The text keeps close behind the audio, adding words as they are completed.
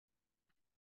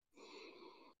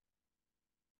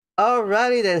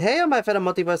Alrighty then, hey my fellow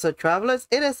multiversal travelers,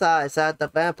 it is I, Sad the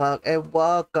Vampire, and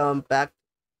welcome back to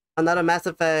another Mass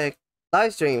Effect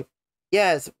live stream.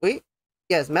 Yes,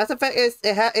 Mass Effect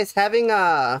is having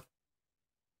a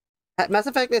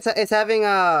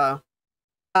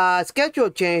schedule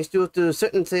change due to a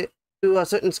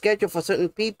certain schedule for certain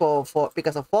people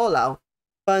because of Fallout.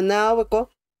 But now we're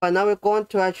going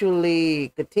to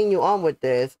actually continue on with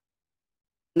this.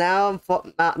 Now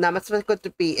Mass Effect is going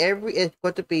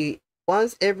to be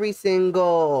once every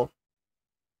single.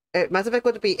 Mass Effect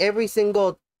going to be every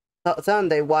single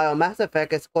Sunday, while Mass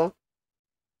Effect is going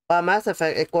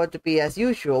to be as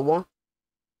usual.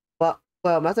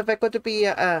 Mass Effect going to be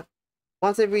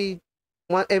once every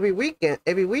week.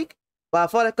 But I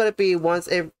thought it's going to be once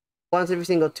every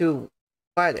single 2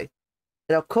 Fridays.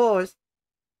 And of course,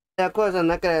 I'm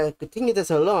not gonna continue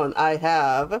this alone. I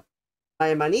have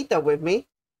my manita with me.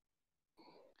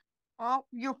 Well,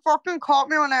 you fucking caught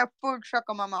me when I have food stuck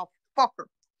in my mouth. Fucker.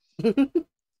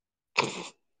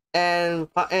 and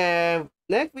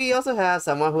next we also have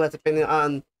someone who has been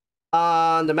on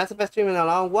the Mass Effect stream in a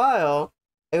long while.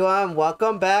 Everyone,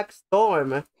 welcome back,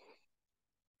 Storm.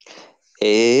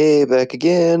 Hey, back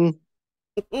again.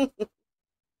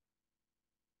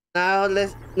 Now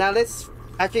let's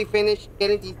actually finish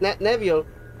getting these nebula.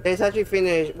 Let's actually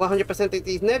finish 100% of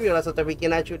these nebula so that we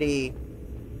can actually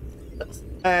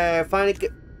finally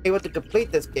get able to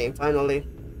complete this game finally.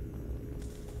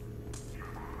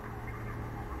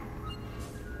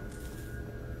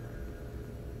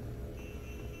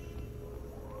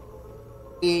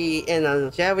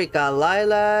 And yeah, we got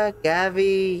Lila,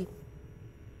 Gavi,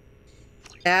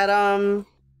 Adam.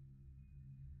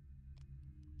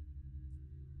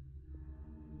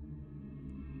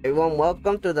 Everyone,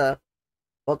 welcome to the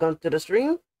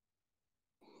stream.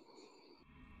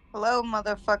 Hello,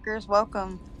 motherfuckers.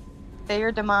 Welcome. To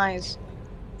your demise.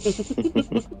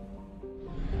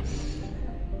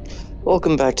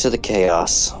 Welcome back to the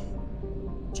chaos.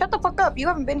 Shut the fuck up. You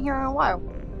haven't been here in a while.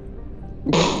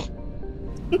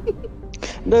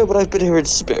 No, but I've been here in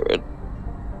spirit.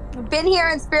 Been here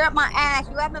in spirit my ass.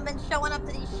 You haven't been showing up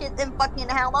to these shit in fucking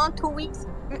how long? 2 weeks?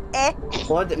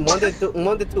 More than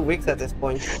 2 weeks at this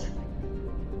point.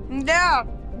 Yeah,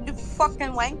 you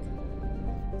fucking wank.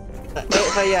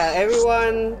 But yeah,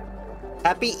 everyone,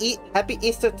 happy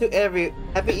Easter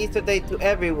Day to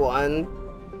everyone.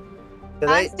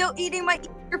 I'm still eating my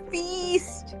Easter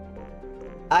feast.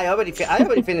 I already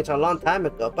finished a long time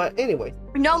ago. But anyway.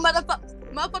 No,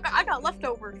 motherfucker, I got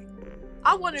leftovers.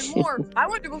 I wanted more. I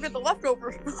went to go get the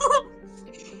leftovers.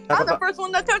 I'm the first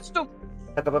one that touched them.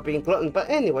 Talk about being glutton, but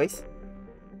anyways.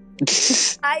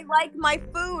 I like my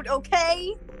food,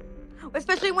 okay?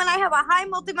 Especially when I have a high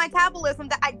multi-metabolism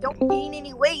that I don't gain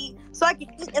any weight, so I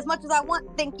can eat as much as I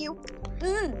want, thank you.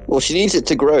 Well, she needs it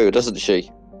to grow, doesn't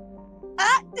she?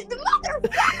 The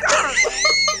motherfucker!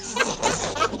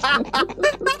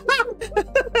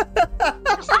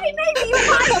 I may be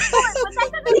high foot, but that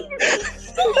doesn't mean it's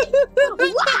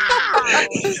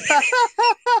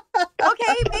wow!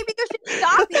 Okay, maybe you should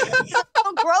stop it.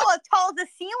 Don't grow as tall as the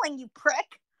ceiling, you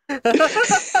prick.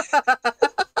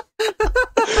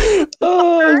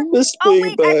 Oh, I missed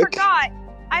being back.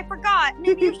 I forgot.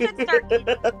 Maybe you should start eating.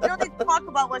 We don't need to talk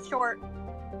about what's short.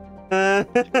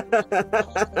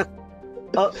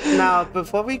 Now,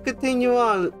 before we continue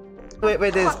on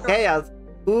with this chaos,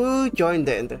 who joined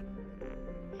in?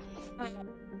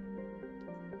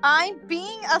 I'm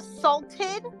being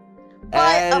assaulted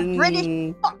by a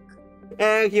British fuck.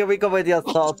 And here we go with the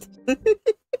assault.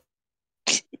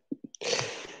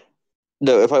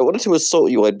 No, if I wanted to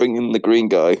assault you, I'd bring in the green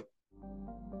guy.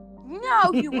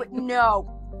 No, you would no.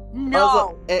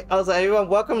 Also, everyone,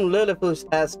 welcome Lilith, who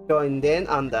has joined in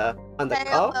on the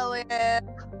call. Lilith. Hey,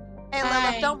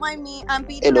 Lilith, don't mind me. I'm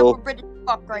beating up a British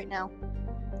fuck right now.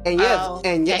 And yes,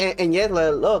 and yes,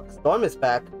 look, Storm is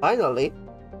back finally.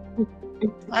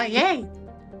 Oh, yay!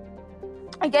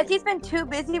 I guess he's been too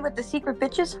busy with the secret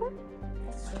bitches.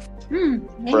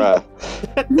 Bruh.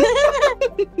 Too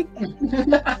busy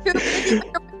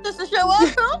with the bitches to show up,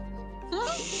 huh?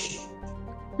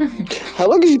 How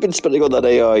long have you been spending on that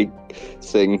AI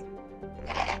thing?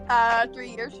 3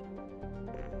 years.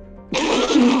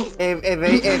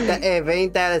 if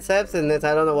ain't that acceptance,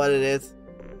 I don't know what it is.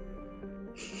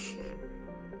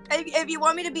 If you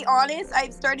want me to be honest,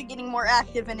 I've started getting more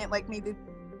active in it, like maybe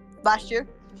last year.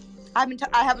 I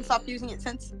haven't stopped using it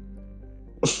since.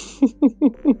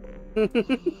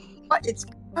 But it's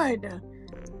good.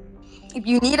 If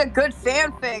you need a good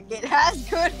fanfic, it has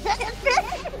good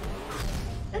fanfic.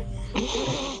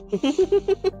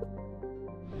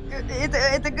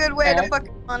 It's a good way to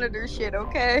fucking monitor shit,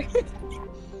 okay?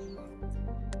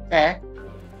 There.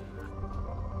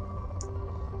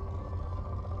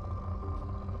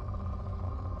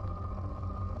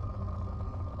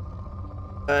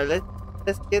 Let's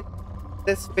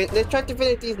try to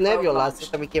finish these nebulas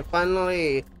so that we can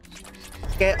finally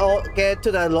get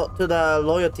to the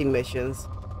loyalty missions.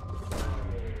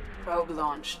 Probe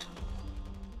launched.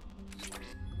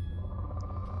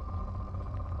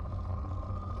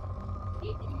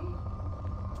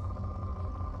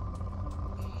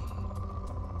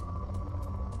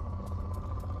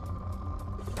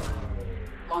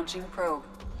 Launching probe.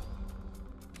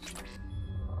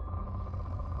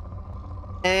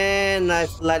 And I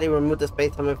slightly remove the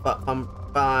space helmet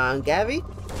from Gabby.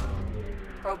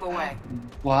 Probe away.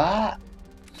 What?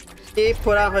 She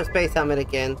put on her space helmet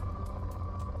again.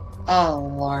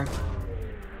 Oh lord.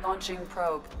 Launching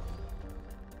probe.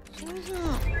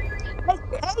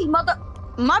 Hey, mother!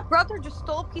 My brother just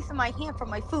stole a piece of my hand from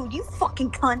my food. You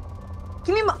fucking cunt!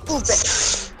 Give me my food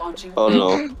back. Launching Oh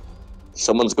probe. no.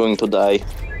 Someone's going to die.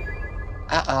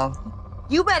 Uh-oh.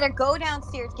 You better go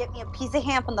downstairs, get me a piece of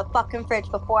ham from the fucking fridge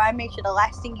before I make sure the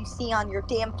last thing you see on your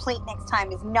damn plate next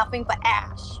time is nothing but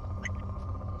ash.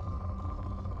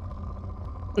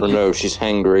 Oh no, she's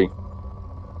hangry.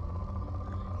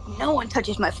 No one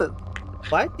touches my food.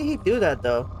 Why did he do that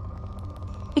though?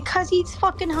 Because he's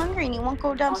fucking hungry and he won't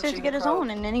go downstairs to get his own,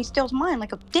 and then he steals mine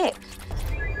like a dick.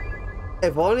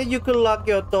 If only you could lock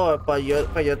your door, but your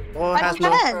door has no.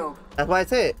 can. That's why I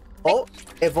said. Oh,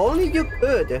 if only you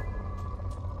could.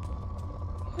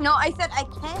 No, I said I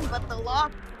can, but the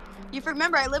lock. You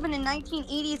remember, I live in the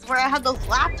 1980s where I had those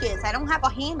latches. I don't have a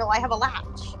handle. I have a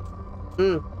latch.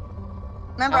 Hmm.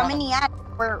 Remember, I'm in the attic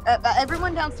where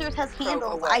everyone downstairs has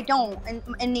handles. I don't. And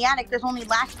in the attic, there's only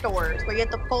latch doors where you have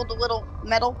to pull the little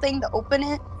metal thing to open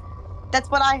it. That's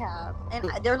what I have. And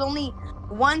there's only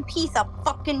one piece of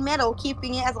fucking metal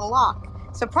keeping it as a lock.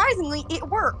 Surprisingly, it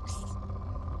works.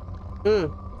 Hmm.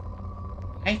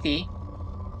 I see.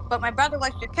 But my brother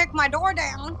likes to kick my door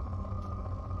down.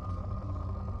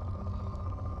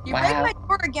 You break my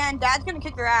door again, Dad's gonna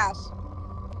kick your ass.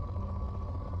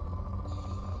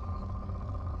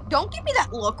 Don't give me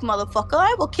that look, motherfucker.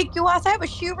 I will kick your ass. I have a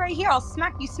shoe right here. I'll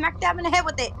smack you smack dab in the head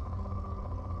with it.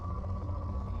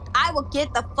 I will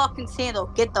get the fucking sandal.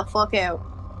 Get the fuck out.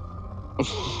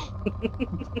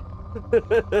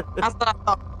 That's what I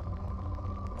thought.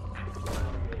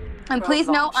 And please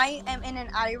know, I am in an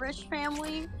Irish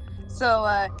family, so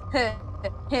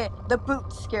the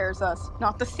boot scares us,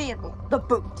 not the sandal, the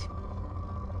boot.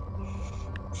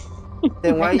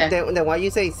 Then why you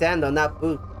say sandal, not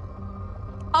boot?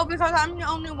 Oh, because I'm the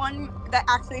only one that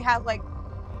actually has like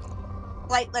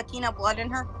light Latina blood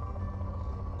in her.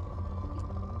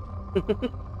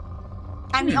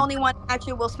 I'm the only one that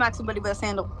actually will smack somebody with a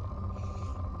sandal.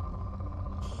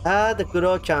 Ah, the good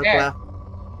old chancla.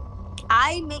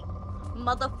 I make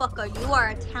motherfucker. You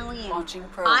are Italian. Launching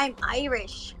probe. I'm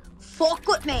Irish. Fuck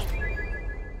with me.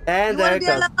 And You there wanna it be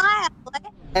goes. an asshole, eh?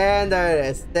 And there it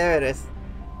is. There it is.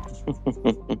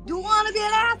 You wanna be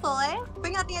an asshole, eh?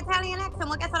 Bring out the Italian accent.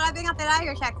 Look, guess what? I bring out that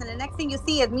Irish accent. The next thing you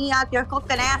see is me out there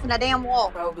cooking ass in a damn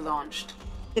wall. Probe launched.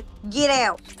 Get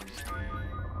out.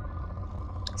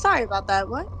 Sorry about that.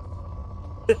 What?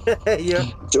 Yeah.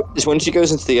 It's when she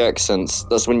goes into the accents,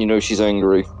 that's when you know she's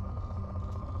angry.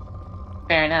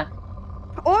 Fair enough.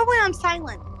 Or when I'm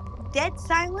silent. Dead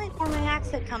silent, or my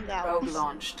accent comes out. Probe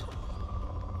launched.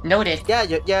 Noted. Yeah,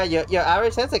 your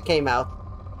Irish accent came out.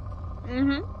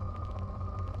 Mm-hmm.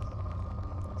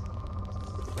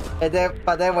 And then,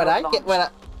 but then when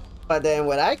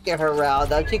I get her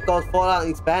riled up, she goes full out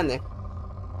in Spanish.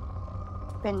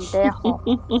 Pendejo.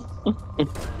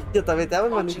 Yo también te amo,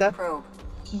 Launching manita. probe.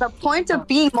 The point of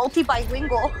being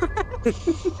multi-bilingual.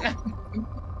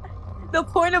 The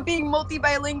point of being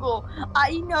multi-bilingual.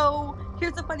 I know,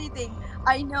 here's the funny thing.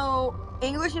 I know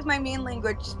English is my main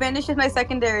language. Spanish is my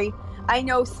secondary. I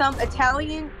know some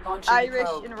Italian, Launching Irish,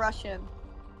 probe. and Russian.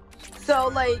 So,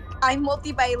 like, I'm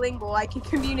multi-bilingual. I can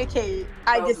communicate.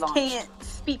 I Probe just launched. can't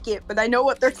speak it, but I know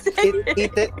what they're saying.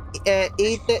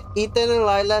 Ethan and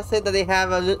Lila said that they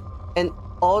have an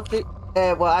all three.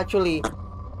 Well, actually,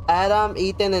 Adam,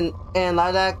 Ethan, and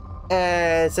Lila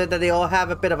said that they all have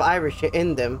a bit of Irish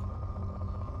in them.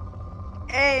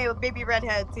 Hey, baby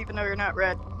redheads, even though you're not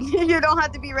red. You don't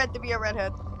have to be red to be a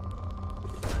redhead.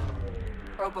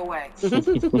 Probe away.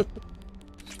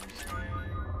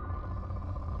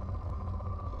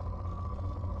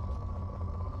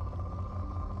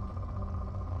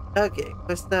 Okay,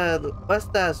 what's the?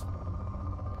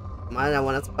 Mine, I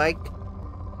want a spike.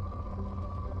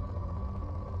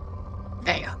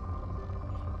 There you go.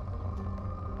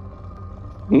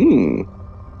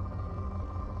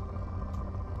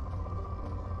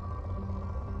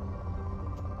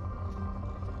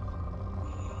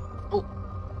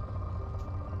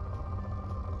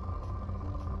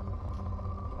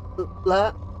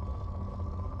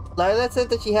 Lilith said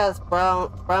that she has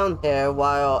brown hair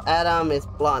while Adam is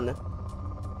blonde.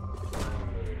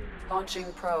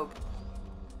 Launching probe.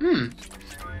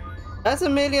 As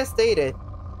Amelia stated,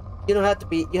 you don't have to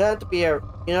be red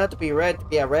to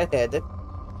be a redhead.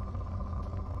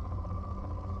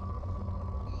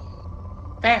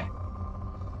 Fair.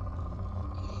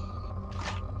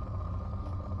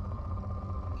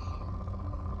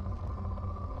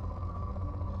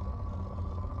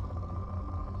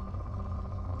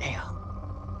 Damn.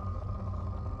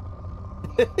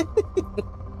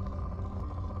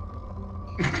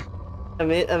 I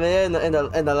mean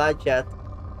in the live chat.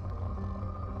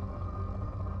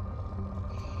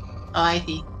 Oh, I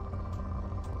see.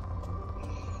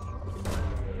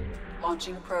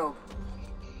 Launching probe.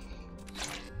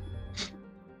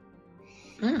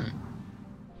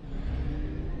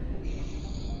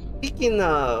 Speaking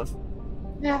of,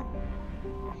 Yeah.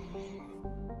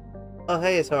 oh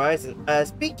hey, it's Horizon.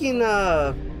 Speaking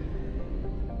of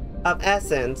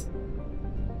Essence,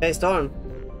 hey Storm.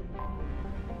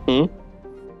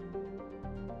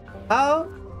 How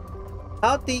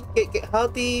deep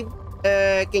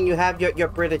can you have your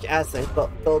British accent go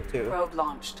to? Probe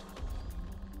launched.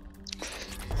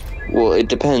 Well, it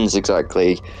depends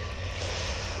exactly.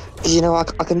 You know, I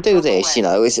can do this. You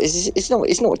know,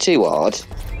 it's not too hard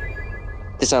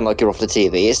to sound like you're off the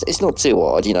TV. It's not too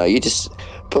hard. You know, you just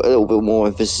put a little bit more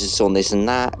emphasis on this and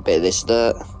that, a bit of this,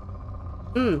 that.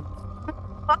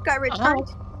 Fuck, I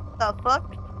returned. The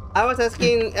fuck? I was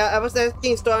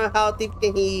asking Storm how deep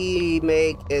can he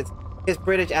make his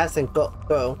British accent go?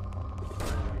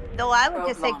 No, I would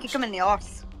just say kick him in the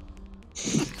arse.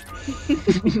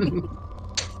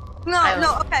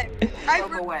 No, okay.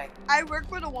 I work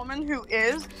with a woman who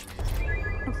is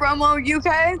from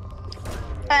UK,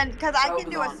 and because I can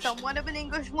do a somewhat of an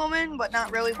English woman, but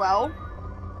not really well.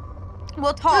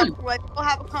 We'll talk, like we'll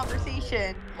have a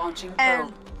conversation. Launching and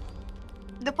probe.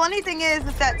 the funny thing is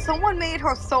that someone made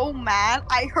her so mad.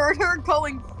 I heard her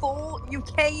going full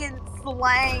UKian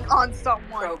slang on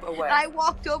someone. Probe away. And I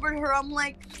walked over to her. I'm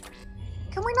like,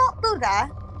 "Can we not do that?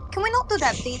 Can we not do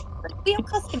that, please? We have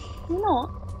customers. Can we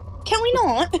not? Can we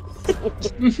not?"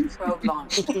 Probe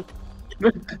launched.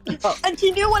 And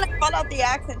she knew when I brought out the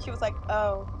accent. She was like,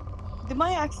 "Oh, did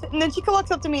my accent?" And then she walks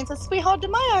up to me and says, "Sweetheart,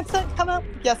 did my accent come out?"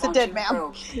 "Yes, it did, ma'am."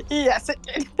 Probe. "Yes, it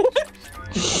did."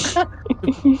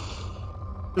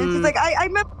 And she's like, I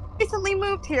remember you recently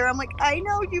moved here. I'm like, I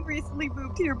know you recently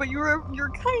moved here, but you're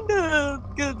kind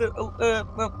of good,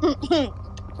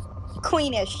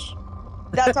 queenish.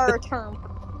 That's our term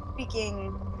for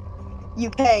speaking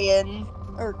UKian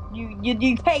or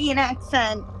UKian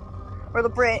accent or the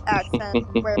Brit accent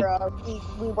where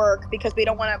we work because we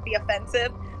don't want to be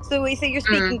offensive. So we say you're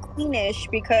speaking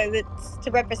queenish because it's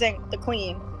to represent the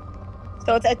queen.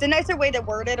 So it's a nicer way to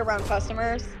word it around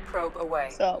customers. Probe away.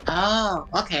 So. Oh,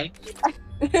 okay.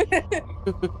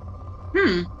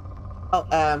 Oh,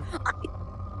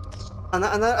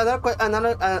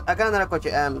 another I got another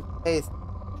question. Hey,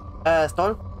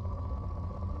 Storm.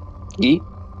 Yeah.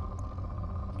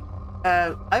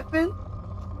 I've been,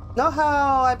 not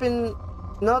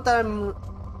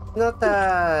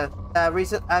that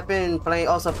recent. I've been playing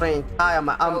Thai on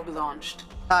my Probe launched.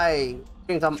 Thai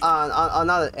things on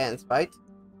other ends, right?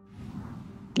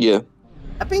 Yeah.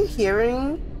 I've been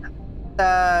hearing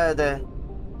that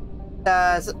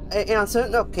on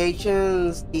certain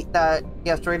occasions that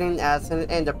the Australian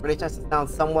accent and the British accent sound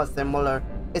somewhat similar.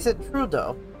 Is it true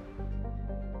though?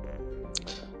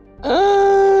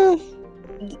 That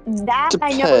Depends.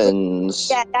 I know.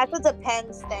 Yeah, that's a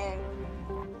depends thing.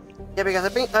 Yeah, because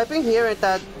I've been hearing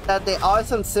that there are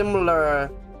some similar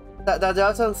that there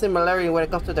are some similarity when it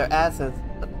comes to their accents,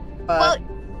 but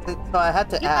so I had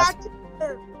to ask.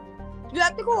 You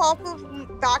have to go off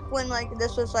of back when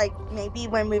this was maybe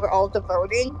when we were all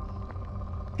devoting.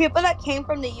 People that came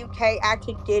from the UK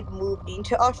actually did move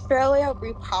into Australia,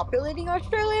 repopulating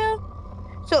Australia.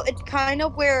 So it's kind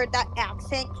of where that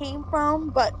accent came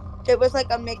from, but it was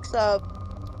like a mix of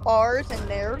ours and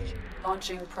theirs.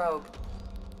 Launching probe.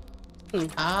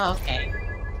 Oh, okay.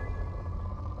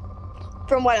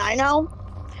 From what I know.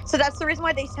 So that's the reason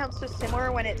why they sound so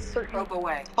similar when it's certain Probe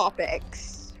away.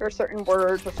 topics or certain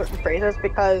words or certain phrases,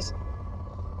 because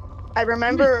I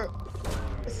remember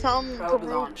some Probe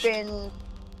group launched. in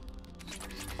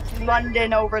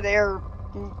London over there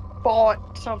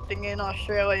bought something in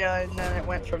Australia and then it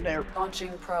went from there.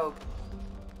 Launching probe.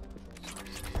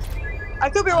 I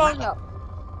could be wrong though.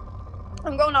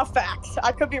 I'm going off facts.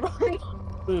 I could be wrong.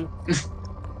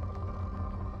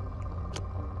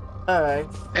 Alright.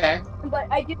 Fair. But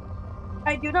I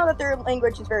do know that their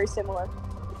language is very similar.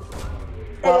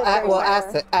 Well, is very well,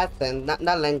 similar. accent,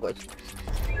 not language.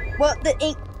 Well,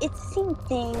 it's the same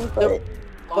thing, but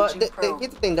But Launching probe.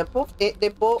 here's the thing: they're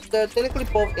technically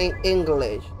both in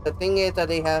English. The thing is that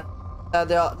they have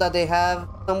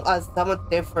somewhat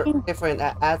different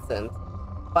accents,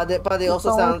 but they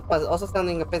also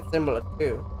sounding a bit similar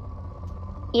too.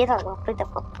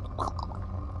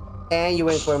 And you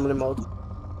went formula mode.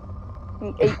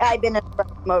 I've been in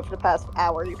mode for the past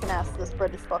hour. You can ask this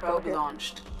British fucker. Probe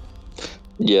launched.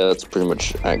 Yeah, that's pretty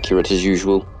much accurate as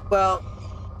usual. Well,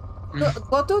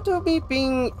 due to me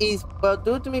being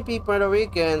Puerto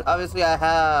Rican, obviously I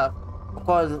have, of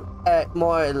course,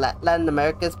 more Latin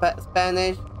American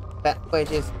Spanish,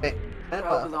 which is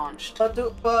Probe launched.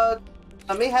 but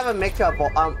I may have a mixture of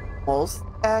most.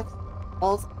 I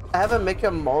have a mixture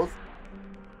of most.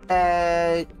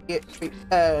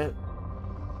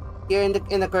 Here in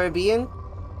the Caribbean,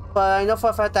 but I know for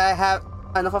a fact that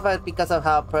because of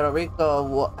how Puerto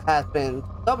Rico has been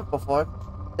covered before,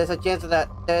 there's a big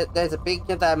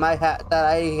chance that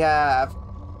I have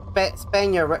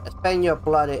Spaniard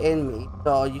blood in me.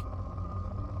 So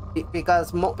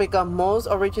because most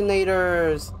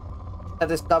originators that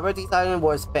discovered these islands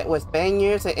were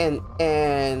Spaniards and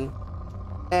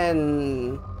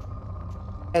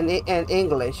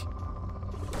English.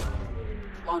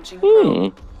 Launching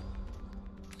probe.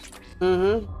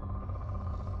 Mm-hmm.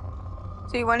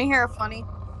 So you want to hear a funny?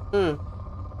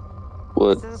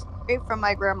 What? This is straight from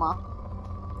my grandma,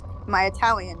 my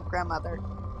Italian grandmother.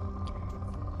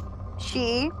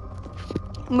 She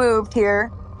moved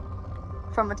here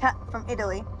from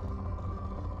Italy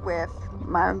with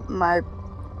my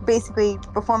basically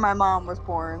before my mom was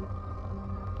born.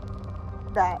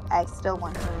 That I still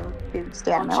want her to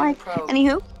stay out of my life.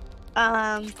 Anywho,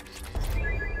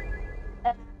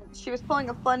 she was pulling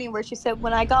a funny where she said,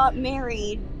 when I got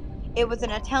married, it was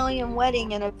an Italian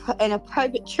wedding in a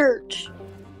private church.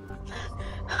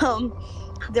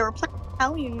 They were playing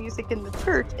Italian music in the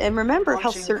church, and remember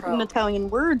how certain Italian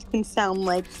words can sound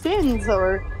like sins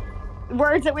or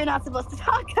words that we're not supposed to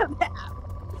talk about.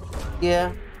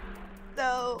 Yeah.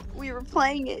 So we were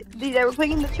playing it. They were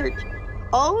playing in the church.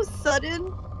 All of a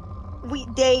sudden,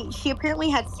 she apparently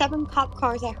had 7 cop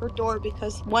cars at her door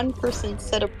because one person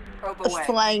said a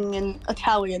slang in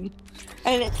Italian,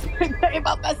 and it's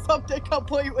about that something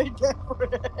completely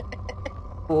different.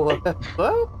 What?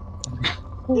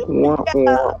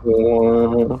 Yeah.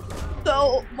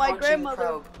 So my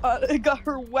grandmother got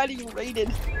her wedding raided.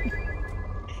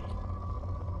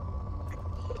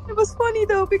 It was funny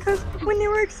though because when they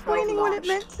were explaining what it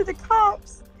meant to the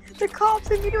cops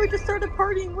immediately just started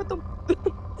partying with them.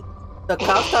 The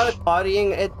cops started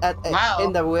partying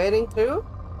in the wedding too?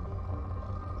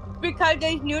 Because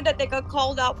they knew that they got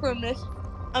called out for a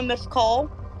missed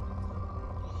call.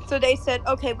 So they said,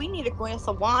 okay, we need a glass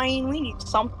of wine, we need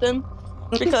something.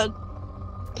 Because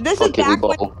this is back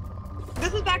when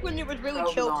it was really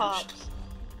chill cops.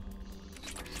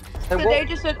 So they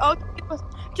just said, oh,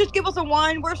 just give us a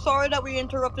wine. We're sorry that we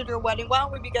interrupted your wedding. Why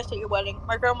don't we be guests at your wedding?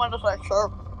 My grandma was like,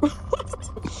 sure.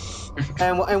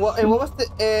 and what was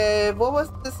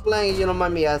the slang? You don't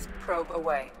mind me asking? Probe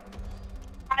away.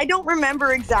 I don't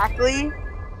remember exactly.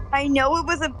 I know it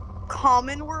was a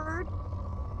common word.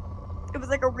 It was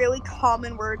like a really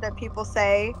common word that people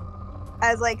say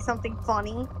as like something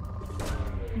funny,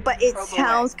 but it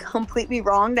sounds completely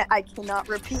wrong that I cannot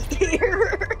repeat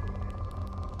here.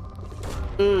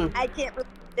 I can't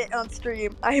repeat it on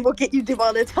stream. I will get you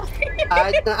demonetized.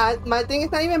 My thing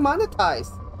is not even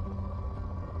monetized.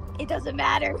 It doesn't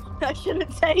matter. I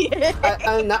shouldn't say it.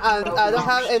 I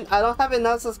don't have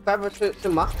enough subscribers to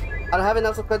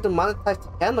monetize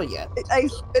the channel yet. I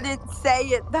shouldn't say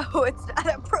it though. It's not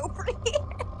appropriate.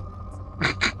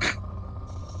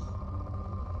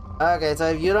 Okay, so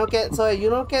if you don't get tired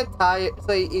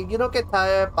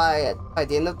by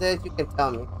the end of this, you can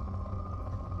tell me.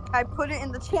 I put it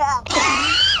in the chat.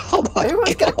 Oh my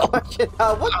Everyone's God. gonna question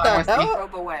what the hell?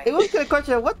 Everyone's gonna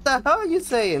question what the hell are you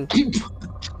saying?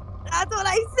 That's what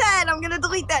I said. I'm gonna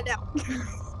delete that now.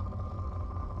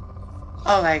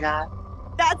 Oh my God.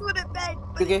 That's what it meant.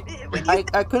 Okay.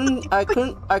 I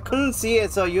couldn't see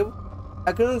it, so you're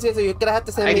gonna have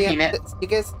to send me. You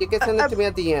can send it to me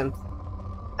at the end.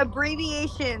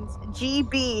 Abbreviations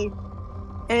GB,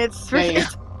 and it's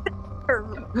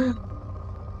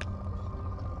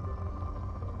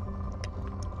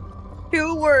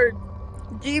two words.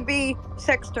 GB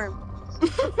sex term.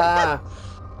 Ah.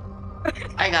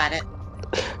 I got it.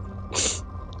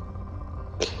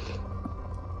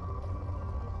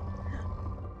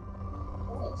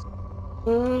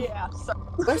 Yeah. So.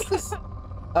 Where's this?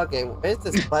 Okay, where's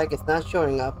this spike? It's not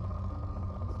showing up.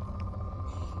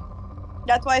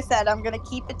 That's why I said I'm gonna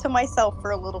keep it to myself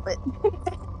for a little bit.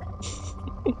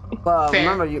 Well, Fair.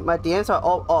 remember, my DMs are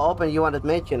all open. You want to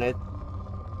mention it?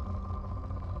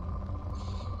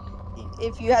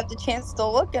 If you have the chance to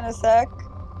look in a sec.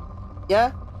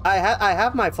 Yeah, I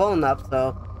have my phone up,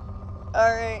 so.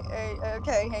 Alright,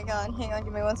 okay, hang on,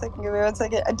 give me 1 second,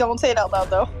 Don't say it out loud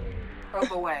though.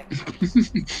 Probe away.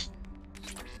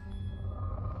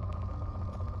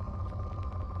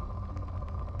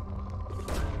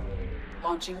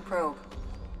 Launching probe.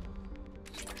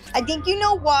 I think you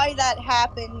know why that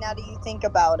happened now that you think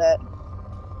about it.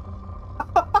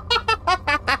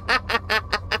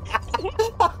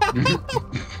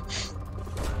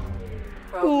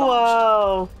 Probe launched.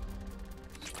 Wow.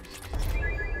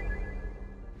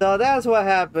 So that's what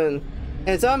happened.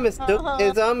 And some mistook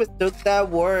that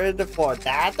word for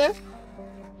that.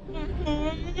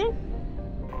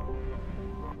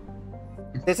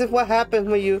 This is what happens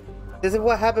when you. This is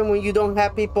what happens when you don't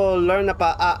have people learn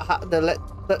about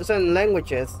certain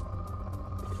languages.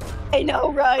 I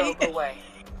know, right? Probe away.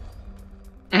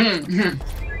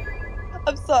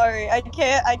 I'm sorry, I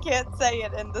can't say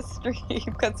it in the stream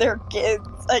because they're kids.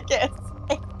 I can't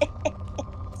say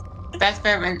it. That's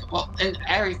fair, man. Well, and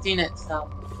I already seen it, so.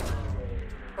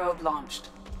 Probe launched.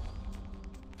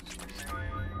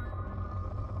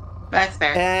 That's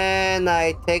fair. And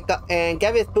and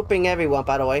Gabby is pooping everyone,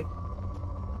 by the way.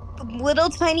 Little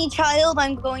tiny child,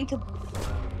 I'm going to.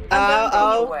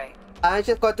 Probe away. I'm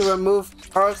just going to remove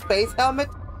her space helmet,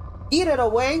 eat it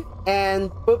away, and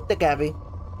poop the Gabby.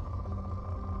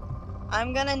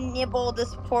 I'm gonna nibble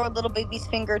this poor little baby's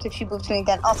fingers if she boops me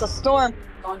again. Also, Storm,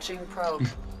 Launching probe.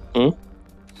 Hmm?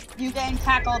 you getting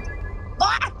tackled?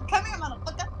 Ah! Come here,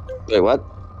 motherfucker! Wait, what?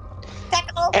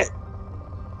 Tackle! Eh.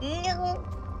 No,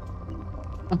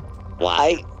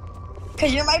 Why?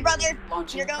 because you're my brother.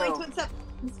 Launching You're going probe. to accept.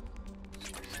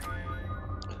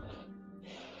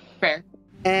 Fair.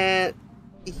 And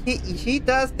she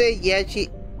does say yeah, she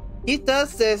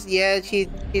says yeah, she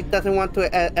doesn't want to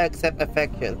accept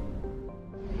affection.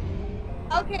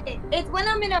 Okay, it's when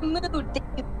I'm in a mood that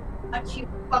you touch you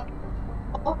fucking.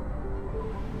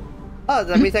 Oh,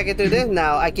 that means I can do this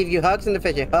now. I give you hugs in the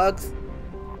fidget. Hugs.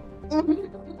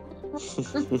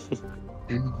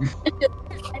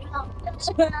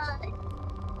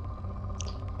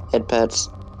 Head pats.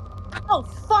 Oh,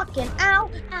 fucking ow,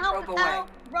 ow, Probe away. ow,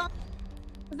 wrong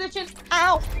position,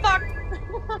 ow, fuck.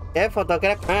 Careful, don't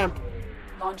get a cramp.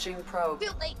 Launching probe. Too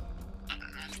late.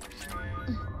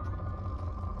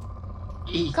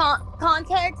 E.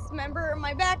 Context, remember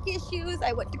my back issues,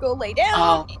 I went to go lay down.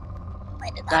 Oh,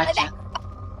 Laid it on my gotcha. back.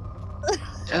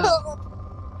 Ugh.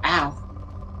 Ow.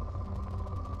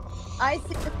 I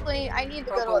seriously, I need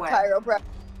to go Probe to a away. chiropractor.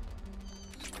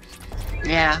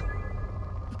 Yeah.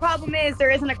 The problem is,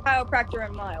 there isn't a chiropractor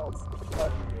in Miles.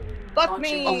 Fuck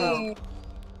me. Launching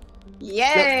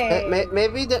Yay.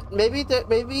 Maybe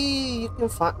you can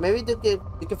find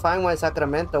you can find one in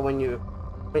Sacramento when you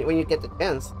get the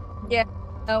chance.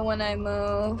 When I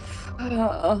move.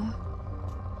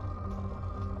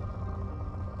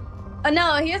 Oh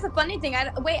no, here's the funny thing.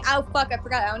 Wait, oh fuck, I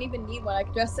forgot. I don't even need one. I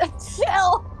can just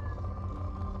chill.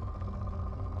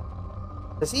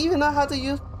 Does he even know how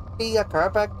to be a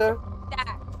chiropractor?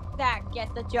 Zach,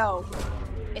 get the joke.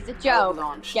 It's a Probe joke.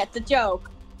 launched. Get the joke.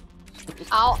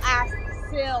 I'll ask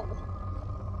Sil.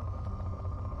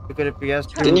 You're gonna be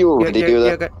asking. Didn't you already do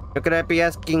that? You're gonna be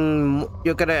asking.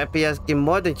 You're gonna be asking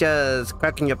more than just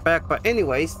cracking your back. But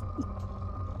anyways,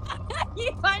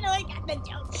 You finally got the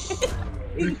joke.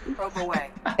 Probe away.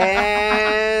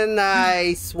 and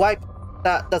I swipe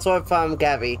the sword from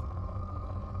Gabby.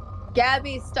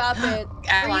 Gabby, stop it.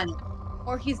 I want.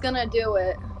 Or he's gonna do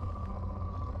it.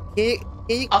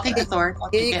 I'll take the sword. I'll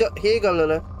take it. Here you go,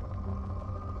 Lilith.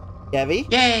 Gabby,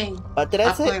 Yay. what did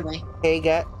I say? Absolutely.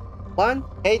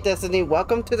 Hey Destiny,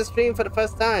 welcome to the stream for the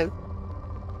first time.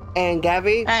 And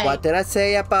Gabby, Hey. what did I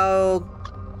say about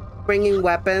bringing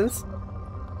weapons?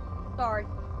 Sorry.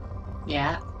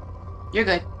 Yeah. You're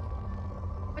good.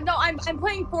 No, I'm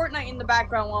playing Fortnite in the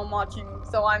background while I'm watching,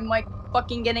 so I'm like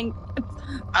fucking getting.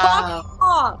 Uh, Fuck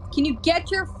off! Can you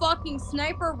get your fucking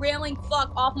sniper railing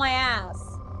fuck off my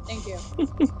ass? Thank you.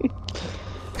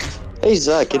 Hey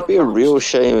Zach, it'd be a real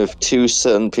shame if two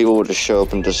certain people were to show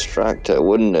up and distract her,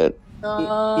 wouldn't it?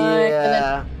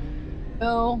 Yeah.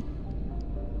 No.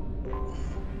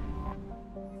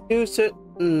 Two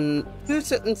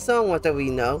certain someone that we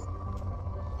know.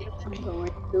 I'm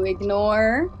going to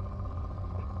ignore.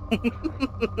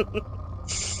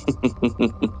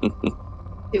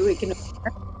 To ignore.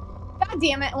 God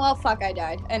damn it. Well, fuck, I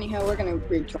died. Anyhow, we're gonna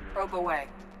rejoin. Probe away.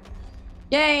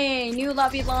 Yay! New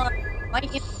lobby launch.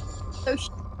 so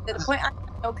shit to the point I have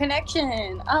no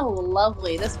connection. Oh,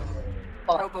 lovely. This.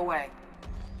 Probe away.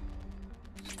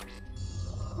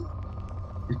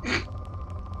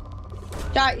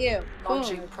 Shot you.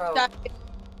 Launching Boom. probe. Shot you.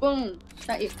 Boom.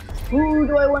 Shot you. Who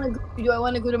do I want to go? Do I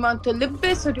want to go to Mount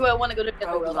Olympus or do I want to go to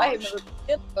Netherworld? I have never been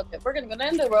to Netherworld. We're gonna go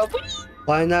to Netherworld.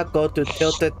 Why not go to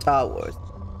Tilted Towers?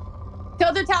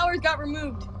 Tilted Towers got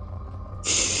removed.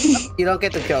 You don't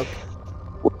get the joke.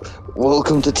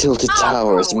 Welcome to Tilted Oh,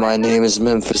 Towers. My no. name is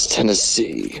Memphis,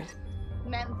 Tennessee.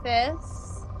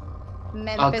 Memphis.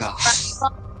 God.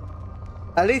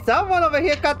 At least someone over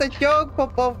here got the joke.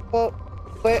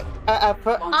 Wait,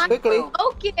 quickly.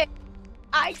 Okay.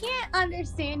 I can't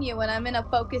understand you when I'm in a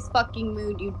focus fucking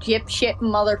mood, you dipshit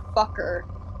motherfucker.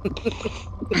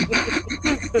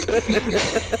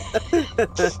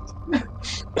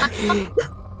 I'm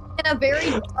in a very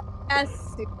dark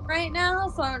ass suit right now,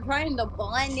 so I'm trying to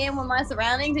blend in with my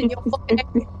surroundings and you'll fucking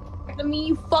expect to me,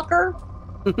 you fucker.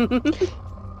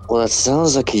 Well, that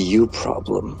sounds like a you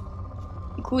problem.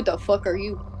 Who the fuck are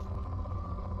you?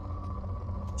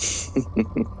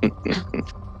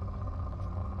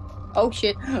 Oh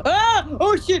shit. Ah!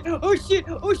 Oh shit! Oh shit!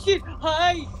 Oh shit!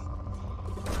 Hi!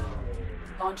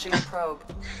 Launching probe.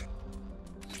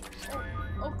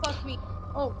 Oh fuck me.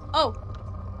 Oh.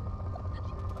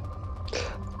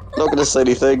 Not gonna say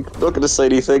anything. Not gonna say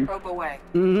anything. Probe away.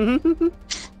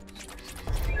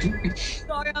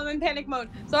 Sorry, I'm in panic mode.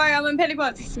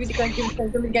 Give me the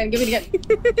gun, give me the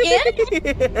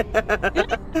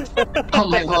gun. Oh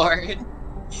my lord.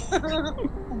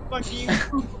 Fuck you.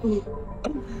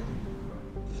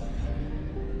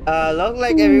 Look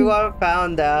like everyone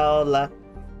found out.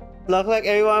 Look like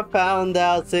everyone found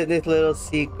out Sydney's little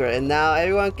secret, and now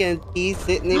everyone can tease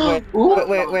Sydney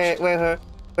where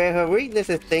her weakness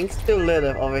is thanks to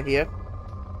Lilith over here.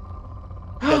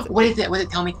 What is it? What did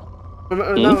it tell me?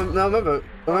 Remember,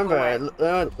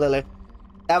 Lilith.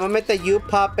 That moment that you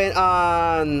pop in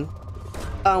on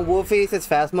Wolfie's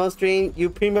Phasmo stream, you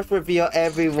pretty much reveal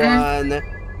everyone.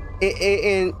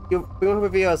 You pretty much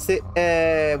reveal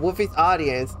Wolfie's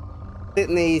audience,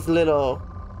 Sydney's little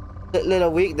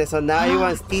weakness. So now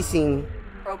everyone's teasing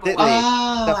Sydney.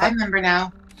 Oh, I remember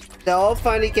now. They're all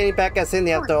finally getting back at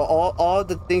Sydney after all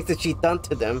the things that she's done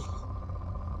to them.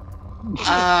 Oh,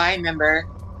 I remember.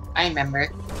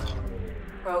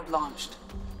 Probe launched.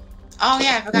 Oh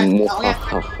yeah, I forgot. Oh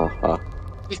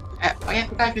yeah, I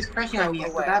forgot she was crushing on me. I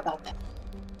forgot about that.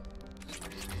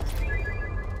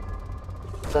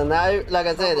 So now, like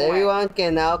I said, everyone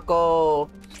can now go.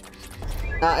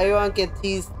 Now everyone can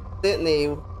tease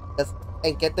Sydney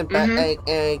and get them back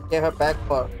and get her back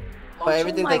for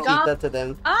everything that she done to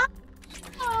them.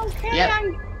 Okay, Yep.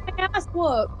 I'm getting my ass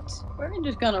whooped. We're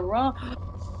just gonna run.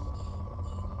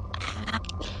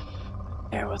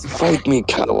 There was. Fight me,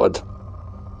 coward.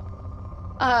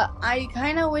 I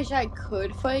kind of wish I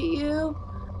could fight you,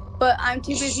 but I'm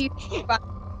too busy.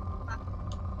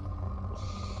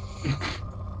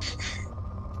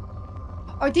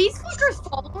 Are these fuckers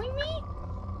following me?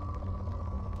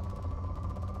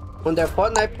 When they're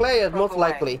Fortnite players, most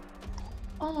likely.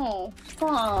 Oh,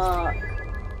 fuck.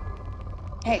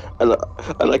 Hey. I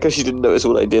like how she didn't notice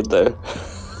what I did there.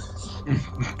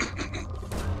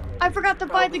 I forgot to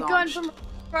buy the gun from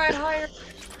Ride Higher.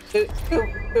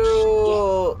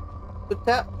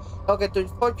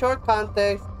 For short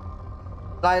context,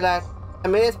 Lilac,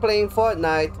 Amelia's playing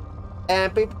Fortnite,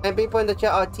 and people in the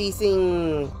chat are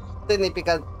teasing Sydney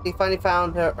because they finally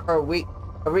found her weak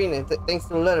arena thanks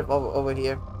to Lilith over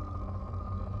here.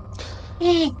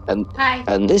 And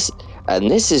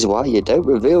this is why you don't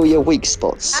reveal your weak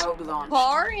spots. Probe launched.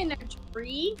 Car in a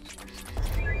tree?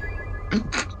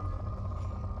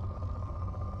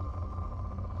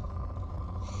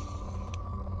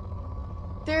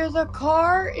 There's a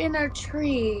car in a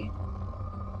tree.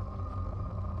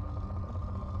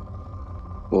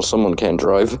 Well, someone can't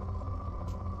drive.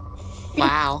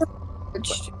 Wow.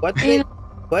 What did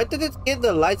it get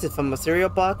the license from? A cereal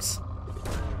box?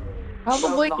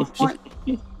 Probably.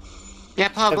 Yeah,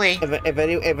 probably. If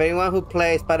anyone who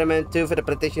plays Spider-Man 2 for the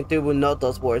PlayStation 2 will know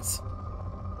those words.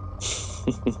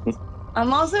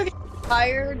 I'm also getting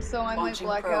tired, so I might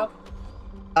black out.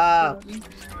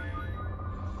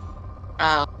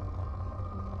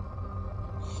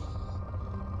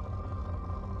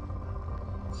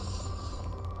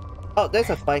 Oh, there's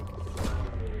a spike.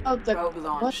 Oh, the Probe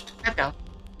launched.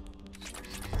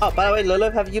 Oh, by the way,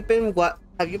 Lilith, have you been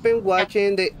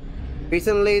watching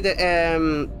recently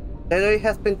Lily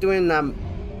has been doing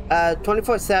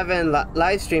 24/7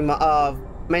 live stream of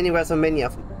many WrestleMania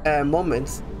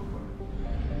moments.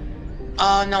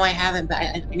 Oh no, I haven't, but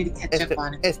I need to catch up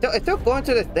on it. It's still going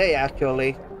to this day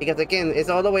actually, because again, it's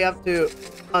all the way up to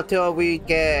until we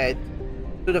get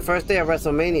to the first day of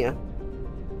WrestleMania.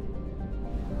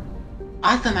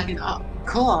 Awesome, I can. Oh,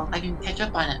 cool. I can catch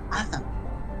up on it. Awesome.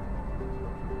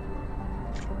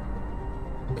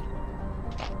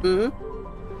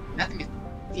 That's gonna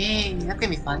be. Yay! That's gonna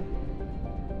be fun.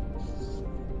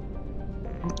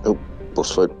 Oh,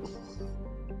 boss fight.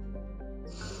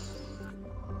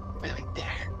 Right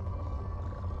there.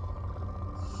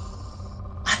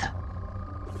 Awesome.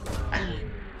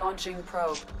 Launching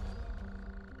probe.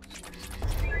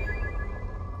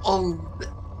 Oh,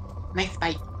 nice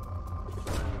fight.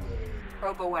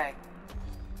 Probe away.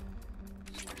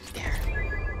 There.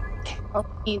 Oh,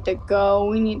 we need to go.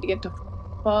 We need to get the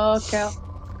fuck out.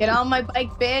 Get on my bike,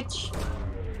 bitch.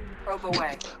 Probe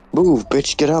away. Move,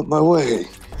 bitch, get out my way.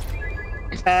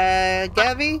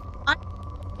 Gabby?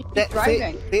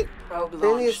 Driving. Probe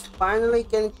Then is launched. finally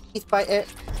getting teased by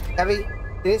Gabby.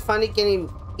 Then is finally getting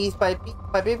teased by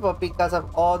people because of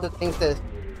all the things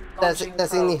Launching that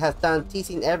Cindy probe. has done,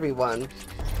 teasing everyone.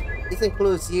 This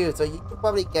includes you, so you can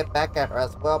probably get back at her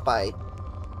as well by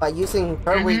using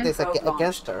her weakness Probe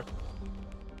against her.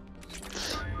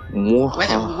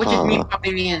 Which is me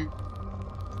popping in?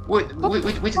 Which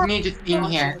is me just being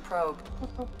here? Launching probe.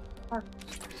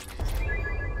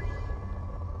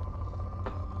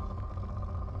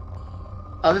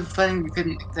 Oh, this is fun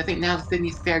because I think now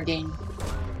Sydney's fair game.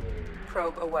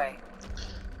 Probe away.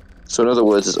 So in other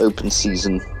words, it's open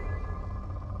season.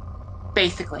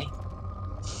 Basically.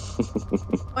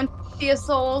 See a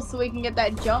soul so we can get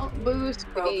that jump boost,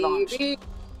 Probe launched. baby.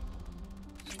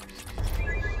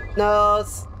 No,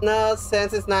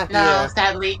 Sense is not No, here.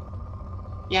 sadly.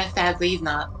 Yeah, sadly he's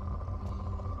not.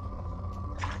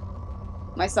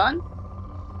 My son?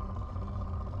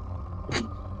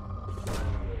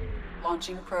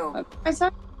 Launching probe. My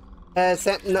son?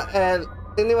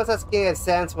 Cindy was asking if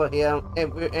Sense were here,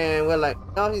 and we're like,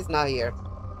 no, he's not here.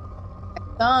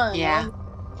 Son. Yeah.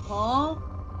 Huh?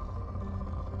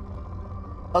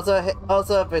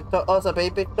 Also, baby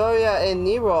Victoria and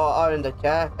Nero are in the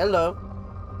chat. Hello.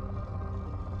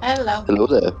 Hello. Hello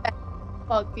there.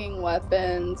 Fucking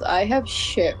weapons. I have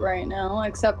shit right now,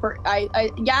 except for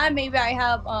yeah, maybe I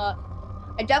have I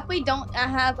definitely don't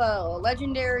have a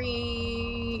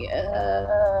legendary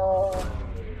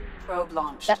Probe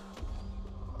launched.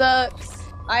 sucks.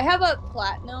 I have a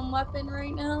platinum weapon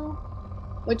right now,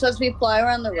 which lets me fly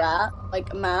around the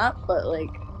map, but like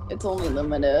it's only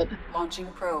limited. Launching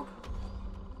probe.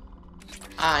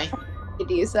 Aye. Could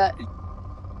use that.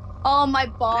 Oh, my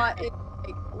bot is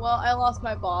well, I lost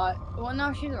my bot. Well,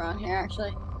 no, she's around here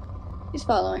actually. She's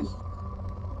following.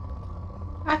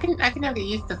 I can never get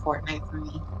used to Fortnite for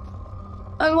me.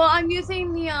 Well, I'm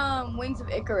using the Wings of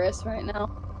Icarus right now.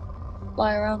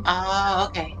 Fly around Oh,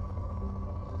 okay.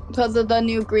 because of the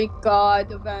new Greek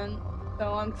god event.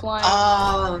 So I'm flying.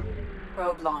 Oh,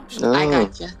 Probe launched. Oh. I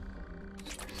gotcha.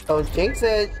 Don't jinx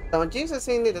it. Don't jinx it,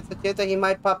 Cindy. There's a chance that he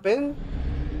might pop in.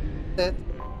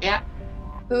 Yeah.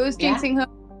 Who's Yeah. jinxing who?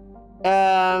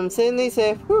 Cindy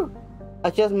said, whew, I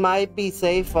just might be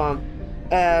safe from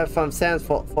Sans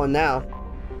for now.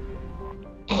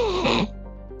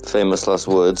 Famous last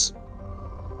words.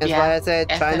 That's Yeah, why I said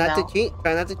try not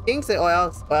FML. to jinx it, or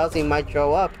else he might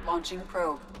show up. Launching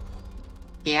probe.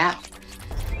 Yeah.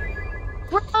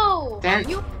 Bro, Then-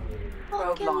 you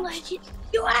Probe fucking launched. legend.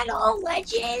 You had all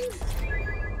legends.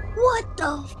 What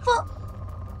the fuck?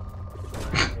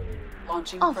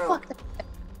 Launching Oh probe. fuck!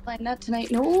 Find that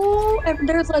tonight. No,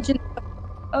 there's legend.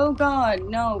 Oh god,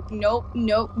 no,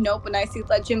 nope. When I see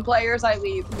legend players, I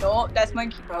leave. No, that's my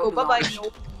cue. Oh, bye bye.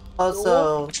 launched.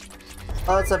 No.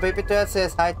 Also, Baby Thread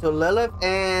says hi to Lilith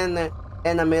and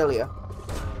Amelia.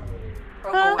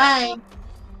 Probe away. Hi.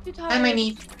 Too Hi, tired. my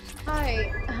niece. Hi,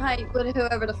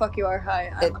 whoever the fuck you are.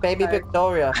 Hi. I'm Baby tired.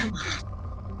 Victoria.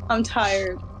 I'm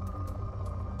tired.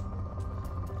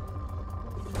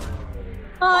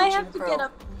 I Launching have to probe. get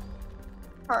up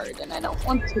hard, and I don't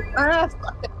want to. Ah,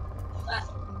 fuck it.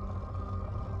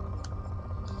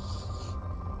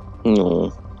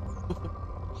 No.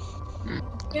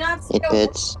 You're not It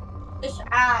hurts. this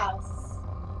ass.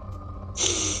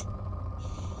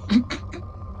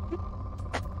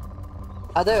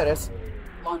 Ah, there it is.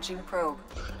 Launching probe.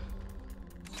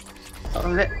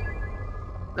 Oh,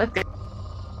 let's go.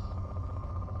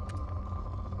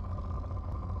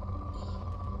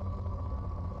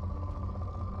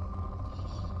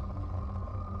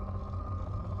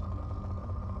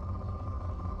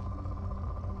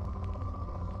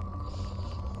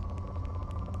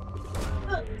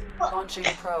 Launching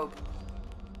probe.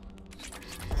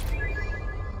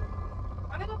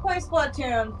 play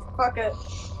Splatoon. Fuck it.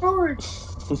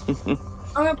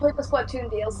 I'm gonna play the Splatoon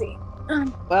DLC.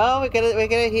 Well, we're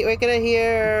gonna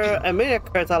hear Amelia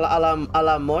curse a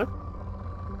lot more.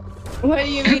 What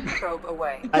do you mean? Probe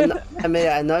away. I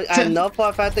know for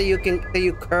a fact that you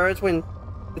curse when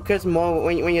you curse more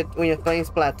when you're playing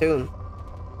Splatoon.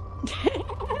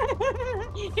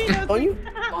 Don't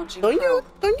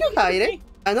you hide it?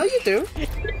 I know you do.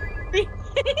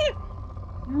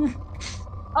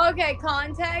 Okay,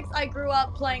 context. I grew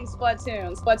up playing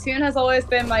Splatoon. Splatoon has always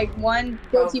been my one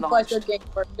guilty pleasure game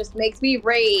where it just makes me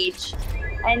rage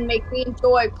and makes me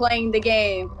enjoy playing the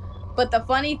game. But the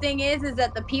funny thing is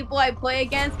that the people I play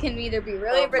against can either be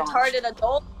really retarded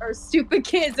adults or stupid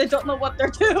kids that don't know what they're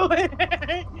doing.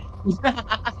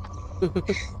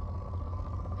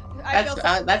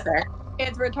 That's fair.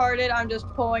 It's retarded. I'm just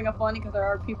pulling a funny because there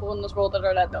are people in this world that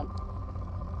are that dumb.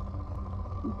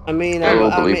 I mean, I've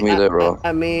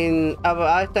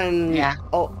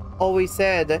always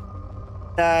said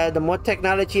that the more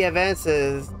technology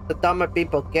advances, the dumber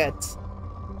people get.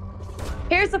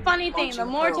 Here's the funny thing: the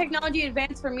more technology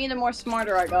advanced for me, the more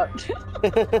smarter I got.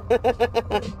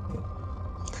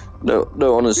 No,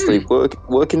 honestly,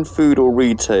 work in food or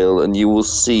retail, and you will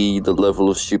see the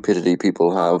level of stupidity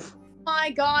people have.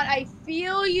 My God, I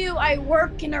feel you. I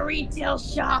work in a retail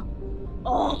shop.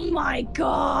 Oh my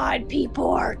God, people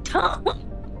are dumb.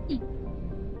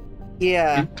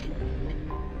 Yeah.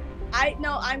 I'm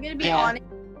gonna be honest.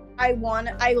 I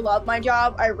love my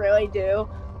job. I really do.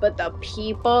 But the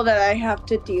people that I have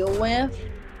to deal with.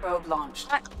 Probe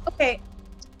launched. Okay,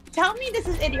 tell me this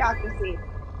is idiocracy.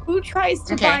 Who tries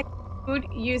to buy food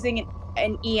using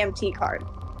an EMT card?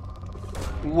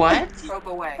 What? Probe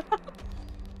away.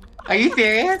 Are you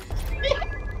serious?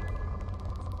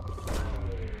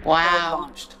 Wow.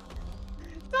 Launched.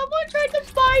 Someone tried to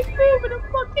buy food with a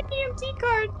fucking EMT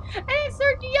card, and it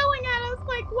started yelling at us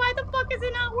like, "Why the fuck is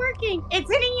it not working? It's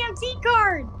an EMT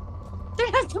card.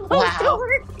 They're not supposed to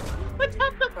work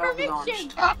without the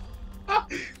permission."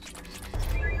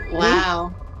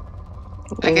 Wow.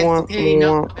 I guess stupidity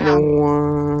no.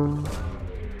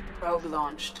 Probe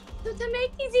launched. So to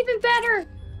make these even better,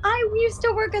 I used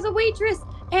to work as a waitress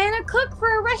and a cook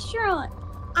for a restaurant.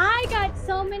 I got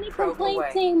so many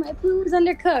complaints saying my food was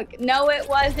undercooked. No, it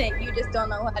wasn't. You just don't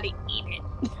know how to eat it.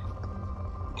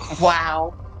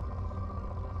 Wow.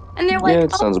 And they're like, yeah,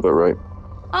 it sounds about right.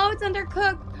 Oh, it's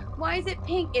undercooked. Why is it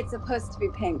pink? It's supposed to be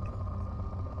pink.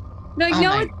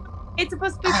 Like, it's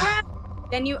supposed to be brown.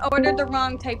 Then you ordered the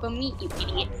wrong type of meat, you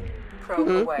idiot. Probe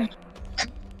away.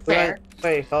 Fair.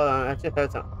 Wait, hold on. I just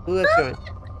heard something. Who is doing?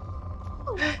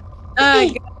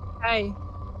 Hi.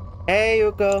 Hey,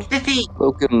 Ukko.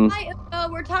 Welcome. Hi, Ukko.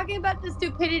 We're talking about the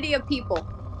stupidity of people.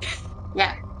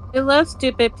 Yeah. I love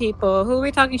stupid people. Who are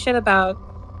we talking shit about?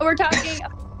 We're talking.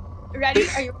 Ready?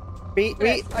 Are you?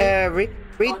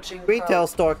 Retail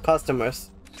store customers.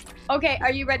 Okay,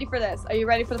 are you ready for this? Are you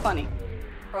ready for the funny?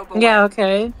 Yeah,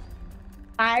 okay.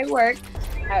 I work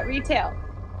at retail,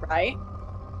 right?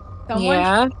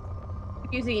 Someone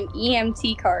using an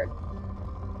EMT card.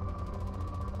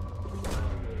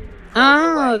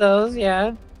 Oh, those,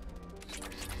 yeah.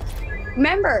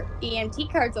 Remember,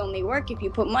 EMT cards only work if you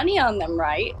put money on them,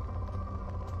 right?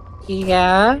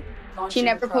 Yeah. She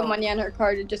never put money on her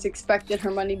card and just expected her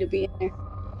money to be in there.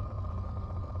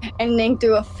 And then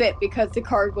threw a fit because the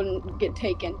card wouldn't get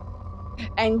taken.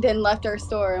 And then left our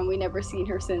store and we never seen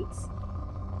her since.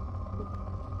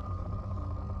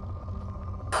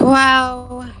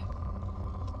 Wow.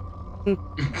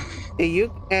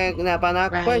 Now,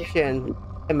 question,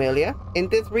 Amelia. In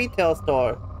this retail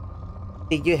store,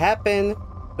 did you happen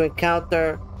to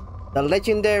encounter the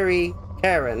legendary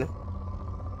Karen?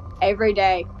 Every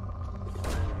day.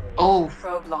 Oh.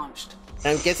 Probe launched.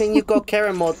 I'm guessing you go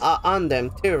Karen mode on them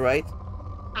too, right?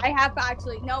 I have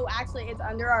actually, it's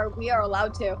under our, we are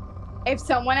allowed to. If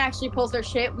someone actually pulls their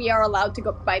shit, we are allowed to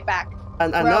go bite back. We're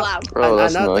allowed. Oh,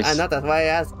 that's nice. I know, that's why I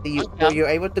asked. Were you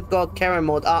able to go Karen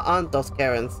mode on those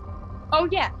Karens? Oh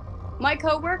yeah. My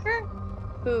coworker,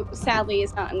 who sadly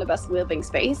is not in the best living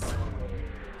space.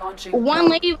 One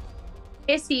lady was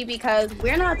pissy because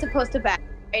we're not supposed to bag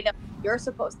items. You're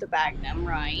supposed to bag them,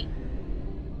 right?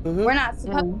 Mm-hmm. We're not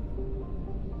supposed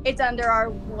It's under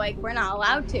our, like, we're not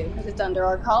allowed to because it's under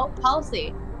our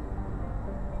policy.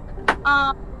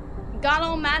 Got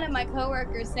all mad at my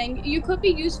coworkers saying, you could be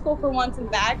useful for once and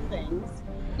bag things.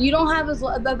 You don't have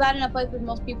a bad enough life as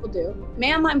most people do.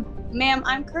 Ma'am,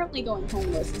 I'm currently going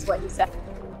homeless, is what he said.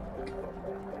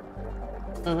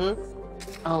 Mm-hmm.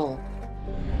 Oh.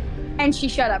 And she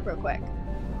shut up real quick.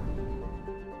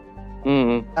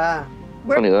 Mm-hmm.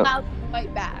 We're allowed to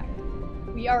fight back.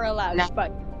 We are allowed to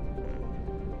fight.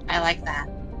 I like that.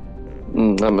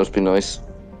 That must be nice.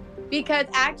 Because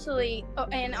actually,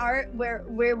 in where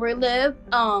we live,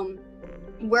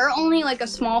 we're only like a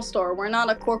small store. We're not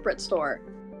a corporate store.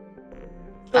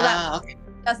 So that Okay.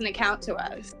 doesn't account to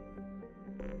us.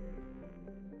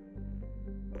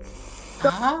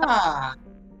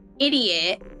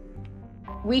 Idiot,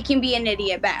 we can be an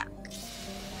idiot back.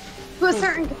 To a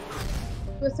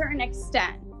certain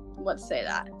extent, let's say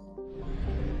that.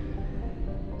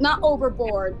 Not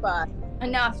overboard, but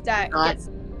enough that gets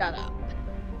shut up.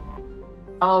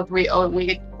 We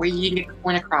get the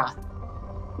point across.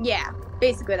 Yeah,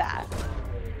 basically that.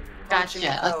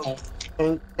 Gotcha. Okay.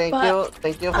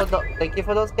 Thank you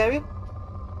for those, Gary.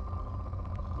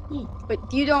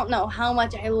 But you don't know how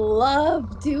much I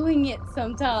love doing it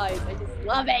sometimes. I just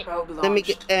love it. Let me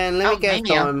guess,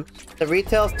 Storm. The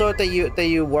retail store that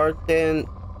you worked in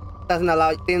didn't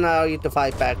allow you to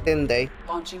fight back, didn't they?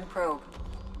 Launching probe.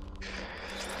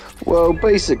 Well,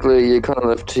 basically, you're kind of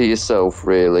left to yourself,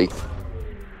 really.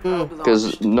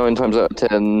 Because 9 times out of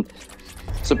 10,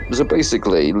 so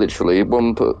basically, literally,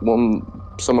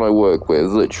 someone I work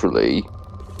with, literally.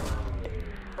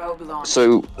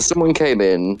 So someone came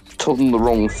in, told them the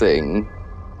wrong thing.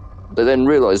 They then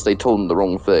realised they told them the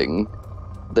wrong thing,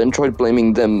 then tried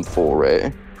blaming them for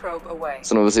it. Probe away.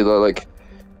 So obviously they're like,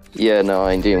 "Yeah, no,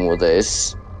 I ain't dealing with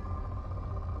this."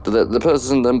 But the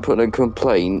person then put in a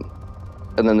complaint,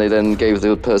 and then they then gave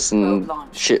the person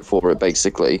shit for it,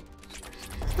 basically.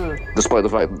 Despite the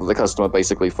fact that the customer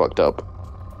basically fucked up.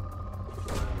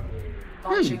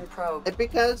 Launching probe. It's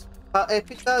because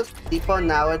people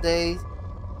nowadays,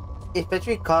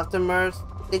 especially customers,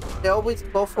 they always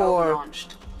go for.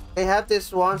 They have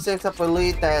this one sense of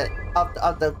belief that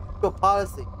of the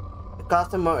policy, the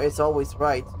customer is always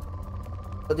right.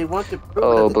 So they want to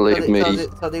prove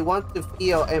so they want to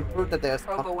feel and prove that they're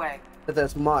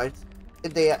smart.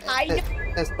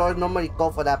 And stores normally go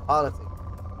for that policy.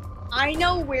 I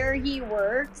know where he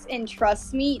works, and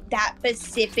trust me, that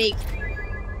specific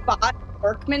spot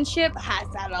workmanship has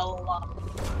that a lot.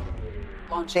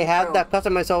 They have that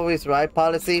customer is always right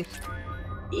policy.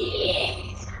 Yeah.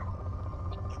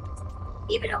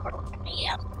 Even over me.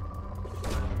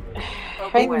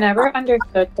 I never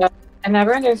understood that. I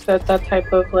never understood that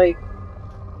type of like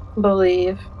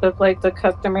belief of like the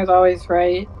customer's always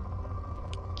right.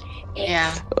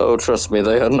 Yeah. Oh, trust me,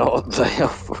 they are not. They are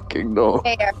fucking not.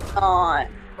 They are not.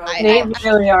 They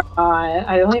really are not.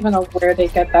 I don't even know where they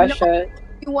get that shit.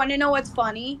 You want to know what's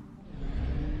funny?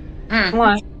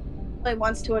 What? Like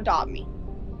wants to adopt me.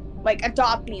 Like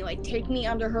adopt me. Like take me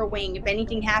under her wing. If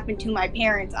anything happened to my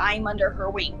parents, I'm under her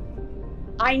wing.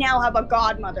 I now have a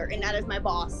godmother, and that is my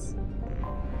boss.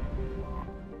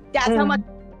 That's how much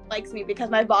she likes me, because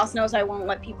my boss knows I won't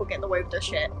let people get in the way with their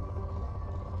shit.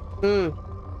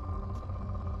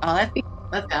 Oh,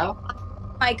 let's go.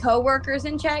 My co-workers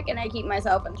in check, and I keep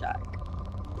myself in check.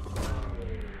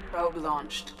 Probe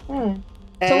launched.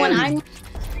 So when I'm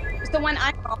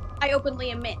wrong, I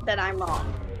openly admit that I'm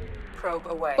wrong. Probe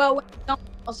away. But when someone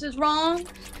else is wrong,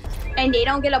 and they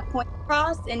don't get a point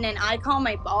across, and then I call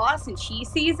my boss, and she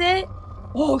sees it,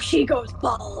 oh, she goes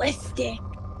ballistic.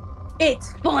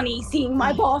 It's funny seeing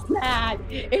my boss mad.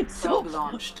 It's so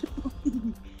launched.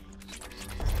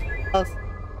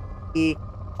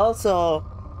 Also,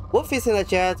 Wolfie's in the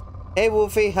chat. Hey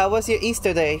Wolfie, how was your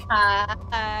Easter day?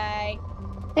 Hi.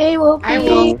 Hey Wolfie. I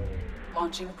will.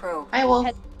 Launching probe. I will.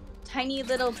 Tiny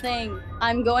little thing.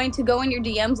 I'm going to go in your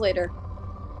DMs later.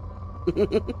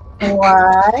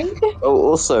 Why? Oh,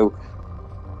 also.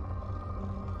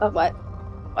 What?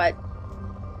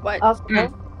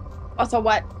 Also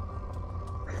what?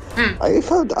 I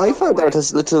found out a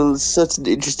certain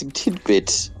interesting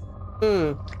tidbit.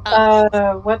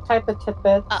 What type of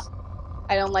tidbits?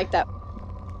 I don't like that.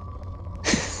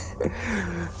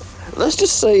 Let's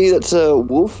just say that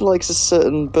Wolf likes a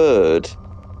certain bird.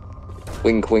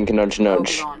 Wink, wink, nudge,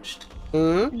 nudge.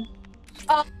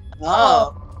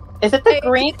 Oh. Is it the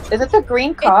green? Is it the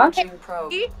green cock?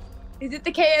 Is it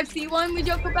the KFC one we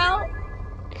joke about?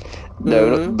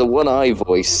 No, the one I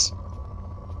voice.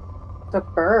 The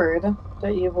bird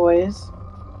that you voice.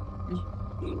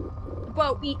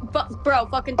 Bro,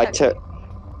 fucking touch it.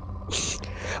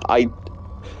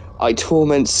 I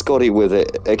torment Scotty with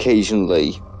it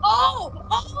occasionally. Oh,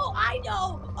 I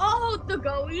know. Oh, the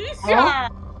Goisha.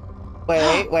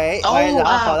 Wait. Hold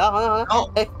on.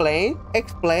 Oh. Explain.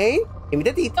 Give me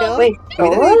the details. Give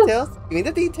me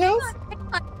the details.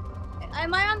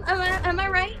 Am I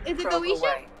right? Is it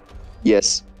Goisha?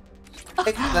 Yes.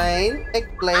 Explain.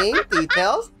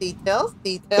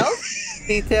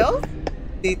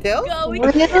 Details.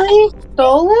 Really?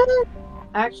 Stolen?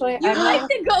 Actually, You I like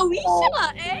the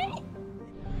Goisha, eh?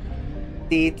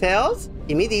 Details?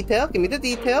 Give me details. Give me the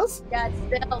details. Yeah,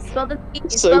 spell the So-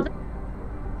 spell the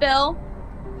spell.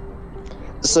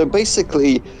 So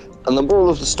basically, and the moral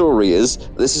of the story is,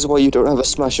 this is why you don't have a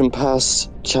smash and pass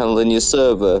channel in your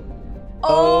server.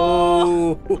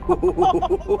 Oh.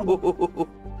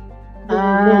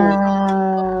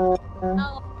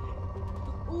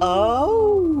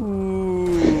 Oh.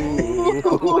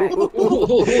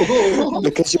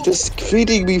 Because you're just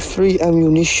feeding me free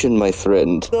ammunition, my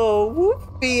friend. So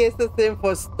Whoopie is the thing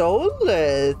for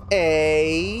Stolas,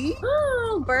 eh?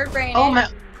 Oh, bird brain. Oh my!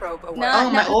 Probe away. No. Oh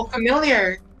my old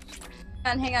familiar.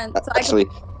 Hang on. So Actually,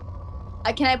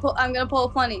 I'm gonna pull a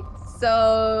funny.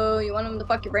 So you want him to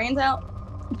fuck your brains out?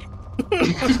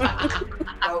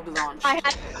 Probe launched. I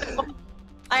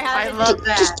I had love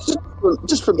that.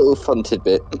 just for a little fun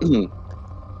tidbit.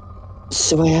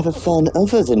 So I have a fun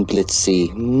other than Blitzy,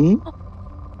 hmm?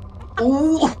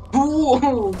 Ooh,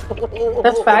 ooh.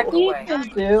 The fact he Away. can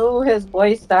do his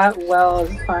voice that well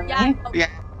is funny. Yeah. Yeah,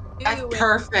 that's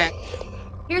perfect.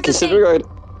 Here's the thing. Considering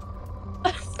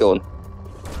Go on.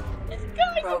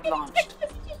 Probe launched.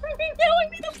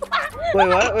 Wait,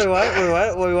 what? Wait,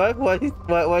 what? Wait, what? Wait,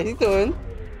 what? What is he doing?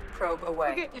 Probe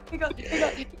away. Okay, hang on.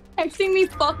 Texting me,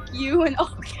 fuck you, and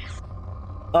okay.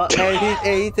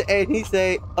 And he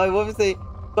say, I want to say,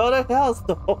 go to hell,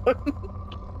 Storm.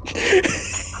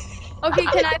 Okay,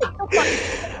 can I?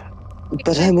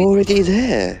 But I'm already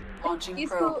there. Launching Please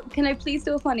probe. can I please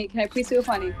do a funny? Can I please do a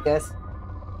funny? Yes.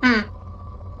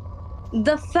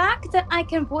 The fact that I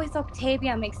can voice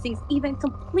Octavia makes things even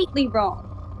completely wrong.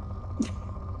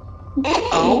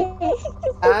 Oh,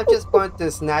 I'm just going to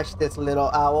snatch this little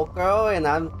owl girl, and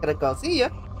I'm gonna go see ya.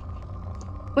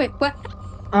 Wait, what?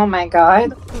 Oh my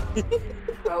god.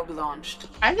 Probe launched.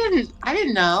 I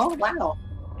didn't know. Wow.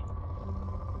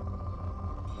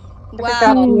 I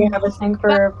forgot Wow. you have a thing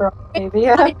for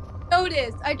Octavia. I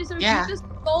noticed. Yeah. You just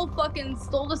stole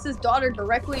Stolas's daughter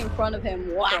directly in front of him.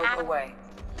 Probe Wow. away.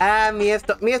 Me and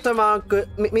Storm are on good.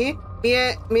 Me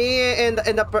and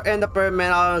the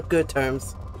Birdman are on good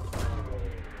terms.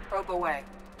 Probe away.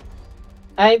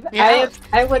 I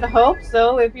would hope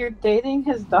so if you're dating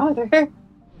his daughter.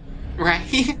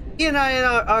 Right. You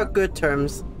know, our good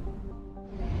terms.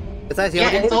 Besides, Yeah,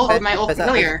 it's all my old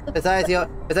familiar. Besides, he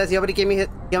already gave me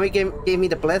gave me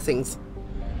the blessings.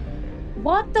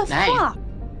 What the Nice. fuck?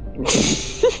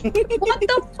 What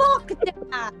the fuck,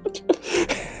 Dad?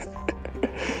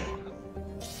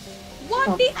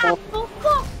 What the actual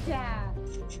fuck, Dad?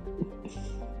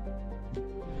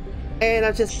 And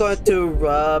I'm just going to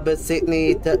rub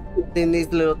Sydney's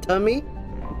little tummy.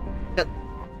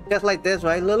 Just like this,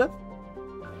 right, Lilith?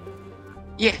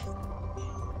 Yeah.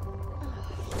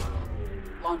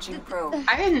 Launching probe.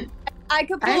 I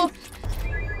could pull.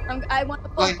 I want to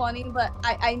pull Wait. funny, but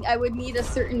I would need a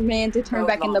certain man to turn Probe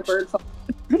back in the bird phone.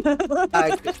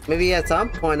 Maybe at some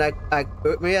point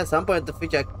maybe at some point in the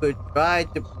future I could try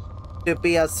to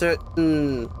be a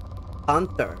certain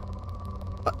hunter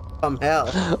from hell.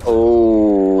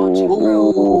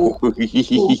 Oh.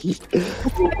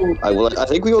 I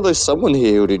think we all know someone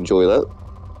here who'd enjoy that.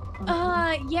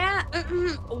 Yeah.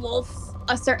 Wolf.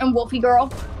 A certain wolfy girl.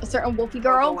 A certain wolfy Probe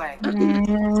girl. away.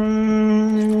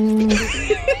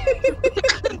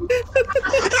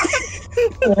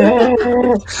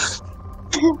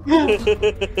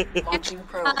 Launching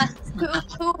probe.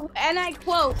 Who, and I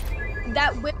quote,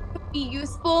 that whip could be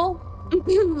useful.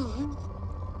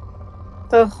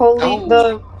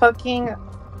 The fucking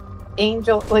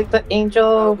angel, like the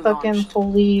angel fucking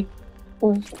holy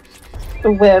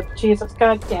whip. Jesus,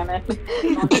 god damn it.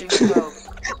 Launching probe.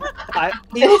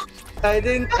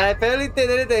 I barely did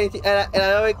anything, and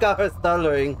I already got her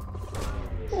stuttering.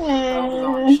 Probe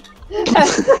launched.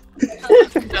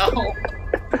 No.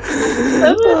 I'm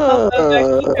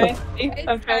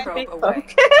trying to be Probe away.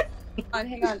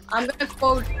 Hang on. I'm gonna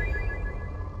quote.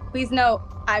 Please note,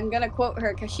 I'm gonna quote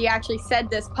her because she actually said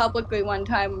this publicly one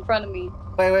time in front of me.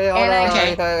 Wait, hold And on,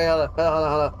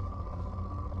 I-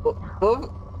 hold on.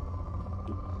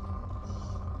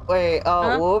 Wait,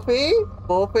 Huh? Wolfie?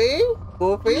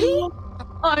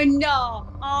 Oh no!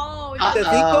 Oh, Does he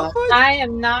go for I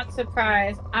am not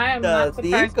surprised. I am not Does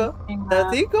he surprised. go?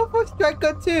 Does he go for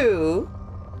striker too?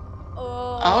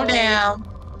 Oh damn.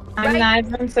 I'm not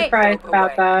even surprised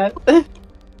about that.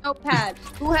 Notepad.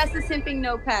 Who has the simping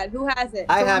notepad? Who has it?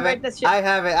 I Someone have write it. this shit. I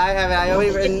have it. I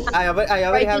already written. I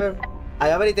already have it.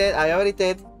 I already did.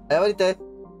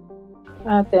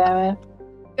 God damn it.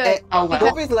 Good. Oh wow.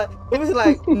 Wolfie's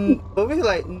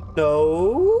like,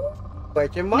 no?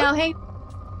 Question mark? Now, hey,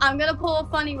 I'm gonna pull a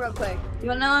funny real quick. You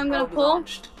wanna know what I'm gonna Probe pull?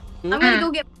 launched. I'm gonna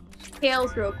go get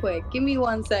Tails real quick. Give me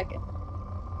 1 second.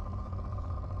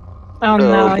 Oh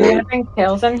no, you're gonna bring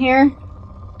Tails in here?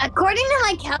 According to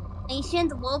my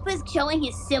calculations, Wolf is showing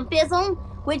his simpism,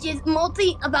 which is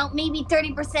about maybe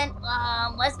 30%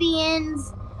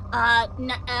 lesbians,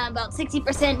 about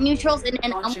 60% neutrals, and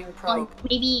then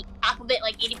maybe half of it,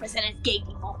 like 80% is gay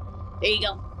people. There you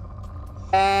go.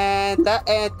 And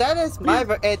that is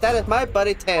my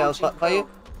buddy Tails. But you,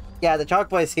 yeah, the Shark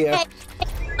Boy's here. Hey,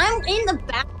 I'm in the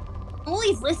back. I'm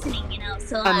always listening, you know.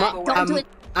 So don't do it.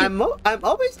 I'm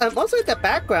also in the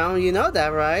background. You know that,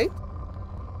 right?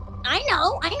 I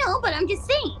know, but I'm just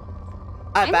saying.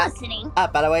 I'm listening.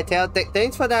 By the way, Tails,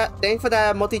 thanks for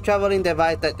that multi-traveling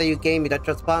device that you gave me, the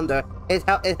transponder. It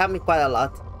helped me quite a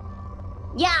lot.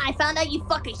 Yeah, I found out you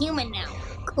fuck a human now.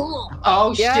 Cool.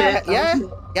 Oh yeah, shit. Yeah,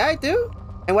 yeah, I do.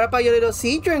 And what about your little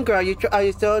sea drink girl? Are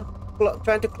you still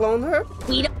trying to clone her?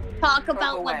 We don't talk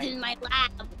about what's in my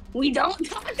lab. We don't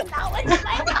talk about what's in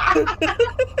my lab.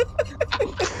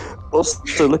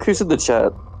 Also, look who's in the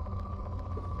chat.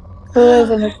 Who is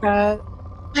in the chat?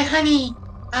 My honey.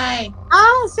 Hi.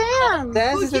 Oh, Sam.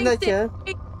 Sam is in the chat.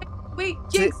 Wait,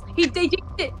 Jinx. They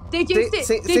jinxed it. They jinxed it.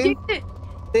 They jinxed it.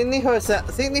 Sydney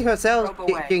herself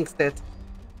jinxed it.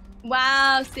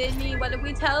 Wow, Sydney, what did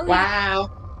we tell you? Wow.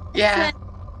 Yeah.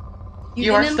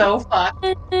 You are so fucked.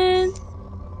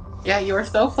 Yeah, you are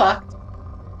so fucked.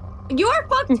 You're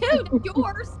fucked too. That's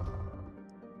yours.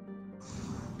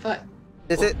 But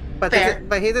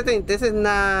here's the thing. This is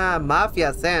not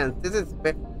Mafia Sans. This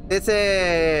is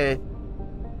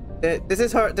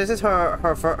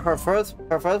her first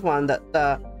one that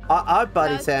our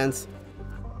buddy Sans.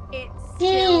 It's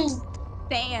still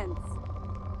Sans.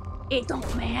 It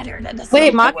don't matter. That doesn't.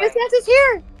 Wait, Mafia Sans is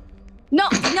here. No.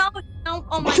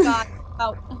 Oh my god.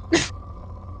 Oh.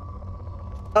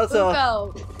 Also,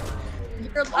 Ukko,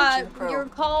 you're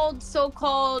called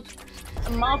so-called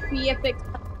Mafia-ific.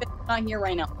 Not here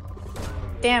right now.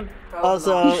 Damn.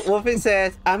 Also, Wolfie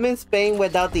says, I'm in Spain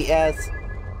without the S.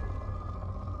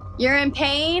 You're in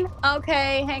pain?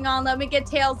 Okay, hang on. Let me get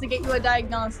Tails to get you a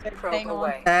diagnostic. Hang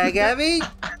on. Gabby,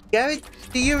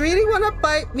 do you really want to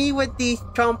bite me with these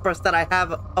chompers that I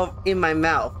have in my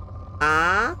mouth?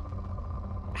 Huh?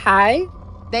 Hi?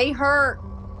 They hurt.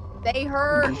 They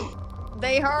hurt.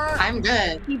 They hurt. I'm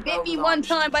good. He bit me one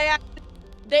time by accident.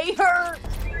 They hurt.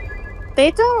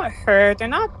 They don't hurt. They're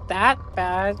not that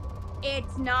bad.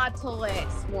 It's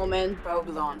Nautilus, woman. Probe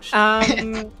launch.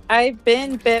 I've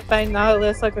been bit by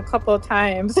Nautilus like a couple of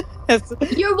times.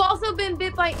 You've also been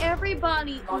bit by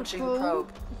everybody. Launching Ukko.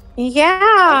 probe.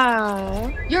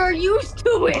 Yeah. You're used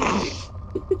to it.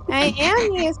 I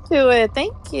am used to it.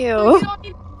 Thank you. You don't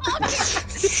even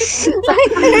I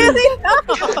really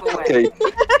don't.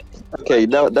 Okay.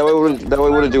 Now I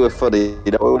want to do a funny.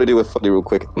 Real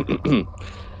quick.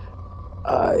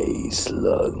 Eyes,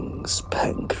 lungs,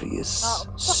 pancreas.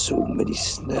 So many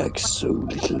snacks, so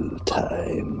little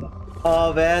time.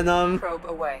 Oh, Venom. Probe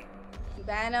away.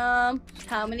 Venom.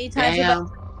 How many times have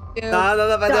I No,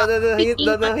 here's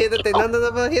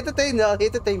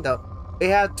the thing though. We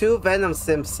have 2 Venom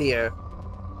Sims here.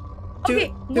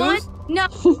 Okay, no.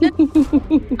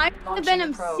 I'm the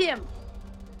Venom Sim.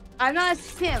 I'm not a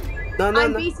Sim. No.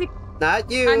 Basically, not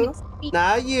you.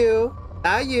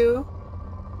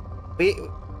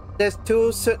 There's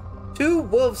two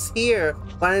wolves here.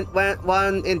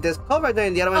 One in Discovery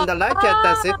and the other one in the live chat.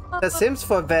 That's it. The Sims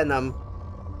for Venom.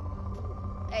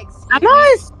 I'm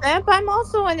not a simp. I'm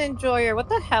also an enjoyer. What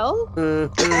the hell?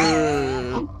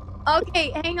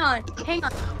 Okay, hang on.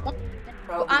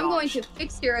 I'm going to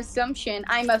fix your assumption.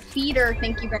 I'm a feeder.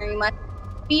 Thank you very much.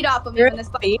 Feed off of me in this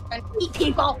fight. Eat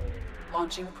people.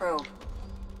 Launching probe.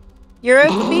 You're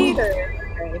a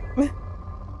feeder.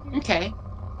 Okay.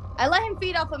 I let him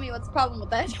feed off of me. What's the problem with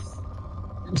that?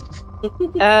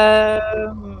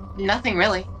 Nothing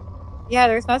really. Yeah,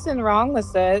 there's nothing wrong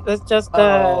with it. It's just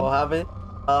how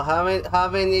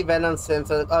many Venom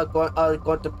Sims are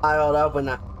going to pile up when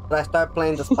I start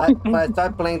playing the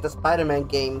Spider-Man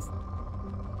games?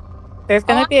 There's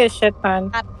gonna be a shit ton.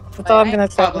 That's all I'm gonna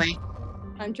say. Probably.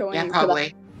 I'm joining. Yeah,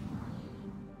 probably.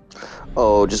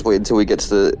 Oh, just wait until we get to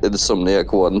the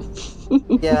Insomniac one.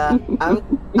 Yeah, I'm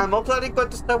most likely going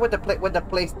to start with the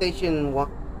PlayStation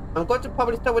 1. I'm going to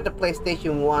probably start with the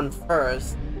PlayStation 1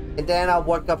 first, and then I'll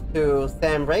work up to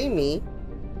Sam Raimi,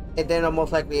 and then I'll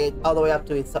most likely all the way up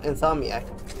to Insomniac.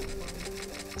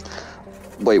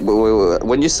 Wait.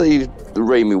 When you say the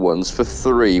Raimi ones for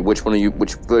 3, which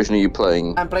version are you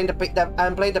playing? I'm playing the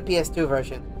PS2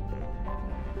 version.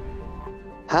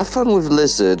 Have fun with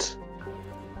Lizard.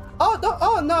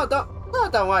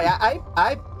 Don't worry.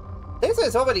 this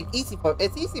is already easy for.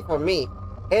 It's easy for me.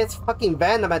 It's fucking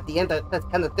Venom at the end that's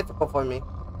kind of difficult for me.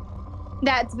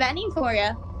 That's Benny for you.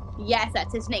 Yes,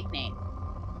 that's his nickname.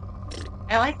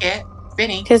 I like it.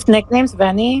 Vinny. His nickname's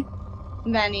Benny.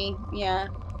 Benny, yeah.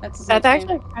 That's his That's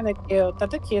nickname. actually kind of cute.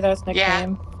 That's a cute ass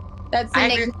nickname. That's the I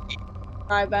nickname. agree.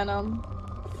 By Venom.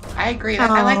 I agree.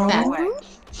 I like that. Away.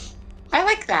 I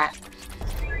like that.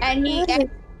 And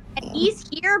he's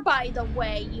here, by the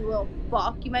way, you little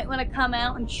fuck. You might want to come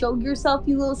out and show yourself,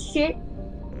 you little shit.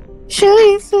 Show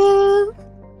yourself.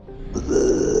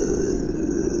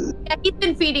 Yeah, he's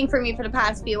been feeding for me for the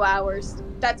past few hours.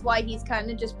 That's why he's kind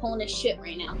of just pulling his shit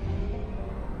right now.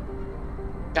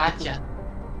 Gotcha.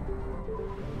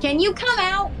 Can you come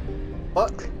out?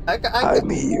 What? I'm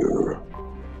here.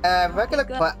 Regular.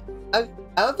 I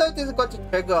don't think this is going to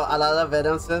trigger a lot of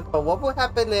Venom sense, but what would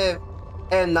happen if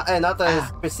Nautilus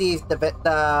receives the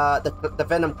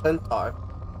Venom Clintar?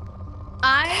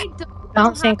 I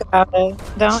Don't think about it.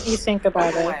 Don't you think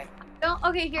about it. Away. don't.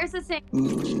 Okay, here's the thing.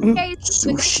 Mm,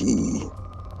 sushi.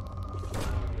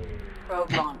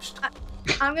 Probe launched.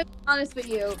 I'm gonna be honest with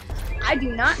you. I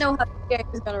do not know how Gary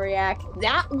is gonna react.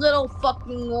 That little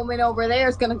fucking woman over there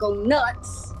is gonna go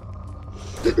nuts.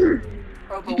 Probe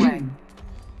away.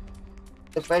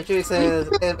 Especially since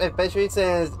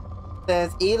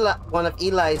Eli, one of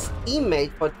Eli's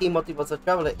teammates for Team Multiverse of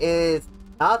Traveler is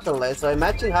Nautilus, so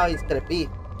imagine how he's gonna be.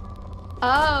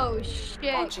 Oh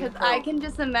shit! Because I can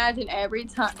just imagine every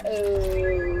time.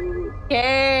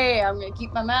 Okay, I'm gonna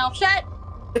keep my mouth shut.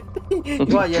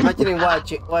 What you're imagining? What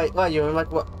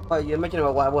you're imagining?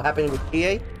 What will happen with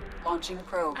GA? Launching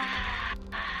probe.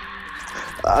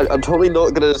 I'm totally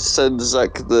not gonna send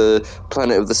Zach the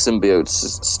Planet of the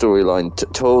Symbiotes storyline.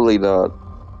 Totally not.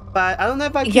 But I don't know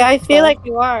if I. Yeah, I feel like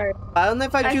you are. I don't know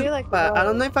if I should. feel like But I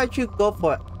don't know if I should go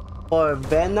for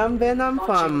Venom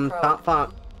from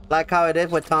like how it is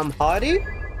with Tom Hardy,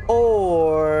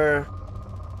 or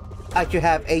I should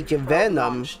have Agent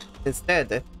Venom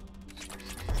instead.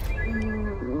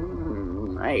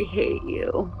 I hate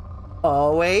you.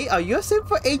 Oh wait, are you a sim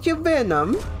for Agent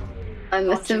Venom? I'm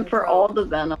a sim for all the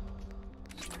Venom.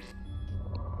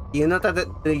 You know that?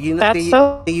 Do you know? That's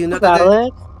so do you know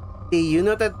valid. Do you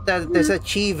know that there's a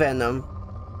Chi Venom?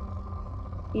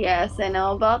 Yes, I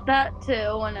know about that too,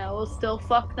 and I will still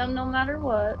fuck them no matter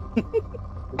what.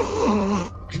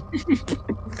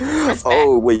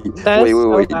 Oh wait. That's Do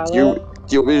you valid.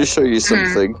 want me to show you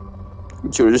something?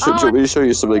 Do you want me to show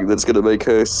you something that's gonna make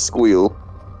her squeal?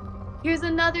 Here's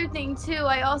another thing too.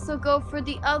 I also go for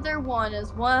the other one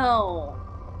as well.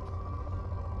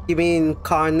 You mean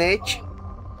Carnage?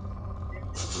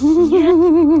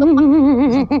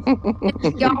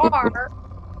 Yar.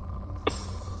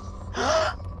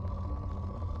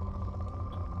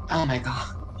 Oh my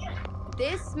god.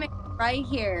 This man right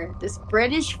here, this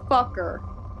British fucker,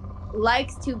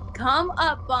 likes to come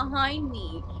up behind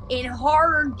me in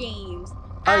horror games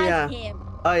as him.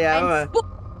 Oh yeah, I remember.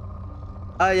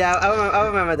 Oh yeah, I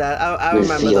remember that. I You're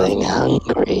remember feeling that.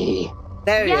 hungry.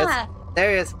 There he is. Yeah.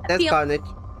 There he is. That's Carnage.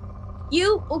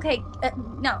 You okay?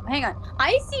 No, hang on.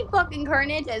 I see fucking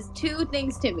Carnage as two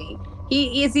things to me.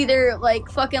 He is either like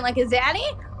fucking like a zaddy,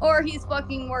 or he's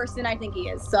fucking worse than I think he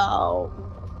is. So,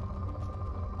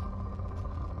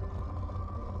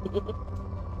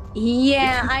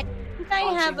 yeah, I think I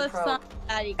have a son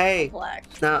zaddy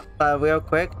complex. Now, real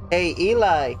quick. Hey,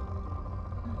 Eli.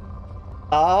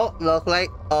 Look like.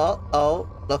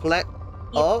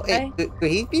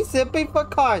 Could he be simping for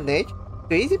Carnage?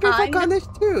 Could he be for Carnage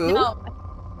too? No.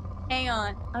 Hang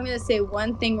on. I'm gonna say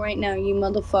one thing right now. You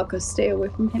motherfuckers, stay away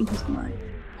from him. He's mine.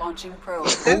 Launching probe.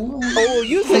 Oh,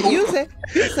 you say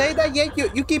that? Yeah,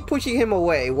 you keep pushing him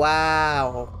away.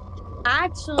 Wow.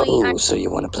 Actually, Oh, so you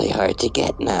want to play hard to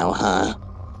get now, huh?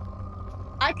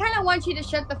 I kind of want you to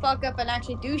shut the fuck up and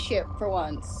actually do shit for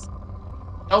once.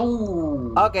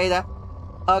 Oh. Okay,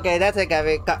 that's it,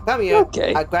 Gabby. Come here.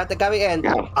 Okay. I grabbed the Gabby and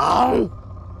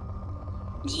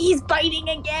He's biting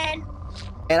again.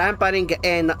 and I'm biting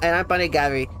and I'm biting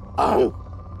Gabby. I'm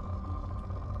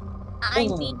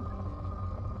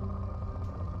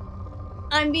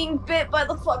being bit by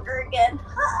the fucker again.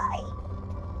 Hi.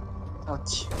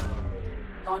 Ouch.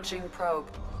 Launching probe.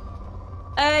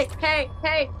 Hey,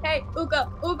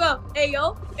 Ukko, hey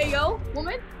yo,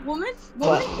 woman. What?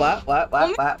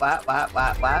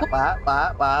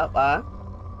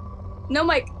 No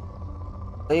mic.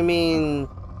 What do you mean?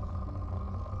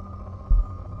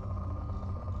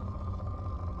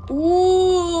 Ooh.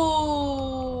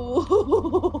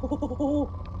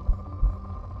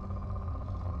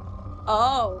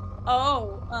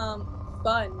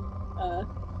 Fun.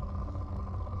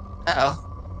 Uh-oh.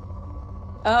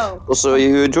 Oh. Also, are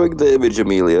you enjoying the image,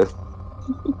 Amelia?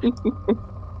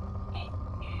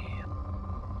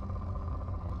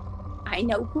 I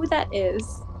know who that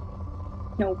is.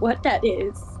 Know what that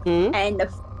is. And the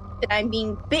that I'm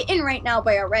being bitten right now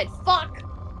by a red fuck.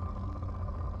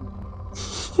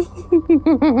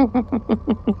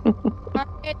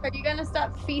 Are you gonna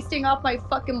stop feasting off my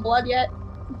fucking blood yet?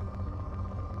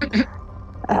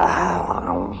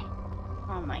 Oh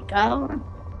my god.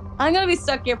 I'm gonna be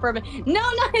stuck here for a minute. No,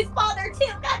 not his father too.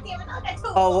 God damn it! I got two.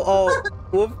 Oh,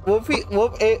 Wolfie.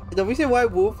 The reason why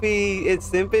Wolfie is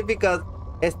simply because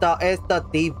it's the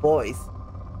deep voice.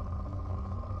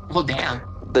 Well, damn.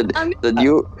 Then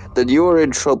you're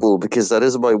in trouble because that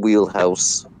is my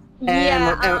wheelhouse.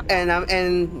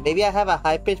 And maybe I have a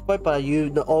high pitched voice, but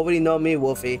you already know me,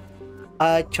 Wolfie.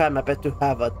 I try my best to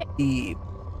have a deep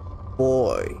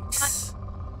voice.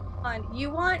 You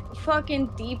want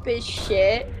fucking deep as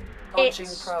shit? Launching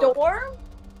It's probe. Storm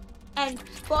and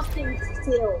fucking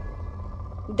Still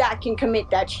that can commit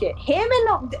that shit. Him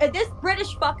and this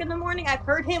British fuck in the morning. I've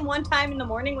heard him one time in the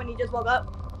morning when he just woke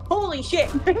up. Holy shit!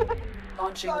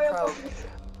 Launching probe.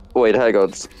 Wait, hang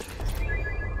on.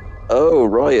 Oh,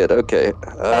 Riot. Okay.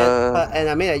 And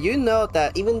I mean, you know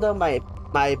that even though my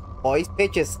voice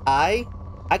pitch is high,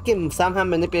 I can somehow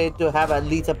manipulate to have at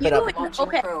least a bit of.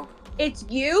 Okay. It's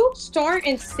you, Storm,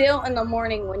 and Still in the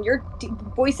morning when your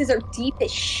voices are deep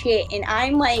as shit, and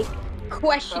I'm like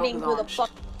questioning who the fuck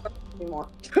anymore.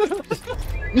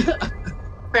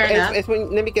 Fair enough. It's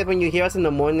when you hear us in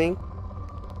the morning.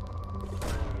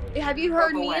 Have you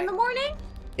heard me in the morning?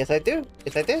 Yes, I do.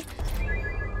 Yes, I did.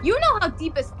 You know how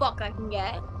deep as fuck I can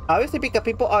get. Obviously, because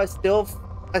people are still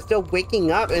waking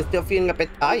up and still feeling a bit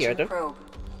tired.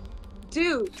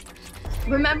 Dude,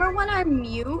 remember when I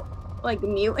mute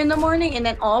in the morning, and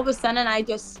then all of a sudden I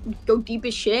just go deep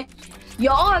as shit?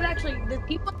 Y'all have actually, the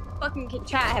people in fucking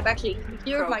chat have actually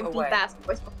heard my deep ass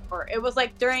voice before. It was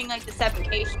like during like the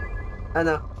 7K show. I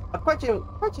know. A question,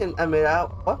 Amira.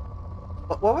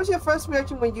 What was your first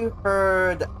reaction when you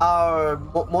heard our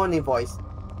morning voice?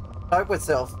 Start with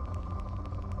Sylph.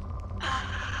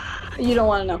 You don't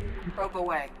want to know. Probe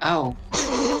away. Oh.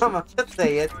 Come on, just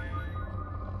say it.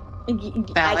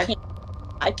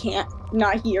 I can't.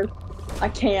 Not here. I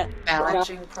can't.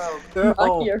 Launching probe.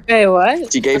 Not here. Hey,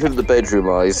 what? She gave him the bedroom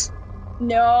eyes.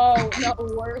 No,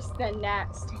 worse than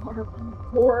that, Storm.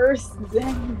 Worse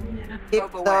than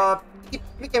that.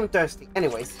 Keep him thirsty.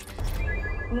 Anyways.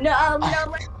 No.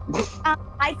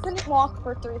 I couldn't walk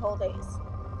for 3 whole days.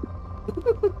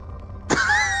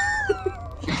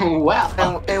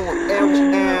 Wow. And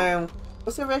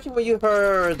what's the reaction when you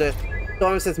heard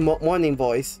Storm's morning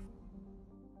voice?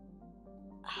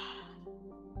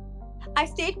 I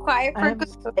stayed quiet for a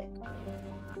good bit.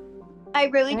 I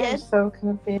really did. I'm so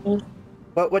confused.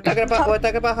 But we're talking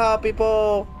about how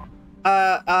people,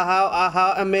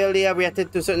 how Amelia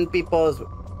reacted to certain people's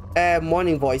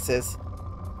morning voices.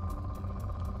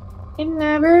 I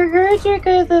never heard your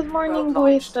guys' morning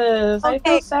voices. I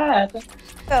feel sad.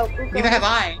 Ukko, Neither have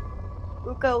I.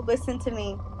 Ukko, listen to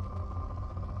me.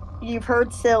 You've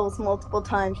heard Sills multiple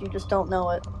times, you just don't know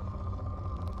it.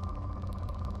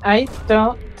 I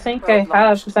don't think I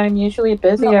have, because I'm usually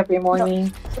busy every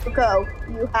morning. Ukko,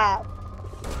 you have.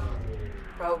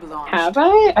 Have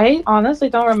I? I honestly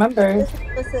don't remember.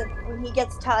 Listen, when he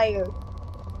gets tired,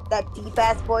 that deep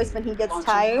ass voice when he gets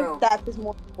tired, that's his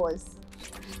morning voice.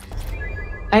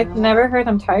 I've never heard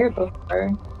him tired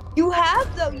before. You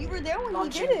have though. You were there when he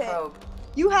did it.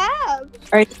 You have.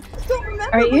 Are you don't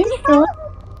remember? Are you sure?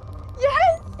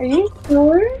 Yes. Are you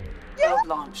sure? Yes.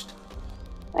 Launched.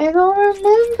 I don't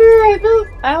remember.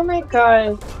 Oh my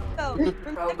god. So,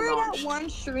 remember that one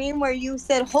stream where you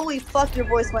said, "Holy fuck, your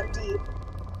voice went deep."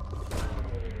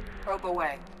 Probe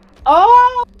away.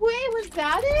 Oh wait, was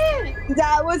that it?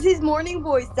 That was his morning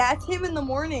voice. That's him in the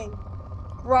morning.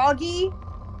 Groggy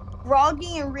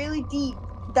and really deep.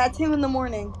 That's him in the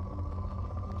morning.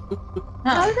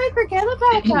 How did I forget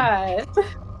about that?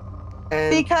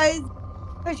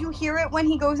 Because you hear it when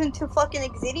he goes into fucking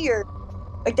Exidior.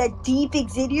 Like that deep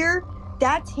Exidior.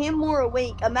 That's him more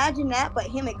awake. Imagine that, but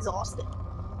him exhausted.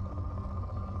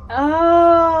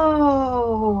 Oh.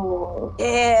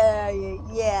 Yeah.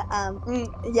 Yeah.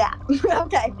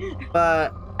 Okay.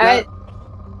 But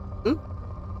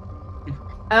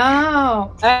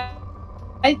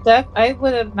I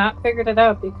would have not figured it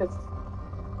out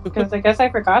because I guess I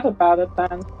forgot about it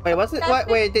then. Wait, was it?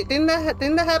 Wait, didn't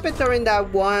that happen during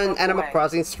that one Animal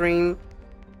Crossing stream?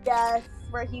 Yes,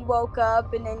 where he woke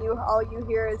up and then all you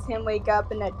hear is him wake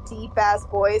up in that deep ass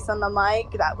voice on the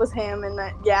mic. That was him, and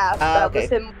that was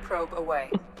him. Probe away.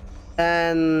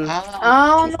 And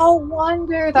Oh, no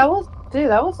wonder. That was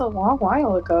a long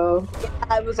while ago.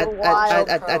 Yeah, it was a while.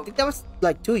 I think that was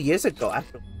like 2 years ago.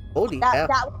 Actually, holy hell!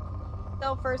 That was when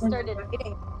Phil first started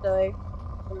dating. Actually.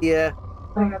 Yeah.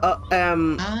 Try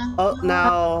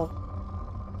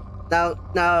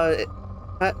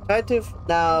to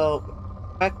now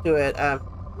back to it.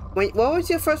 What was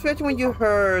your first reaction when you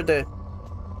heard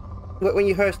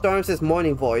Storms'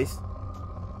 morning voice?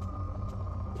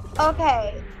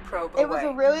 Okay. Probe It was a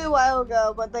away. really while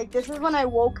ago, but like this is when I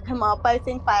woke him up, I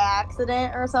think by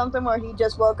accident or something, where he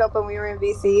just woke up when we were in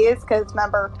VCs, because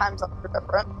remember, time zones were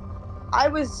different. I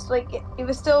was like, it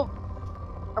was still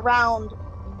around.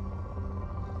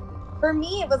 For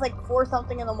me, it was like 4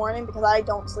 something in the morning because I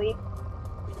don't sleep.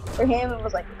 For him, it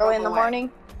was like early in the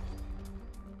morning.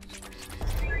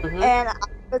 Mm-hmm. And I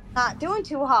was not doing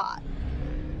too hot.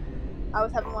 I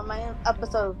was having one of my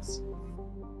episodes.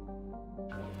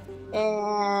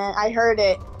 And I heard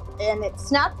it, and it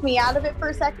snapped me out of it for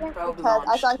a second because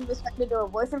I thought he was trying to do a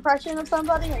voice impression of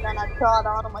somebody, and then I caught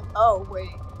on. I'm like, oh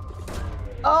wait,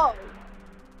 oh,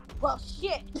 well,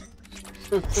 shit.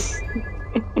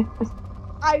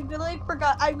 I literally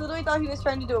forgot. I literally thought he was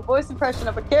trying to do a voice impression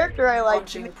of a character I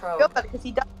like, because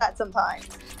he does that sometimes.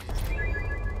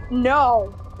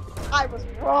 No, I was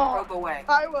wrong. Probe away.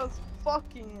 I was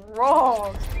fucking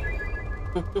wrong.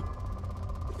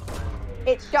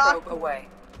 It shocked Probe away.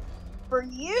 For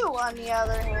you, on the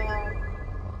other hand,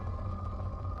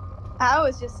 I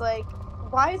was just like,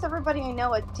 why is everybody I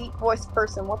know a deep voice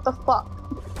person? What the fuck?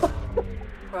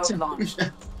 Probe launched.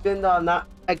 Even though I'm not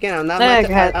much, I don't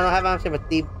have much of a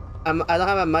deep. I don't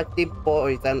have a much deep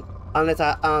voice, and unless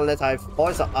I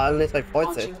force it.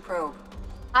 Launching probe.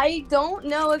 I don't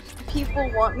know if people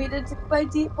want me to do my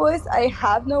deep voice. I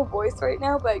have no voice right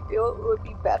now, but I feel it would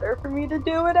be better for me to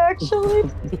do it actually.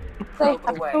 I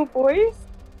have no voice.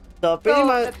 So pretty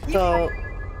much,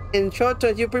 in short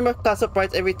terms, you pretty much got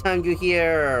surprised every time you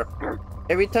hear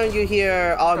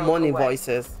our morning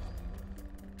voices.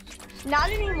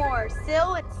 Not anymore.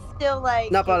 Still, it's still like.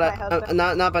 No, but like,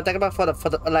 but think about for the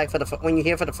when you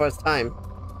hear for the first time.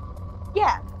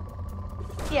 Yeah.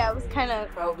 Yeah, it was kind of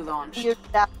weird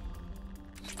at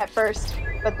first,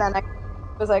 but then I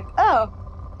was like, oh,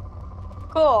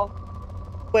 cool.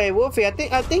 Wait, Wolfie, I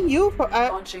think you.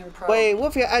 Wait,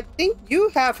 Wolfie, I think you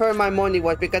have heard my morning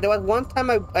voice because there was one time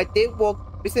I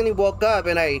recently woke up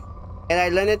and I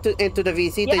learned into the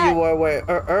VC that you were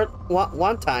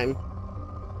one time.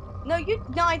 No, I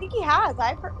think he has.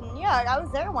 I was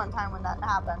there one time when that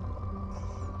happened.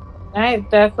 I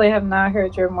definitely have not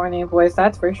heard your morning voice.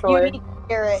 That's for sure. You need to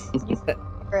hear it. You need to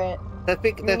hear it. That's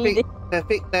because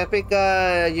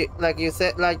like you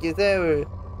said,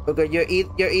 because you're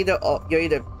either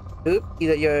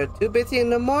too busy in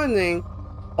the morning,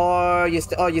 or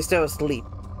you're still asleep.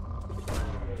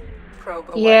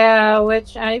 Yeah,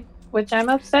 which I'm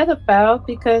upset about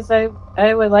because I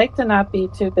would like to not be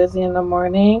too busy in the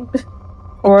morning,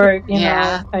 or you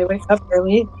know, I wake up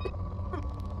early.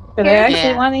 But I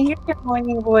actually want to hear your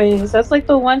morning voice. That's like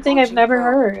the one thing I've never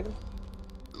heard.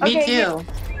 Me too.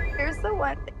 Here's the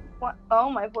one thing. Oh,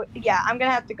 my voice. Yeah, I'm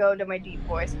gonna have to go to my deep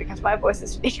voice because my voice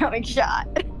is becoming shot.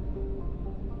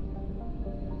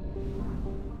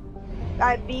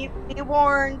 I be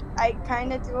warned. I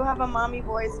kind of do have a mommy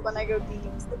voice when I go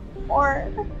deep. So be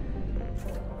warned.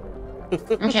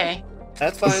 Okay.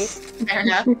 That's fine. Fair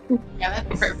enough. Yeah,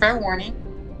 that's fair warning.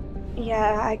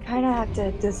 Yeah, I kind of have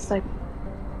to just like.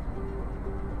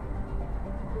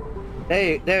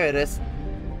 There it is.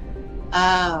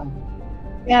 Oh.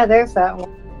 Yeah, there's that one.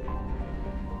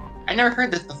 I never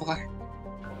heard this before.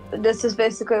 This is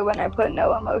basically when I put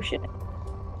no emotion in.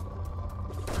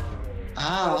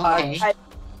 Oh, okay.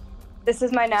 This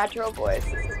is my natural voice.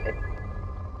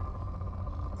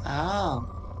 Oh,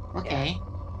 okay.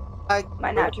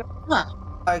 My natural.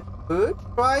 I could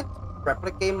try to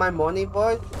replicate my morning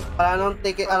voice, but I don't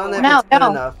think it's good enough.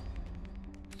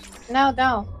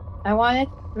 No. I want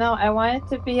it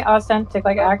to be authentic,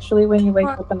 like actually when you wake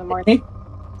up in the morning.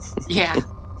 Yeah.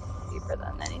 Deeper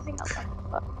than anything else.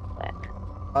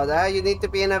 Oh, that you need to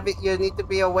be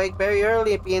awake very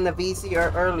early and be in the VC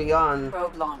or early on.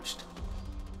 Probe launched.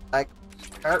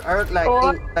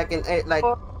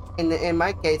 In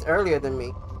my case, earlier than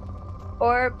me.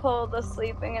 Or pull the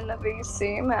sleeping in the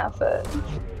VC method.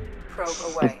 Probe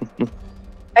away.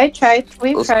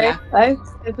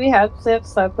 We have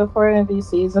slept before in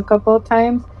VCs a couple of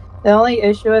times. The only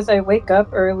issue is I wake up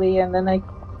early and then I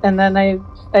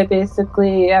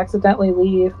basically accidentally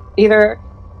leave. Either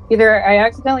I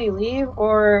accidentally leave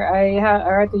or I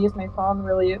have to use my phone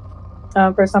really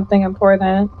for something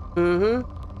important. Mm-hmm.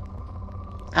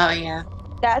 Oh yeah.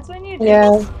 That's when you do.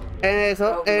 Yeah. And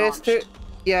Probe it's true. launched.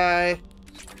 Yeah.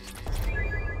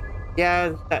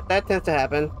 Yeah, that tends to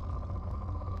happen.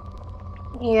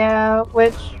 Yeah,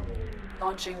 which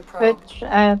Launching probe.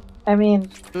 I mean,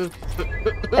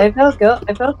 I feel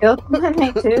guilty when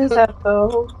I do that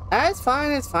though. It's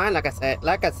fine.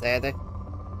 Like I said,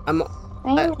 I'm.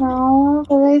 I know,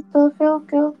 but I still feel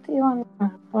guilty when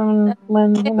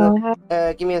you know.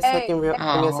 Give me a second, real.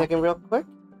 Hey. Give me a second, real quick.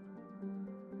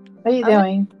 What are you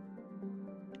doing?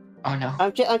 Oh no.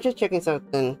 I'm just checking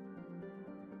something.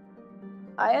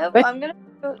 I'm gonna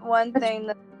do one thing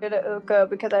that's good at Ukko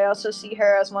because I also see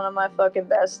her as one of my fucking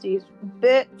besties.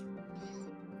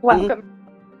 What?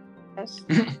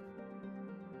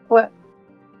 What?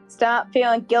 Stop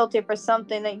feeling guilty for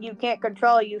something that you can't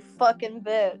control, you fucking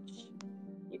bitch.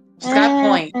 She's got a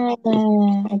point.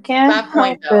 I can't Got a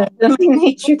point, help it. I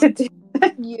need you to do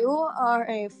that. You are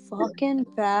a fucking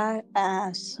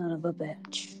badass son of a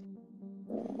bitch.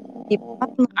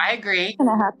 I agree. I'm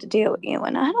gonna have to deal with you,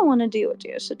 and I don't want to deal with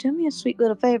you. So do me a sweet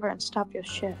little favor and stop your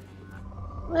shit.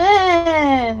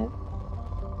 I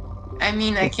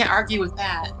mean, I can't argue with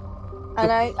that. And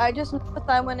I just noticed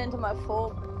I went into my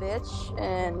full bitch,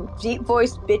 and deep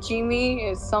voice bitching me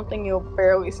is something you'll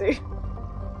barely see.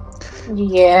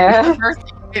 Yeah.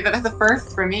 That's a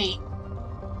first for me.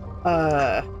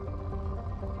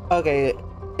 Okay.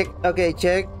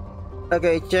 Check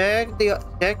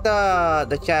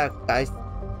the chat, guys.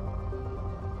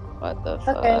 What the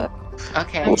fuck?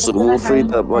 Okay. Also, I'm afraid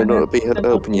that might not be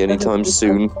helping you anytime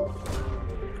soon.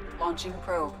 Launching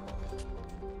probe.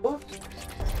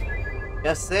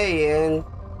 Just saying.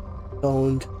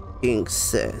 Don't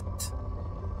jinx it.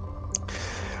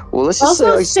 Well, let's just say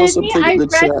I saw something in the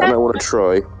chat and I want to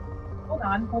try. Hold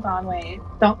on, wait.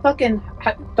 Don't fucking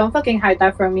hide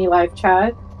that from me, live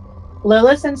chat.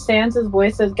 Lilith and Sans'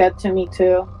 voices get to me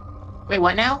too. Wait,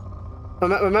 what now?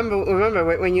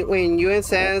 Remember when you and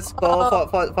Sans go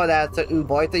for that certain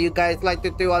voice that you guys like to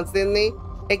do on Sydney?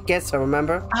 It gets her,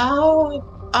 remember? Oh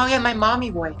yeah, my mommy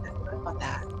voice. I forgot about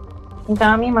that.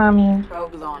 Mommy.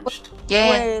 Probe launched.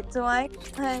 Yeah. Wait, do I?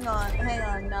 Hang on.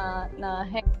 Nah,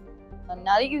 hang on.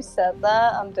 Now that you said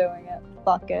that, I'm doing it.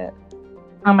 Fuck it.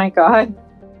 Oh my god.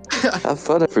 Have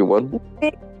fun, everyone.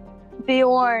 Be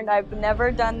warned, I've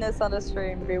never done this on a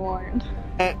stream. Be warned.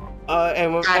 And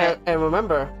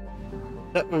remember,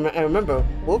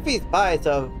 Wolfie's bi,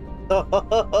 so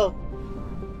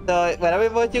whatever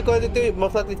voice you're going to do,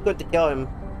 most likely it's going to kill him.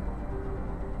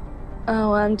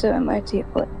 Oh, I'm doing my deep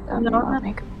voice.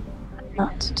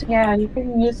 Yeah, you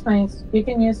can use my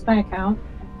account.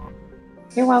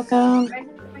 You're welcome.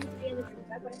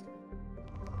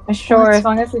 Sure, as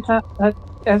long as it's not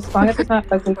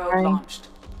ugly Probe crying. launched.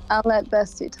 I'll let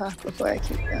Bestie talk before I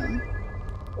keep going.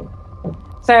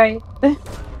 Sorry. Probe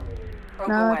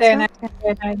No, away. There,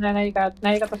 now you got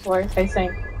the floor. I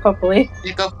think, hopefully.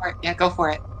 Yeah, go for it. Yeah, go for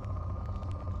it.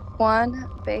 One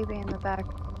baby in the back.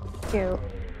 Two.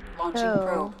 Launching Oh.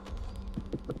 probe.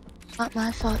 Not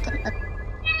my fault that I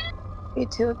be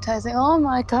too appetizing. Oh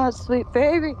my god, sweet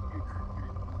baby.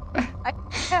 I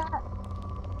can't.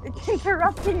 It's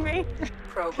interrupting me.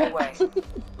 Probe away.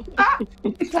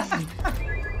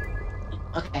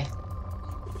 Okay.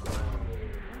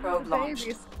 Probe launched.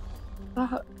 Baby's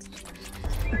fucked.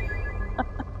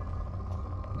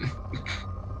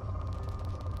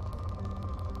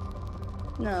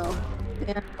 No.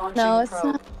 Yeah. Launching No, it's probe.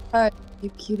 not hard. You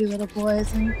cutie little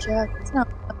boys in Jack. It's not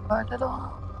hard at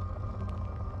all.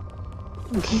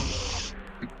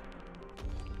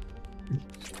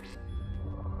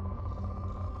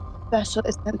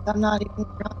 Especially since I'm not even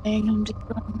trying. I'm just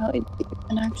going really deep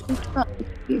and actually trying to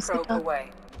be Probe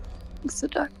away.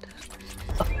 seductive.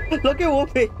 Look at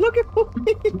Wolfie! Look at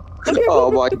Wolfie!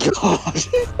 Oh my god.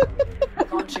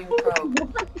 Launching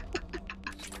probe.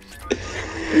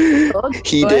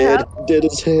 He did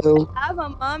as hell. I have a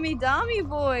mommy dommy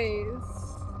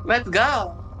voice. Let's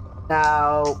go.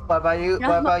 Now, what about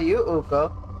you,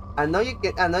 Ukko? I know you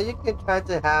can try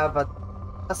to have a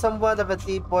somewhat of a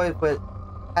deep voice with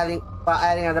adding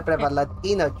a little bit of a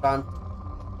Latino charm.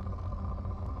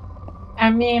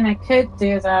 I mean, I could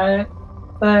do that,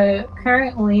 but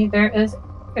currently there is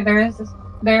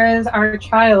our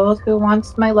child who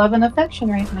wants my love and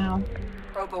affection right now.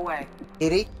 Probe away.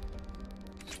 Kitty?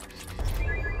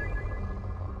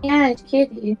 Yeah, it's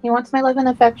Kitty. He wants my love and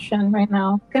affection right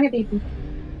now. Come here, baby.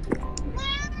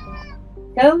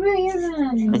 Come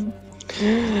here.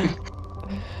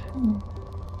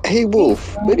 Hey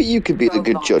Wolf, maybe you could be the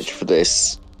good judge for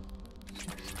this.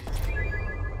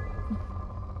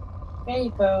 There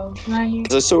you go. Now you.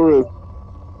 'Cause I saw a...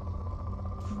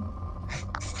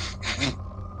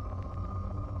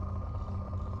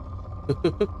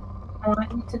 I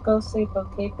want you to go sleep,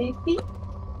 okay, baby?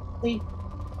 Sleep.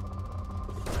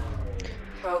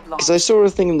 Because I saw a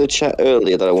thing in the chat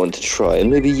earlier that I wanted to try, and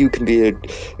maybe you can be a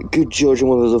good judge on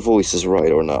whether the voice is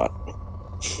right or not.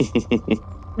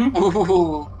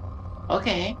 Ooh.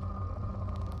 Okay.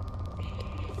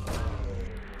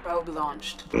 Probe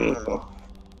launched.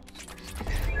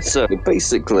 So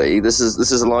basically, this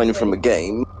is a line from a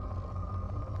game,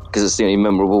 because it's the only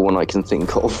memorable one I can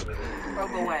think of.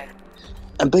 Probe away.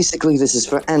 And basically, this is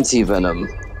for anti-venom.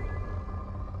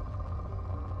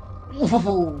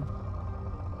 Ooh.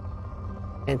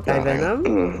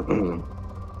 Anti-venom?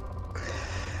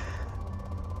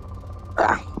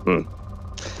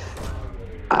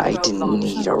 I didn't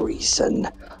need a reason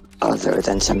other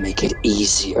than to make it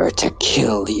easier to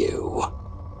kill you.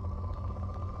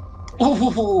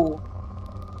 Ooh.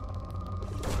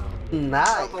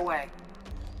 Nice. Probe away.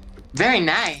 Very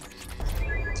nice.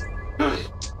 I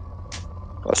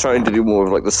was trying to do more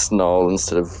of like the snarl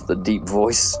instead of the deep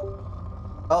voice.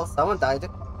 Oh, someone died.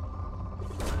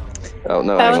 Oh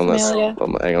no, That hang on, was that's Amelia.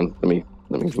 hang on, let me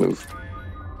move.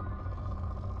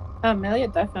 Oh, Amelia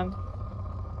deafened.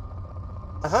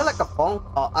 I heard like a phone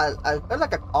call. I heard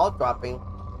like a call dropping.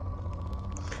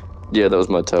 Yeah, that was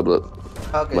my tablet.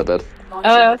 Okay. My bad.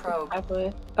 Oh, Probe.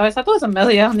 I thought it was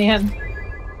Amelia on the end.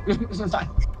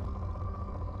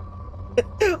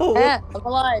 Oh, I'm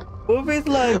alive. Wolf is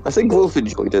like, I think Wolf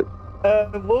enjoyed it.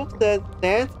 Wolf says,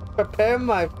 dance, prepare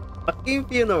my fucking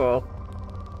funeral.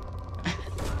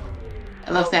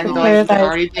 I love Sandy Where going, I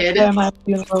already did. Where my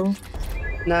funeral?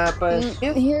 Nah, but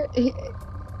Here,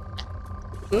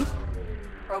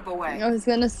 Probe away. I was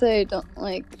gonna say, don't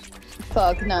like,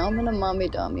 fuck. Now I'm in a mommy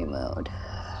dummy mode.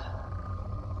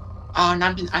 Oh, now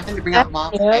I'm going to bring out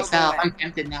mom Yeah. myself. I'm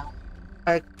tempted now.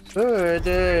 I could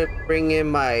bring in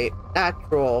my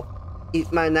natural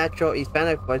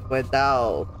Hispanic voice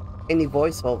without any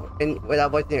voiceover,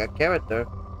 without voicing a character.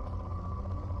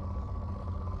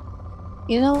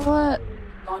 You know what?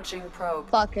 Launching probe.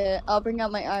 Fuck it. I'll bring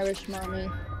out my Irish mommy.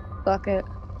 Fuck it.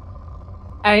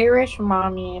 Irish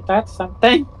mommy, that's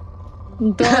something.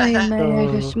 Don't my Oh.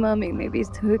 Irish mommy. Maybe it's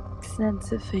too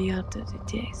expensive for you to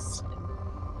taste.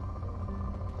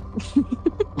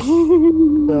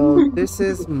 So this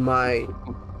is my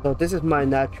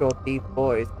natural deep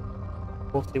voice.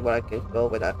 Mostly what I can go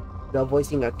without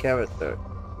voicing a character.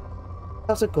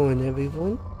 How's it going,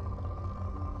 everyone?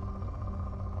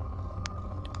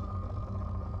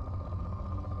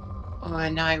 Oh,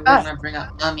 and now I really want to bring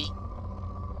out mommy.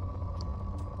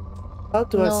 How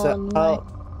do No,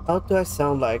 how do I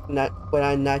sound like when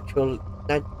I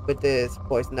with this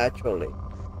voice naturally?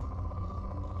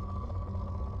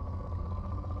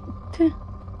 Very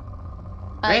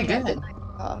I can't good.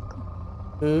 talk.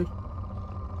 Hmm?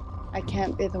 I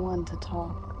can't be the one to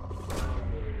talk.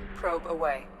 Probe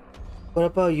away. What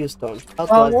about you, Storm?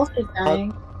 Well, Wolf is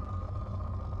dying.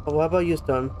 What about you,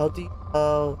 Storm? How do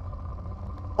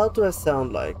I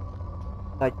sound like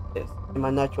this in my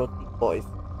natural deep voice?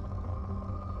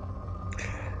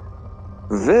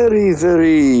 Very,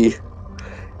 very.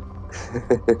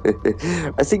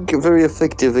 I think very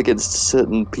effective against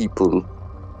certain people.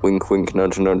 Wink, wink,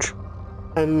 nudge, nudge.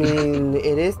 I mean,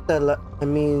 it is the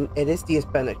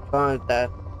Hispanic charm that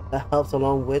helps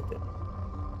along with it.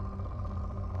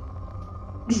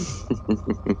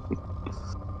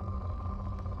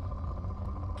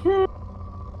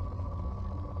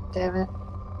 Damn it.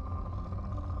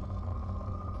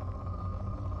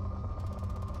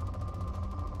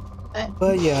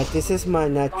 But yeah, this is my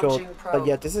natural. Launching probe. But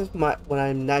yeah, this is when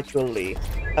I naturally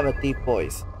have a deep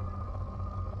voice.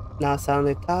 Not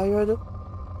sounding tired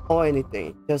or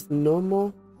anything, just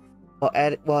normal, or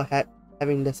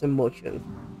having less emotion,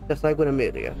 just like with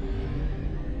Amelia.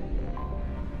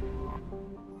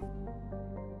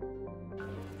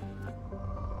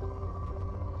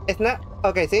 It's not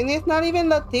okay. See, it's not even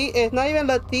Latino. It's not even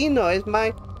Latino. It's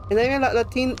not even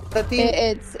Latin. It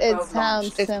Probe sounds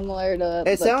launched. similar to.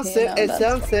 It sounds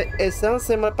Latino, it sounds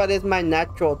similar, but it's my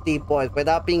natural deep voice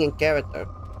without being in character.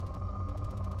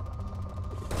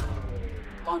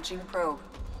 Launching probe.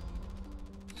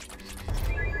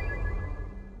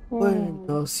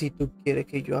 Bueno, si tú quieres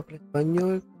que yo hable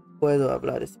español, puedo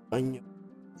hablar español.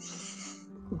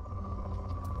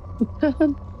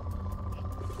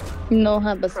 No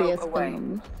habla así Probe away.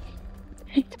 español.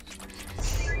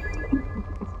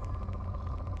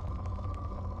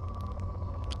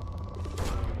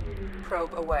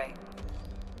 Probe away.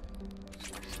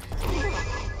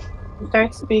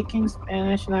 Start speaking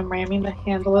Spanish and I'm ramming the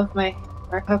handle of my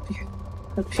hair up your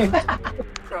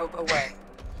Probe away.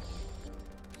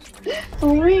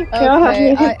 Oh my god.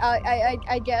 Okay,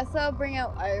 I guess I'll bring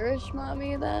out Irish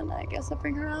mommy then. I guess I'll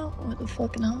bring her out. What the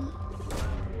fuck not?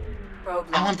 Probe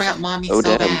I want to bring launched. up mommy Oh,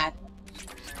 so damn. bad.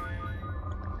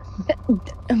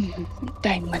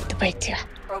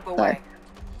 Probe away.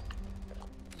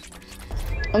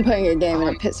 I'm playing a game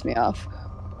and it pissed me off.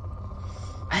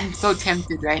 I'm so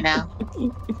tempted right now.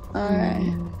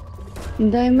 Alright.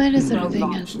 They might as well Probe be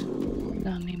launched.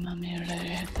 Mommy, already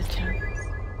had the chance.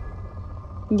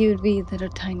 You little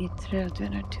tiny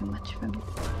children are too much for me.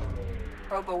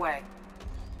 Probe away.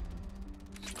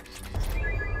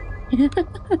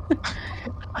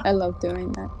 I love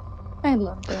doing that. I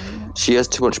love doing that. She has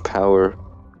too much power.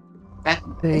 That,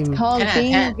 It's Same. called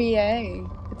 10 out of being a 10. VA.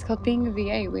 It's called being a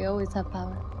VA. We always have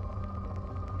power.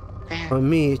 fair. For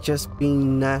me, it's just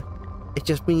being it's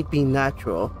just me being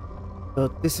natural. So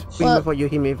this is pretty much what you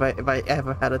hear me if I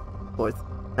ever had a voice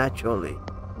naturally.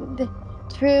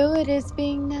 True, it is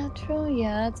being natural.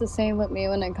 Yeah, it's the same with me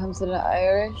when it comes to the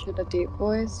Irish or the deep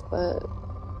voice, but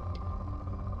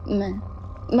meh.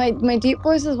 My deep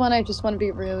voice is when I just want to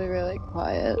be really, really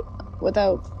quiet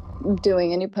without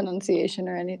doing any pronunciation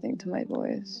or anything to my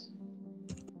voice.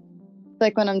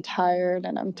 Like when I'm tired,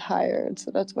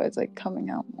 so that's why it's like coming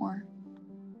out more.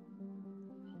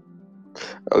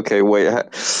 Okay, wait.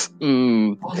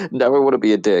 Now I want to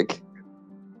be a dick.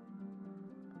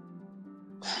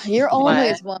 You're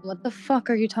always one. What the fuck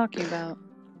are you talking about?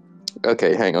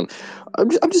 Okay, hang on. I'm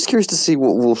just curious to see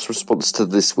what Wolf's response to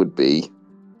this would be.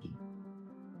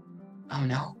 Oh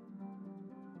no.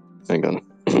 Hang on.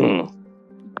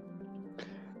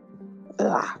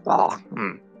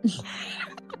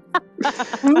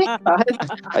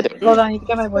 I don't. Hold on, you can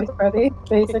get my voice ready,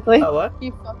 basically. Oh, what?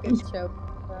 You fucking choke,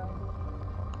 bro.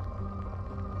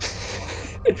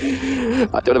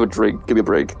 I don't have a drink. Give me a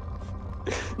break.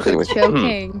 Anyway.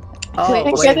 Choking. Oh, Wait,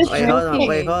 wait, get hold it on,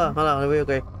 drinking. hold on, real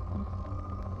quick.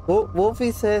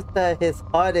 Wolfie says that his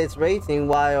heart is racing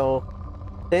while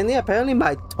Stanley, apparently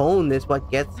my tone is what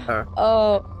gets her.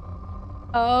 Oh,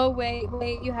 wait,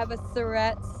 you have a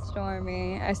threat,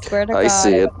 Stormy. I swear to I God,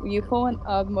 see it. if you pull an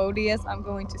Modius, I'm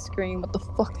going to scream. What the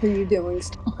fuck are you doing,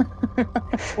 Stormy?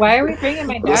 Why are we bringing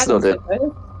my That's dad not into it. this?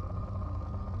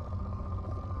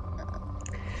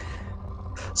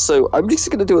 So I'm just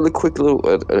going to do a quick little.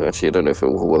 Actually, I don't know if it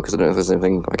will work because I don't know if there's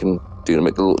anything I can do to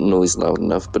make the little noise loud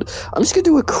enough. But I'm just going to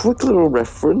do a quick little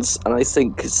reference, and I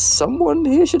think someone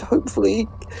here should hopefully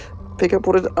pick up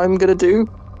what I'm going to do,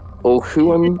 or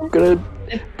who I'm going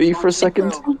to be for a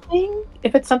second.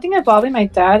 If it's something involving my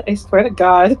dad, I swear to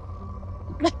God.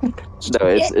 No,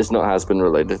 it's not has-been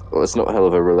related. Well, it's not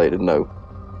Helliver related. No.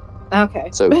 Okay.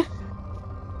 So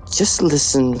just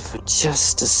listen for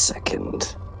just a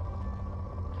second.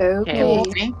 Okay.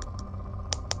 Okay.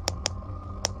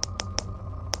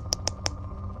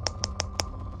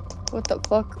 What the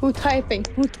fuck? Who typing?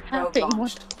 Who tapping? What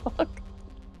launched. the fuck?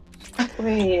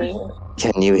 Wait.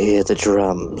 Can you hear the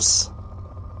drums?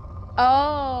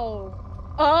 Oh.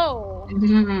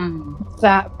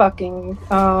 That fucking.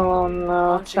 Oh no.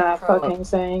 Launching That probe. fucking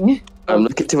thing. I'm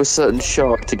looking to a certain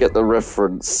shark to get the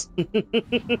reference.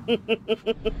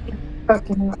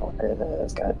 Fucking know what it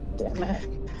is. God damn it.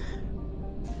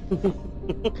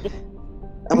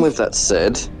 And with that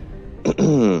said,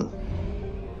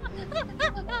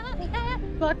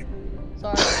 Fuck.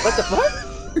 Sorry. What the fuck?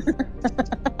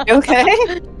 You okay?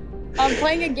 I'm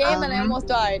playing a game and I almost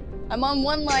died. I'm on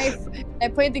one life. I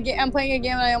played the game. I'm playing a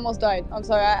game and I almost died. I'm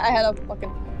sorry. I had a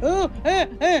fucking.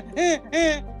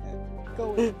 Go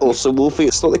away. also, Wolfie,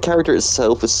 it's not the character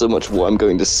itself, it's so much what I'm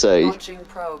going to say. Launching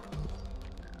probe.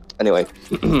 Anyway.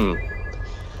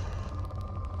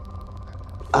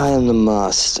 I am the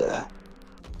master,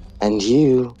 and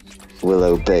you will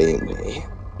obey me.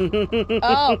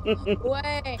 Oh,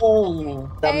 wait.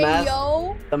 Oh. The Hey, mas-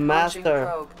 yo. the Launching master.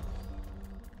 probe.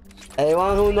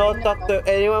 Anyone who knows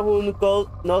anyone who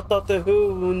knows Doctor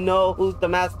Who know who the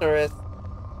master is.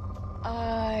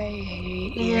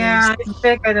 Yeah, I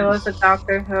figured it was a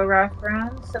Doctor Who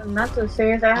reference. I'm not so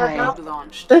serious. I have Probe not.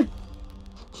 launched.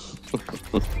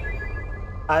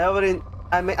 I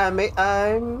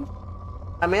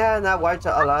may have not watched a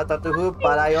lot of Doctor Who,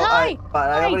 but I Hi.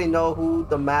 already know who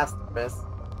the master is.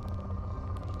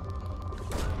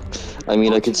 I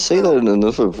mean, I could say that in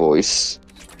another voice.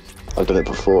 I've done it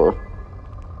before.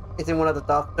 Is it one of the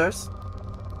doctors?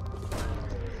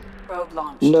 Probe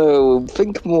launched. No,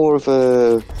 think more of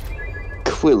a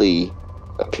Quilly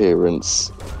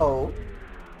appearance. Oh.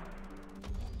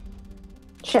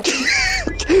 Shit.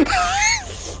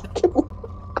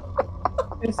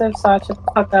 You said such a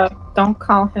fuck up. Don't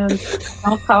call him.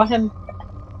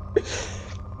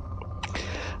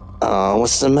 Oh,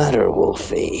 what's the matter,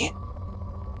 Wolfie?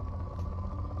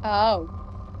 Oh.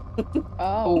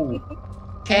 Oh.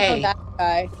 Okay. That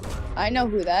guy. I know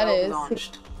who that Probe is.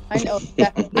 launched. I know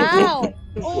that. Ow!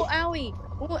 Oh, owie!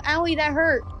 Oh, owie, that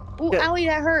hurt! Oh, Yeah. owie,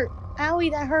 that hurt!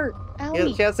 Owie, that hurt!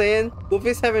 Owie! Just saying,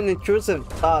 Wolfie's having intrusive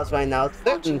thoughts right now. Launching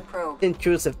Certain probe.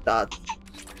 intrusive thoughts.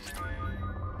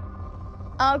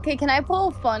 Okay, can I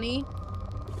pull funny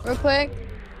real quick?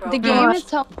 The Probe game launched. is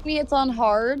telling me it's on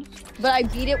hard, but I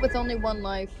beat it with only 1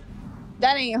 life.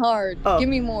 That ain't hard. Oh. Give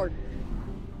me more.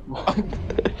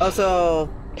 Also,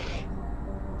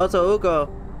 Ukko,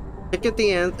 check your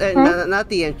DMs. Not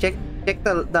DM. Check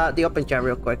the open chat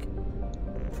real quick.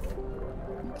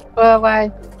 Well,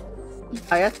 why?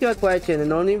 I asked you a question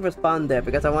and only respond there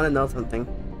because I want to know something.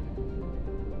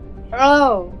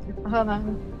 Oh, hold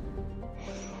on.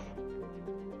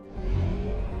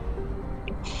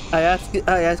 I asked you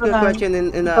a question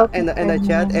in the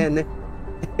chat and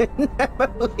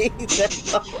Emily said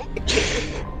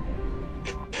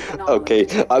Okay,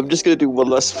 I'm just gonna do one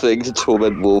last thing to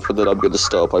torment Wolf, and then I'm gonna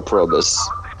stop. I promise.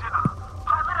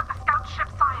 Pilot of the scout ship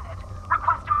Cyanid.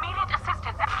 Request immediate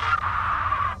assistance.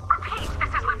 Repeat,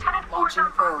 this is Lieutenant Launching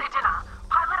probe. Sidina.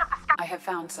 Pilot of the scout. I have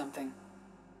found something.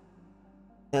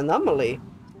 anomaly.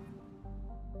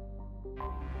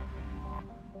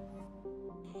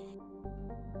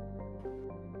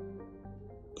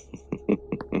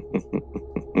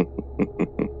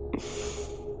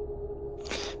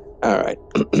 Alright.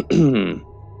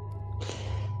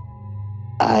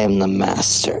 I am the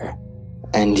master,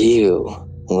 and you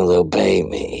will obey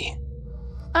me.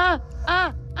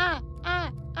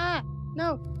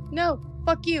 No,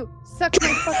 fuck you. Suck my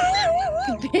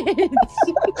fucking bitch.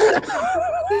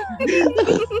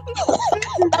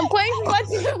 I'm playing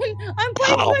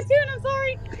Splatoon. I'm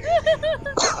sorry.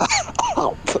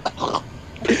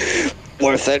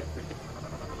 Worth it.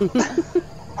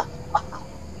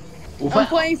 I'm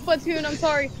playing Splatoon. I'm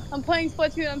sorry. I'm playing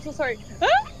Splatoon. I'm so sorry. I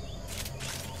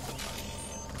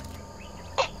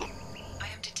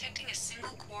am detecting a single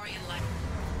Quarian life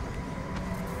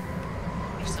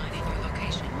sign in your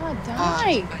location. Oh,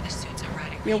 die. By the suit's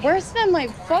erratic You're behavior. worse than my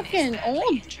fucking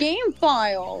old game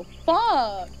file. Fuck.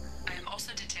 I am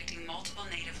also detecting multiple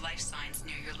native life signs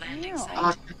near your landing Ew.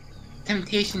 site.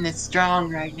 Temptation is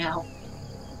strong right now.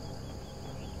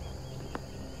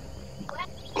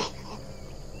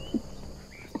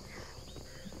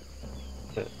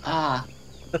 Ah.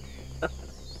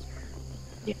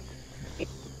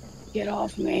 Get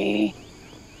off me.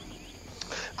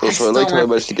 Also, I like how I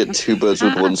managed to get 2 birds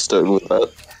with 1 stone with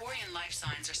that. Quarian life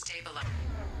signs are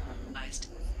stabilized.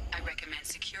 I recommend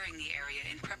securing the area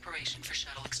in preparation for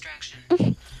shuttle extraction.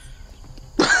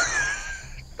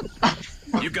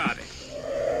 You got it.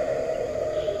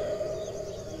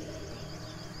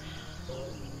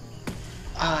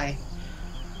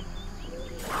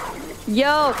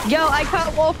 Yo, I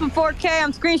caught Wolf in 4K.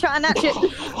 I'm screenshotting that shit.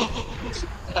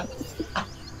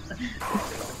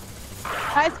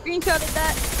 I screenshotted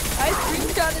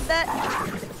that.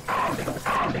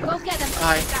 Go get him.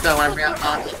 Alright, so I'm real on.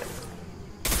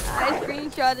 I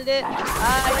screenshotted it. I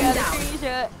got a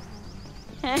screenshot.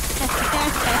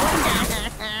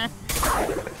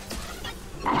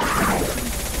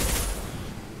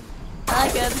 I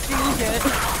got a screenshot.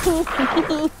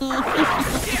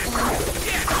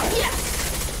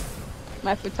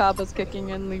 My Futaba's kicking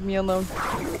in. Leave me alone.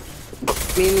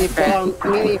 Mini forearm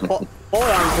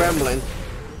gremlin.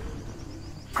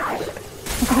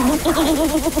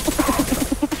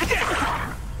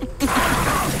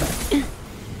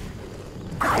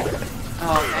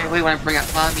 Oh, okay, we want to bring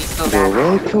up Bobby so You're bad.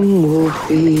 welcome,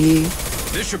 Wolfie.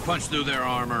 This should punch through their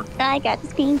armor. I got the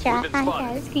screenshot.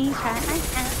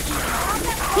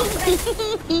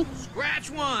 Scratch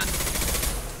one.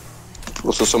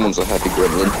 Also, someone's a happy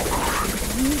gremlin.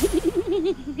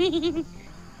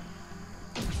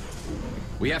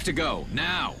 We have to go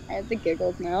now. I have the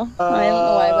giggles now. I don't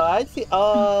know why, but I see.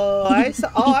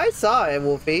 I saw it,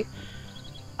 Wolfie.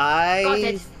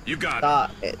 I You got saw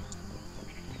it.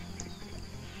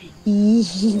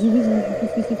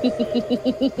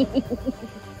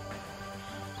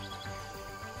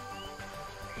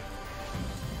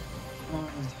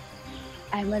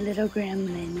 I'm a little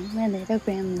gremlin. I'm a little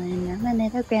gremlin. I'm a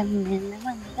little gremlin. I'm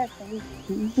a little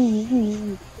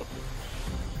gremlin.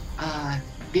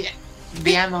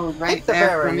 The ammo's right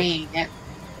there for me. Yeah.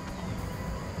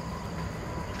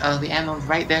 Oh, the ammo's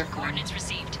right there for me.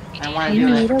 Received. I want to do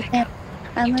it.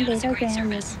 I'm a little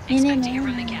gremlin. Expect to hear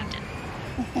from the captain.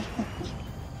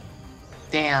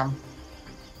 Damn.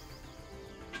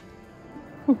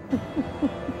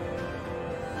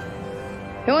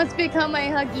 Who wants to become my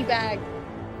huggy bag?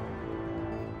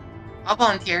 I'll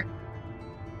volunteer.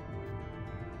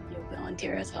 You'll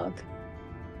volunteer as hug.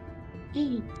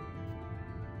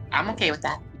 I'm okay with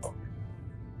that.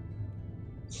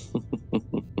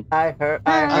 I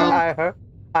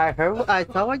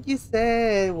saw what you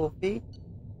said, Wolfie.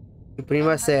 You pretty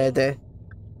much said,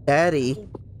 Daddy.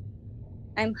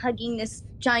 I'm hugging this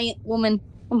giant woman.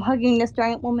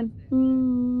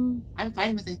 I'm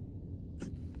fine with it.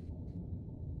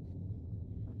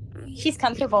 She's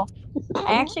comfortable.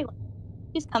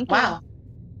 She's comfortable. Wow.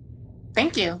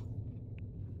 Thank you.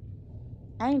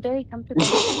 I'm very comfortable.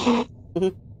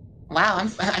 Wow, I'm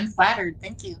flattered.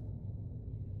 Thank you.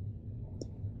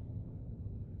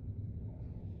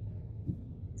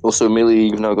 Also, Millie,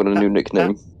 you've now got a new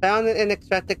nickname. Found an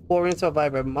extracted foreign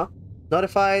survivor.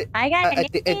 Notified I got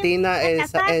Adina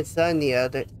is near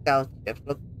the scout ship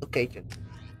location.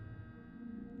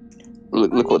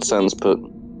 Look what Sans put.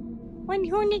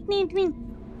 Who nicknamed me?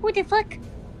 Who the fuck?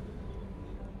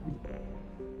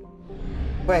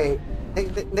 Wait,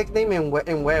 nickname in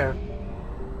where?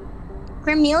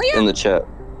 Gramelia? In the chat.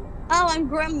 Oh, I'm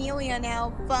Gramelia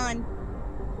now. Fun.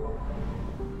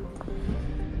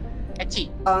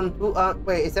 Edgy.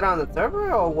 Wait, is it on the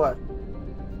server or what?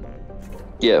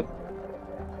 Yeah.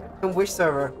 In which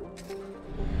server?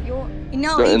 No,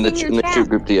 Right, it's in the chat.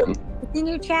 group DM. It's in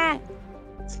your chat.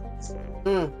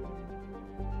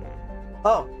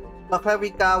 Oh, okay, we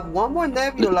got one more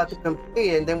nebula to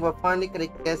complete, and then we're finally gonna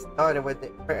get started with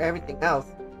it for everything else.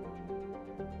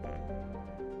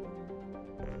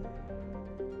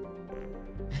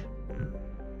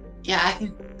 Yeah,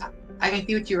 I can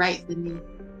see what you write, Sydney.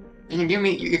 And you're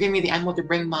giving me the ammo to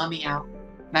bring mommy out.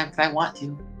 Because I want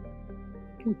to.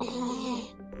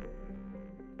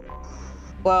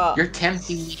 Well, you're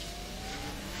tempting me.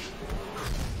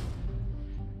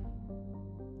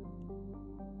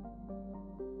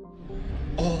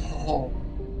 Oh.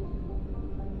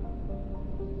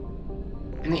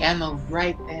 And the ammo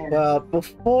right there. Well,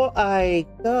 before I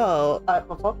go,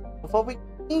 before we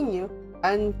continue,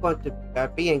 I'm going to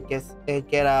be and get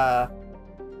a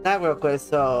snack real quick.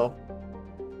 So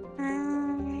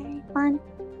I want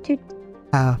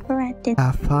to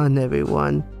have fun,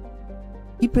 everyone.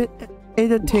 Keep it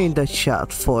entertain the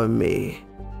shot for me.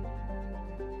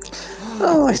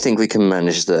 Oh, I think we can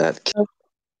manage that.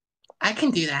 I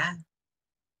can do that.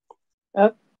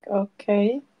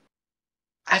 Okay.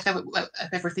 I thought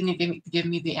for Sydney to give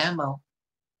me the ammo.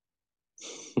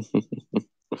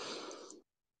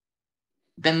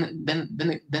 then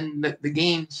the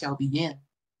game shall begin.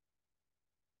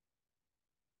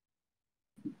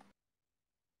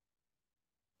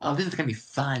 Oh, this is gonna be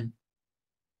fun.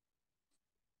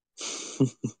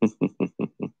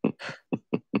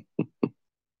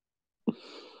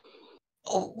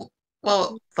 Oh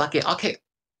well, fuck it. I'll kick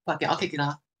it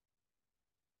off.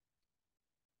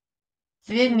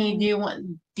 Sydney, do you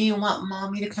want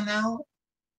mommy to come out?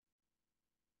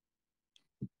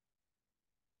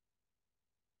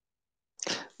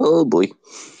 Oh boy.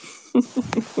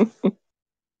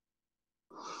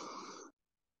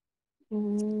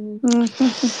 You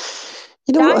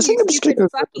know what? I think I'm just gonna go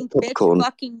fucking for popcorn. bitch,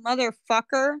 fucking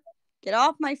motherfucker. Get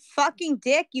off my fucking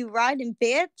dick, you riding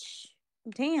bitch.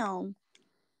 Damn.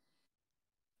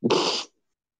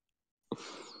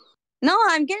 No,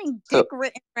 I'm getting dick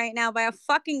written right now by a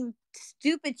fucking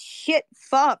stupid shit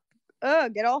fuck.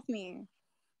 Ugh, get off me.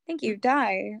 Thank you,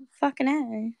 die. Fucking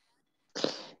A.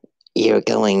 You're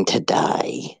going to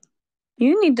die.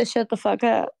 You need to shut the fuck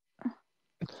up.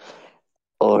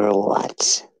 Or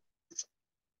what?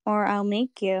 Or I'll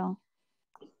make you.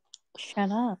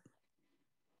 Shut up.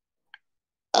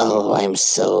 Oh, I'm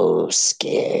so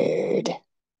scared.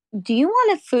 Do you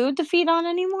want a food to feed on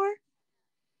anymore?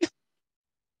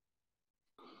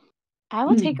 I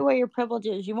will take away your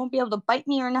privileges. You won't be able to bite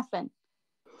me or nothing.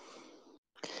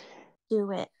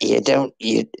 Do it.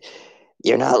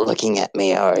 You're not looking at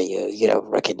me, are you? You don't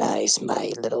recognize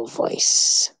my little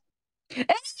voice. Fuck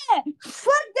that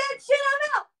shit, I'm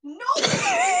out! No!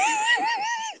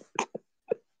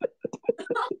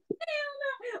 Oh,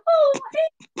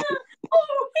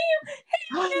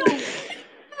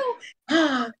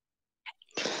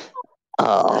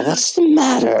 Oh, what's the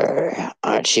matter?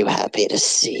 Aren't you happy to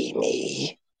see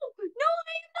me? No,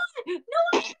 I am not! No,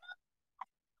 I am not!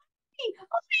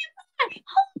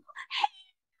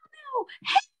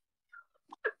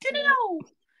 No!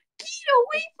 Get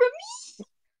away from me!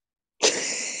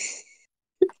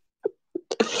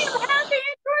 I am happy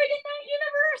Android in that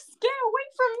universe! Get away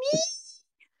from me!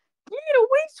 Get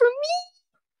away from me!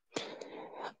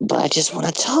 But I just want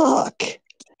to talk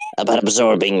about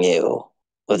absorbing you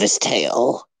with this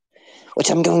tail, which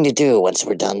I'm going to do once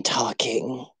we're done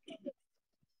talking.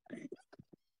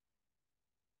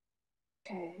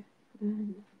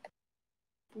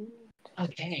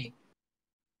 Okay.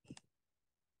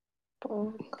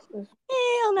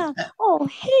 Hell no! Oh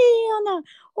hell no!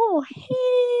 Oh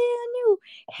hell no!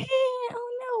 Hell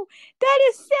no! That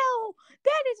is Cell!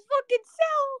 That is fucking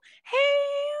Cell!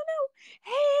 Hell no!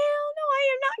 Hell no! I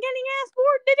am not getting ass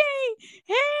bored today!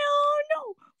 Hell no!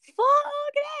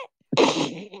 Fuck that!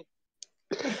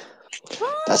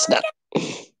 That's not.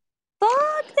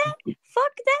 Fuck that!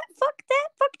 Fuck that! Fuck that!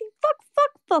 Fucking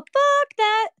fuck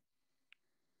that!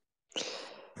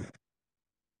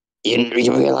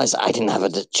 You realize I didn't have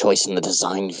a choice in the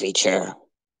design feature.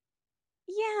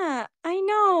 Yeah, I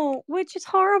know, which is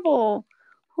horrible.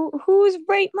 Whose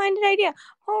right-minded idea?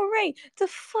 Oh, right, the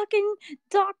fucking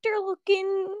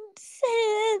doctor-looking,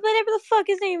 whatever the fuck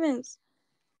his name is.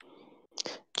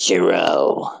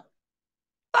 Jiro.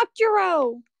 Fuck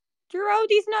Jiro. Jiro,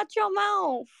 these not your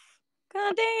mouth.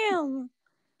 God damn.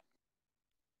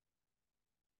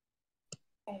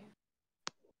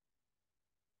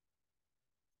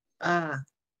 Okay,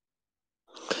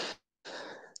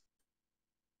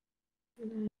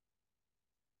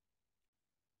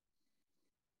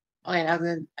 I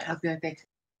was gonna think.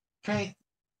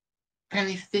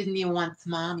 Apparently Sydney wants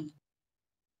mommy.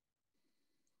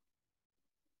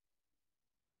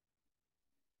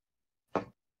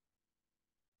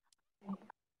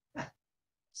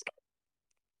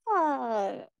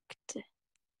 Fucked.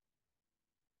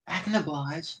 I can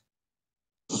oblige.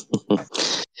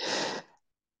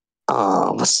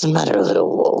 Oh, what's the matter,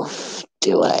 little wolf?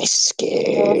 Do I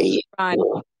scare you?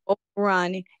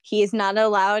 Run. He is not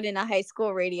allowed in a high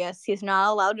school radius. He is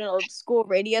not allowed in a school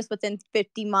radius within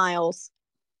 50 miles.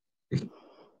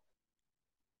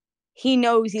 He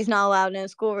knows he's not allowed in a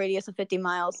school radius of 50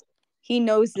 miles. He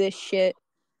knows this shit.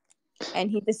 And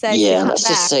he decides to come let's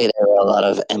just say there were a lot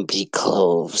of empty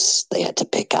clothes they had to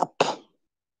pick up.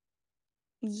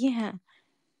 Yeah.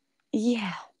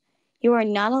 You are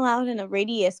not allowed in a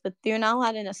radius, but you're not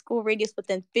allowed in a school radius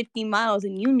within 50 miles,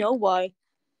 and you know why.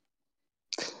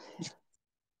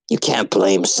 You can't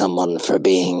blame someone for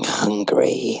being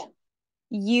hungry.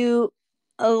 You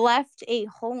left a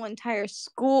whole entire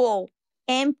school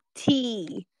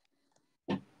empty.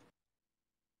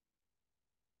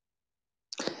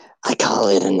 I call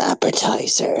it an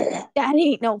appetizer. That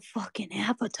ain't no fucking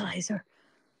appetizer.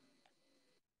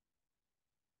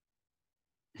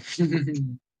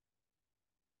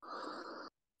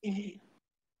 Wait,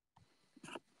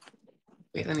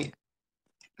 let me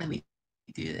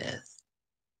do this.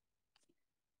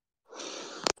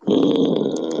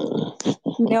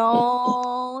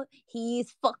 No,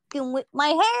 he's fucking with my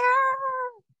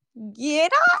hair.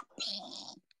 Get up.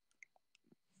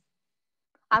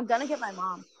 I'm gonna get my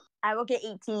mom. I will get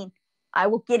 18. I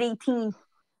will get 18.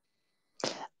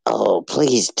 Oh,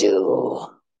 please do.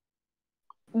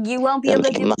 You won't be able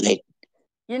to do. My...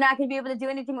 You're not gonna be able to do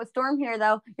anything with Storm here,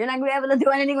 though. You're not gonna be able to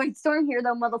do anything with Storm here,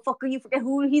 though, motherfucker. You forget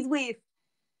who he's with.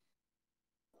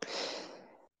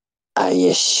 Are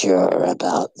you sure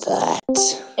about that?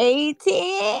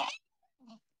 18.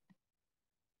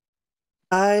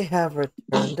 I have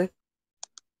returned.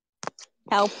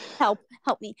 Help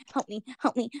me.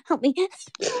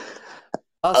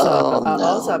 Also,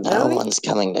 no apparently, one's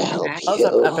coming to help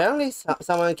also, you. apparently,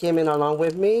 someone came in along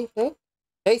with me.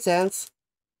 Hey, Sans.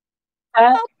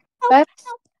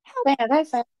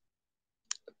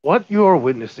 What you are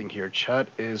witnessing here, chat,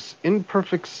 is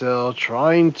Imperfect Cell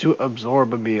trying to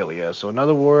absorb Amelia. So, in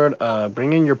other words,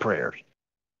 bring in your prayers.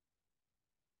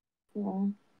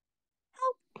 Help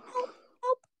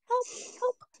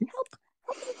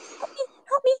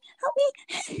me.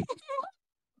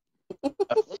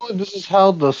 This is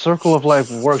how the circle of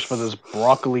life works for this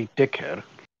broccoli dickhead.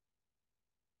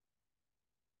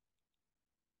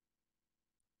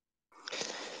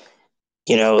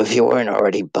 You know, if you weren't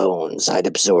already bones, I'd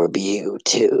absorb you,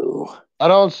 too. I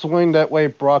don't swing that way,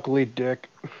 broccoli dick.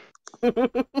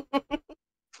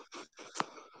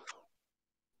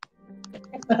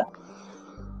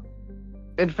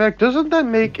 In fact, doesn't that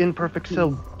make Imperfect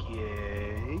Cell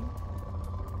gay?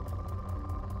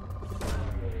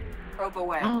 Probe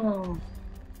away. Oh.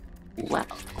 Wow.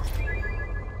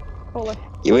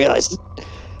 You realize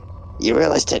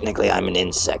technically I'm an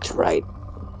insect, right?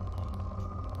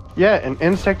 Yeah, an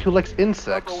insect who likes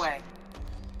insects. Probe away.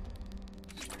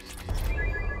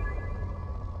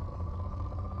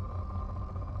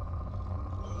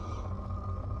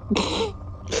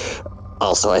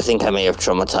 Also, I think I may have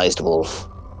traumatized Wolf.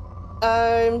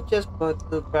 I'm just going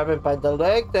to grab him by the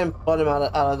leg, then pull him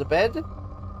out of the bed.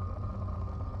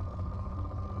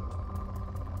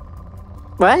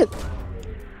 What?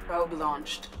 Probe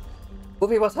launched.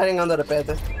 Goofy was hiding under the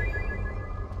bed.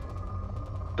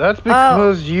 That's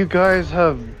because you guys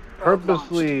have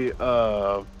purposely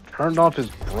turned off his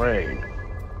brain.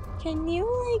 Can we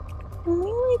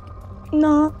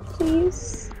not,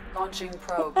 please? Launching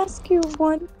probe. Ask you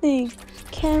one thing.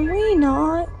 Can we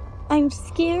not? I'm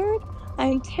scared.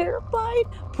 I'm terrified.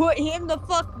 Put him the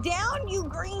fuck down, you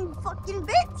green fucking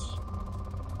bitch!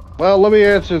 Well, let me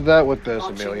answer that with this,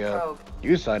 Launching Amelia. probe.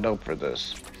 You signed up for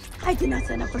this. I did not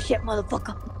sign up for shit,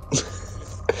 motherfucker.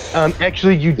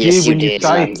 Actually, you did Yes, you when you did.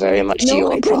 signed. I'm very much No,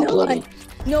 your I did problem. not.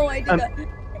 No, I did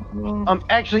not.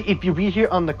 Actually, if you read here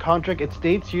on the contract, it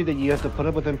states here that you have to put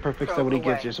up with imperfect stuff when he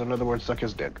gets you. So in other words, suck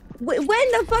his dick. When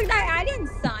the fuck? I didn't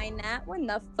sign that. When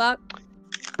the fuck?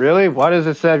 Really? Why does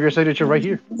it say have your signature right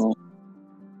here? That's not.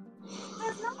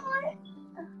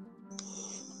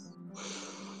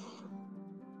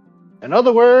 In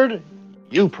other words,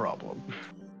 you problem.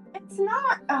 It's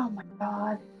not. Oh my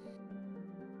god.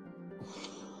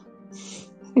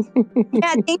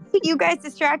 Yeah, thanks to you guys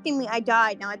distracting me, I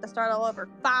died. Now I have to start all over.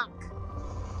 Fuck.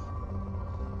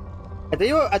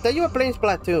 I thought you were playing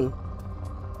Splatoon.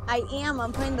 I am.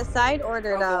 I'm playing the side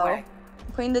order though. Away.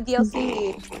 I'm playing the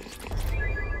DLC.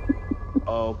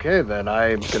 Okay, then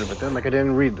I'm gonna pretend like I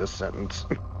didn't read this sentence.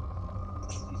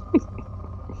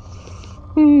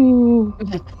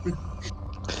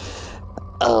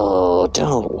 Oh,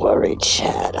 don't worry,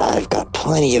 Chad. I've got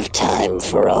plenty of time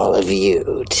for all of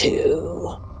you,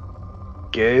 too.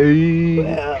 Gay.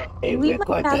 Well, if Leave we're my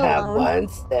going to cat have alone. one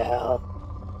cell,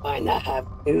 why not have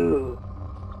two?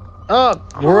 Oh,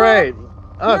 great.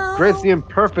 Oh, No, great's the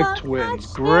imperfect fuck twins.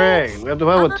 that Great. shit. We have to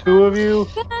have with two of you.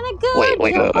 Gonna go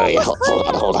Wait. jump off a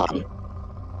Hold cliff.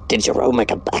 on. Did Jerome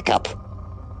make a backup?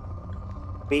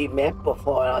 We met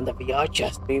before on the VR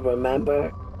chest, we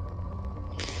remember?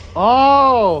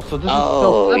 Oh, so this is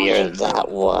Oh, self-deception. you're that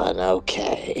one.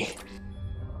 Okay.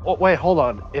 Oh, wait, hold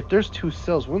on. If there's two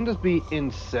cells, wouldn't this be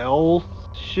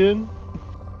inception?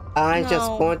 I just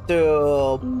No. want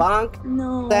to bonk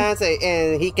No. Sans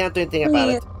and he can't do anything about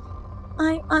it.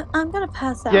 I'm gonna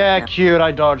pass out. Yeah, now. cute.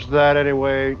 I dodged that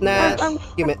anyway. Nah, I'm-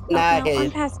 give me, No, nah, I'm hey,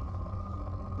 passing.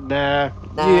 Nah.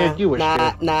 nah, Yeah, you wish.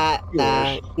 nah, Kid. nah, You nah,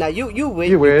 wish. nah, you wish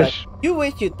You wish. dodged. You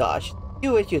wish you dodged.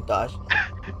 You wish you dodged.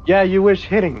 Yeah, you wish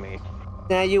hitting me.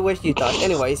 Nah, you wish you dodged.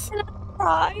 Anyways,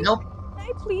 Cry. Nope. Can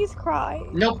I please cry?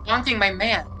 No bonking my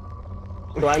man.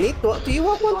 do I need to? Do you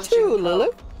want one too,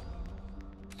 Lilith?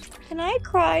 Can I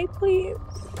cry, please?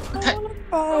 I wanna Probe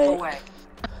cry. away.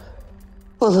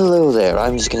 Well, hello there.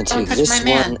 I'm just gonna take touch this my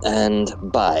man. one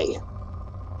and bye.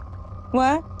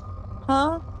 What?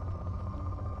 Huh?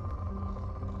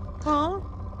 Huh?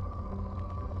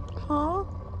 Huh?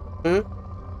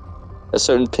 A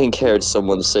certain pink-haired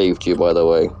someone saved you, by the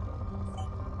way.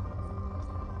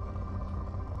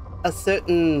 A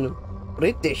certain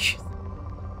British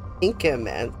thinker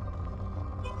man.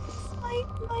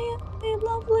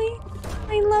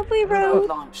 My lovely Probe Rose.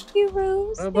 launched. You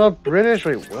Rose. What about British?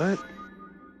 Wait, what?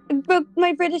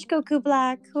 My British Goku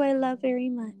Black, who I love very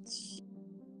much.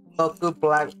 Goku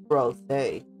Black Rose.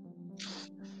 Hey.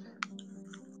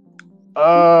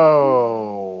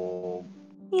 Oh.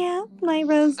 Yeah, my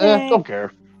Rose. Don't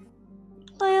care.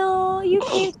 Well, you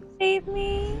came to save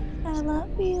me. I love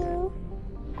you.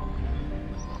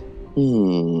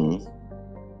 Hmm.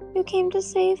 You came to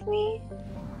save me.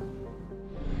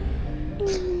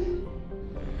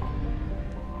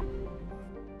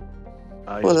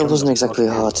 Well, it wasn't exactly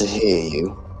hard to hear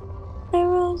you. My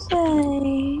Rose.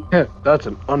 Yeah, that's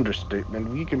an understatement.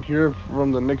 We can hear it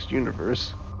from the next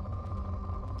universe.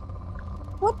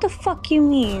 What the fuck you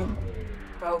mean?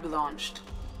 Probe launched.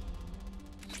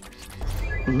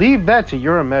 Leave that to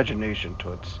your imagination,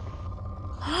 Toots.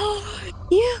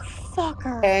 You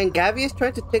fucker. And Gabby is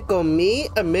trying to tickle me,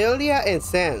 Amelia, and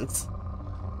Sans.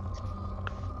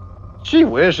 She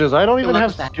wishes. I don't even look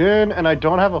have at that. skin, and I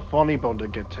don't have a funny bone to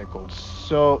get tickled.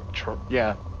 So,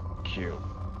 yeah, cute.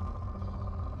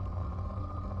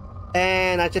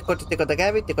 And I just go to tickle the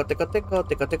Gabby,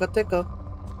 tickle.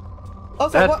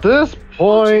 Also, At this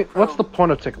point, what's the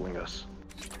point of tickling us?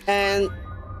 And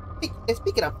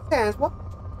speaking of Sans, what?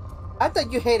 I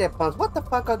thought you hated puns. What the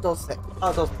fuck are those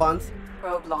puns?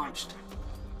 Probe launched.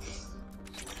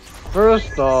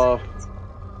 First off,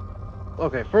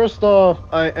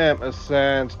 I am a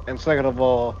Sans, and second of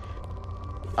all,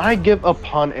 I give a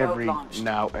pun every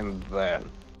now and then.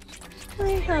 I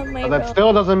have my But that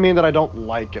still doesn't mean that I don't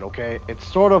like it, okay? It's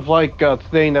sort of like a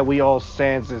thing that we all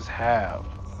Sanses have.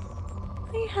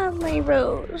 I have my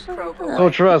Rose. So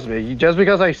trust me, just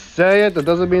because I say it, that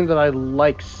doesn't mean that I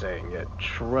like saying it.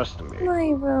 Trust me.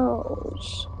 My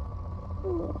Rose.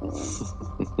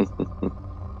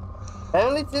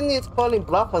 Apparently Sydney is calling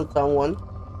bluff on someone.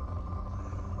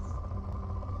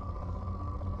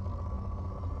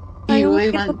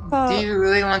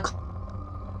 really want?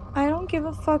 I don't give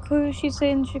a fuck who she's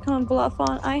saying she can bluff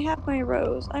on. I have my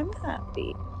rose. I'm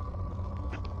happy.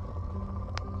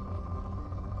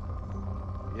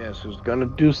 Yes, who's gonna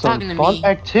do some fun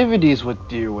activities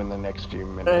with you in the next few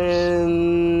minutes?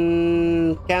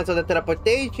 Cancel the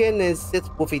teleportation and sits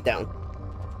Woofy down.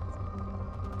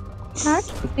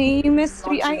 Actually, you missed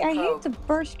me. I hate to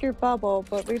burst your bubble,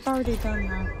 but we've already done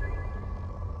that.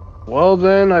 Well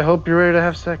then, I hope you're ready to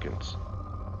have seconds.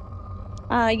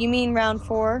 You mean round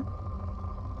 4?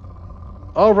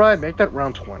 Alright, make that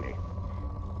round 20.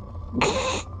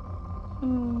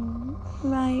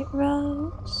 Right,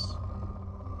 Rose.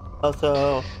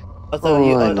 Also,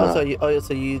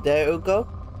 you there, Ukko?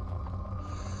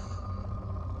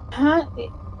 Huh?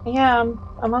 Yeah,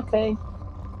 I'm okay.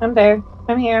 I'm there.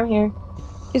 I'm here.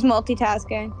 He's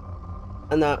multitasking.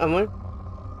 I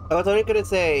was only gonna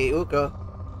say, Ukko,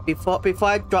 before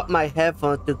I drop my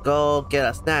headphones to go get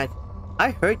a snack,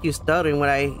 I heard you stuttering when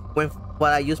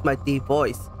I used my deep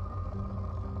voice.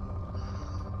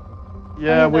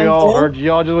 Yeah, we all heard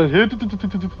y'all just went.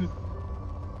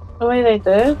 The way they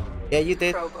did? Yeah, you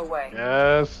did.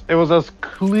 Yes, it was as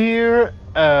clear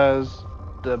as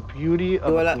the beauty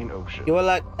of a clean ocean. You were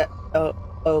like,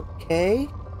 okay?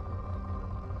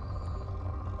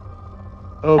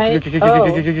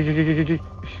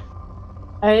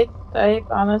 I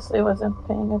honestly wasn't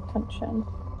paying attention.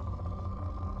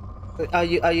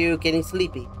 Are you getting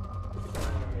sleepy?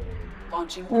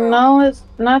 No, it's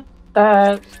not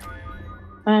that.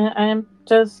 I'm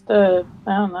just I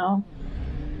don't know.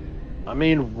 I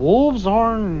mean, wolves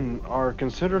are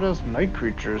considered as night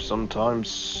creatures sometimes,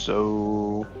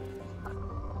 so.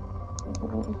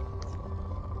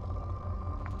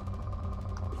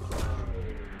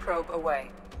 Probe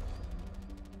away.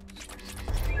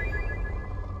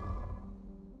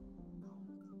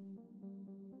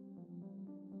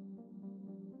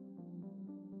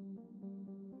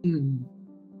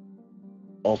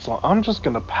 Also, I'm just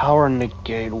gonna power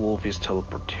negate Wolfie's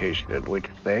teleportation, which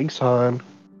thanks, hon.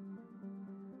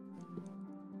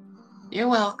 You're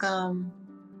welcome.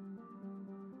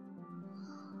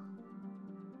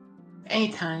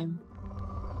 Anytime.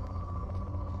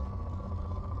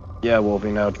 Yeah,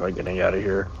 Wolfie, now try getting out of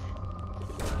here.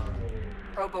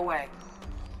 Probe away.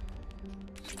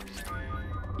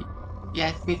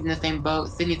 Yeah, Sydney's in the same boat.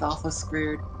 Sydney's also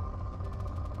screwed.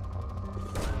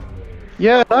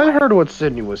 Yeah, I heard what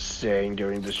Sydney was saying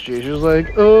during this stream. She was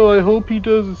like, "Oh, I hope he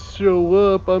doesn't show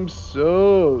up. I'm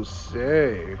so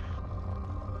safe."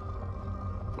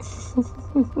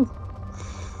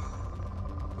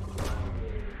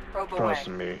 Trust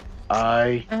me,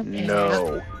 I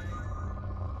know.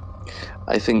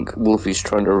 I think Wolfie's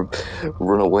trying to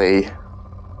run away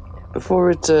before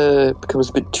it becomes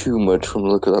a bit too much from the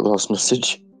look of that last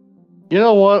message. You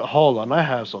know what? Hold on, I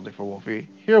have something for Wolfie.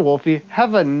 Here, Wolfie,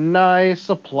 have a nice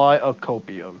supply of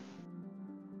copium.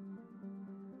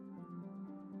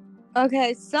 Okay,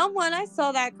 I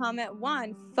saw that comment.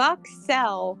 1, fuck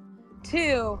Cell.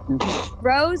 2,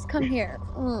 Rose, come here.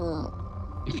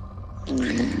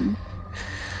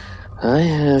 I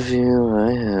have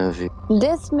you.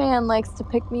 This man likes to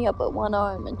pick me up with one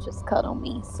arm and just cuddle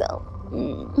me, so.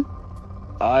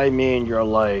 I mean,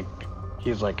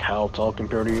 he's like how tall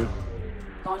compared to you?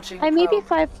 I may be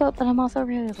 5 foot, but I'm also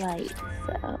really light,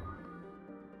 so.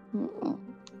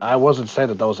 I wasn't saying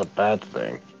that was a bad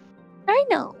thing. I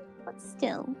know, but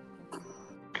still.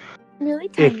 Really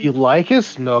tiny. If you like his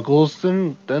snuggles,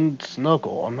 then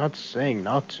snuggle. I'm not saying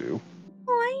not to.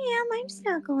 Oh, I am. I'm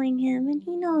snuggling him, and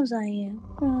he knows I am.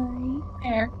 Right.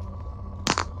 There.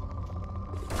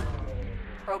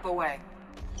 Probe away.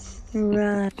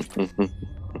 Right.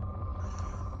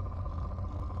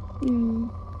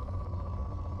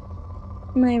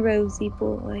 My rosy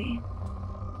boy.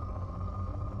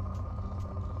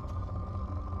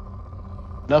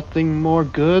 Nothing more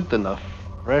good than the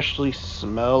freshly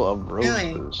smell of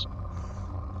roses.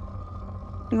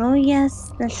 Oh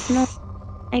yes, the smell.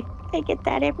 I get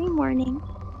that every morning.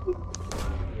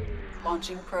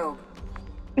 Launching probe.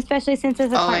 Especially since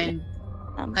there's a honey.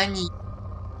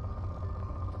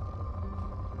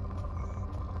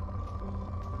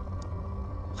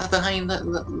 Also, honey,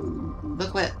 look.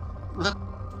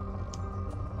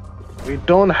 We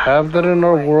don't have that in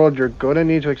our world. You're gonna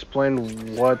need to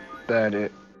explain what that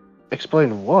is.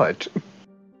 Explain what?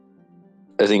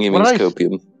 I think he means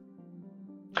copium.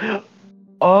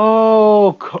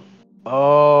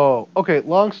 Oh, okay,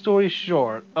 long story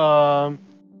short,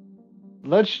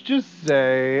 let's just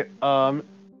say,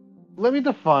 let me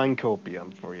define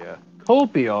copium for you.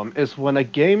 Copium is when a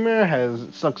gamer has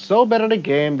sucked so bad at a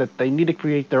game that they need to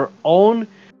create their own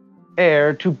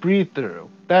air to breathe through.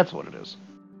 That's what it is.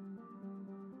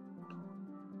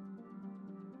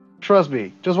 Trust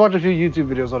me, just watch a few YouTube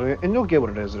videos on it, and you'll get what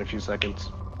it is in a few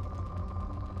seconds.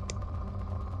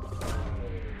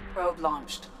 Probe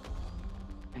launched.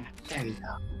 There you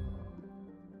go.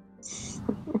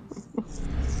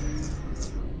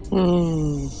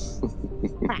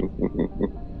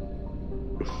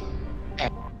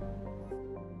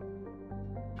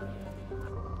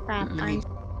 Crap, I'm...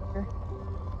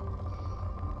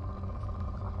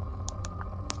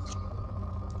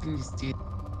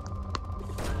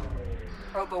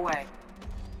 Probe away.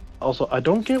 Also, I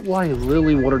don't get why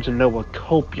Lily wanted to know what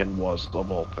copian was,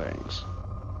 of all things.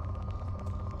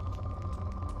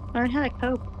 Learn how to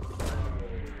cope.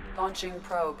 Launching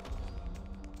probe.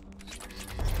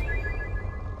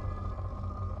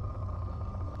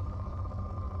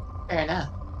 Fair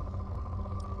enough.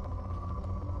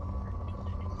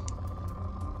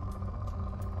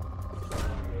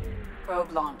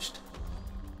 Probe launched.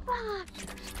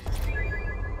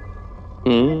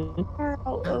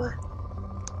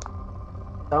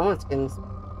 Someone's getting...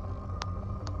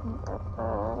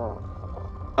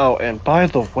 Oh, and by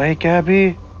the way,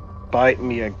 Gabby, bite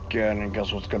me again, and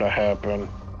guess what's gonna happen?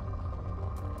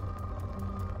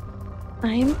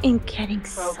 I'm getting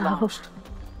so... I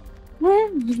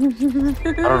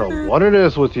don't know what it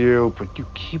is with you, but you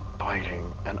keep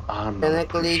biting, and I'm not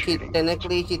Technically,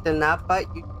 she did not bite.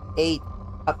 You ate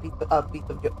a piece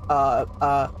of your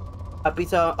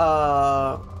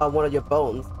one of your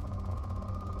bones.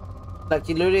 Like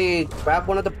she literally grabbed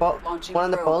one of the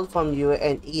bones from you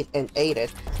and ate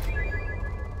it.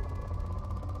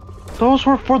 Those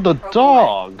were for the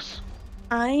dogs.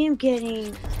 I am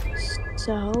getting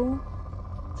so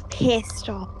pissed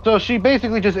off. So she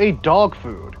basically just ate dog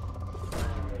food.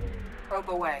 Probe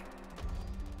away.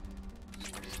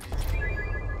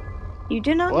 You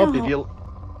do not Well, know. if you,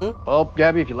 well,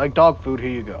 Gabby, if you like dog food, here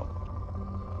you go.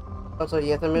 Also,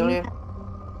 yes, Amelia.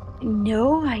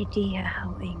 No idea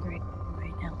how angry I am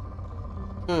right now.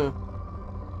 Hmm.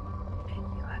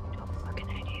 You have no fucking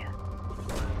idea.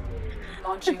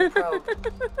 Launching probe.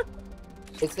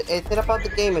 Is it about the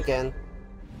game again?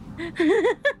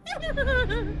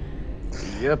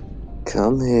 Yep.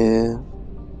 Come here.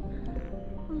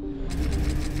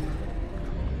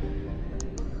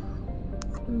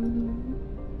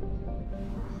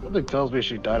 Something tells me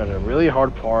she died at a really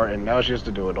hard part, and now she has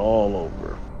to do it all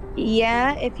over.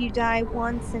 Yeah, if you die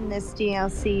once in this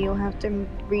DLC, you'll have to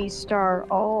restart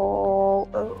all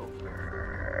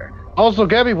over. Also,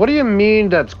 Gabby, what do you mean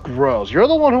that's gross? You're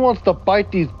the one who wants to bite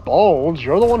these bones.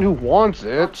 You're the one who wants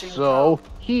it, so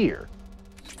here.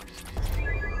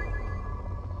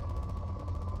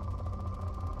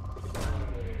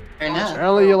 Fair enough.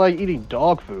 Apparently you like eating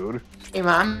dog food. Hey,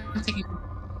 Mom, I'm taking...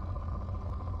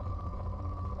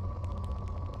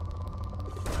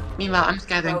 Meanwhile, I'm just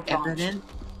gathering evidence.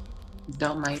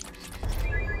 Don't mind.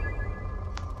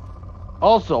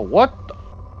 Also, what the...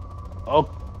 Oh,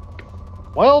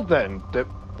 well then,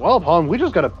 well, hon, we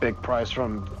just got a big prize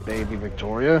from baby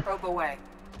Victoria. Probe away.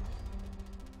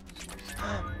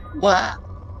 What?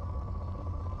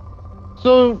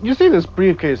 So, you see this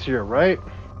briefcase here, right?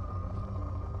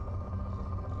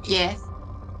 Yes.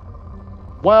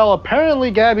 Well,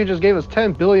 apparently Gabby just gave us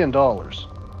 $10 billion.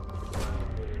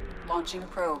 Launching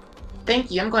probe.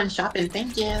 Thank you, I'm going shopping,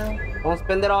 thank you. Don't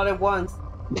spend it all at once.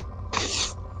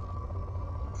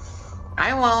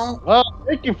 I won't. Well,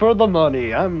 thank you for the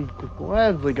money. I'm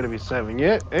gladly going to be saving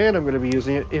it, and I'm going to be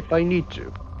using it if I need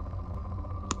to.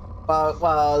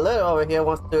 Well, Lil over here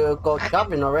wants to go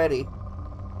shopping already.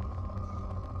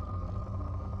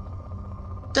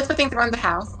 Just for things around the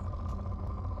house.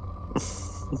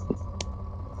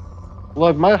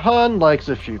 Look, my hun likes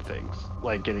a few things,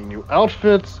 like getting new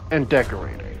outfits and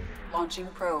decorating. Launching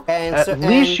probe. And At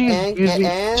least she's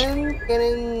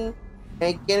using...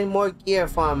 getting more gear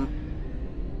for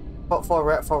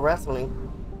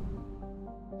wrestling.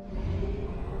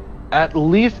 At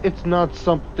least it's not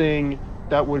something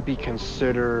that would be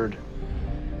considered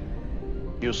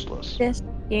useless. This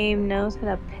game knows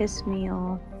how to piss me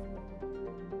off.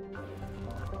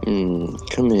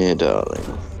 Come here,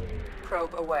 darling.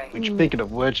 Probe away. Speaking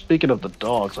of which, speaking of the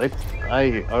dogs, I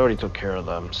already took care of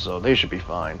them, so they should be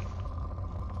fine.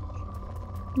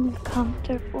 I'm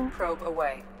comfortable. Probe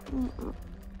away.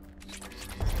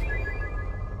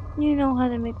 You know how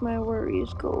to make my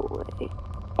worries go away.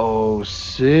 Oh,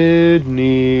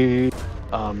 Sydney,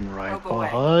 I'm right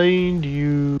behind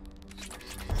you.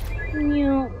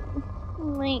 You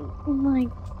like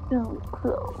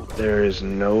Velcro. There is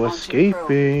no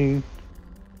escaping.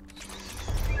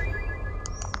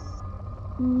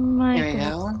 My There we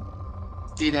God. go.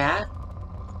 do that.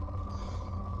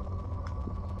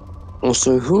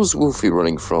 Also, who's Wolfie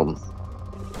running from?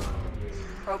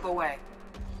 Probe away.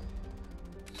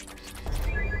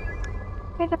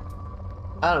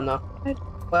 I don't know.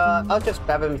 Well, I'll just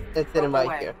grab him and sit him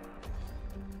right here.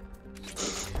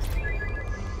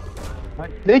 I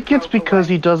think it's because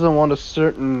he doesn't want a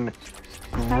certain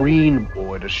green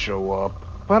boy to show up,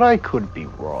 but I could be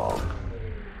wrong.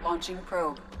 Launching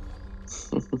probe.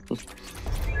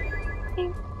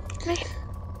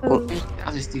 Well,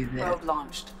 I'll just do that. Probe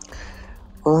launched.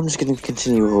 well, I'm just going to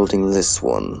continue holding this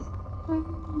one.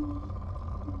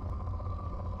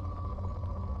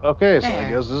 Okay, so I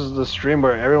guess this is the stream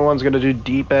where everyone's gonna do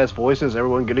deep ass voices,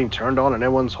 everyone getting turned on, and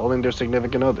everyone's holding their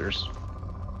significant others.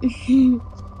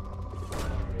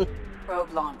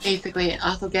 Probe launched. Basically,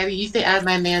 also, Gabby, you stay out of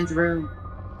my man's room.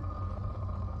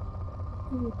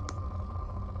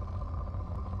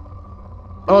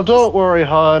 Oh, don't worry,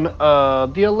 hon.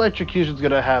 The electrocution's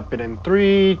gonna happen in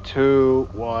 3, 2,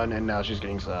 1, and now she's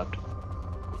getting zapped.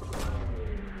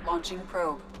 Launching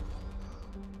probe.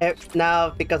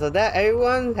 Now, because of that,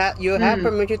 everyone, you have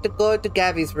permission to go to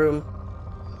Gabby's room.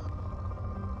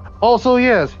 Also,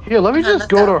 yes, here, let me just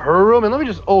go to her room and let me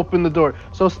just open the door.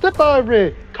 So, step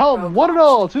over, come one and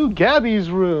all to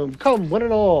Gabby's room. Come one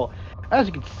and all. As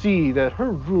you can see, that her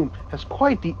room has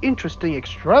quite the interesting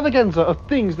extravaganza of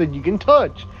things that you can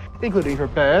touch, including her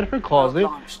bed, her closet,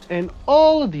 and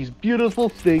all of these beautiful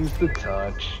things to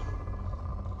touch.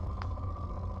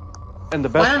 And the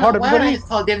best part of why don't I just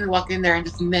call David and walk in there and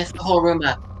just mess the whole room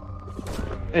up?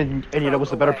 And you know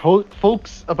what's the better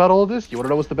folks about all of this? You want to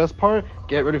know what's the best part?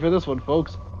 Get ready for this one,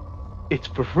 folks. It's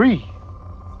for free.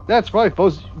 That's right,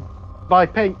 folks. By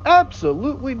paying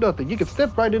absolutely nothing, you can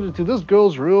step right into this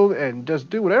girl's room and just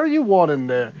do whatever you want in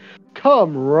there.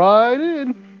 Come right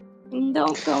in.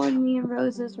 Don't go in me and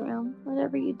Rose's room.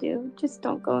 Whatever you do, just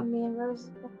don't go in me and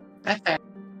Rose's room. That's fair.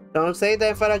 Don't say that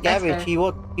in front of Gabby. He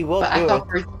will do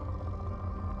it.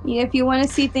 Yeah, if you want to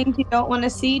see things you don't want to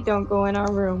see, don't go in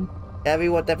our room. Gabby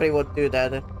will definitely do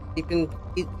that.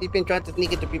 He's been trying to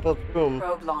sneak into people's room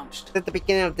Probe launched. since the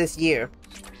beginning of this year,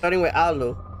 starting with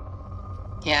Alu.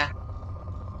 Yeah.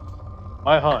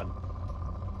 My hun.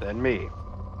 Then me.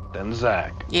 Then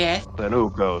Zach. Yeah. Then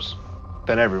Ukko's.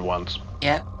 Then everyone's.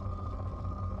 Yep.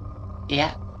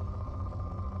 Yeah.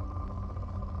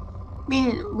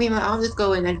 I'll just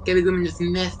go in and get a room and just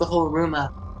mess the whole room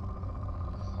up.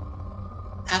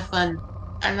 Have fun.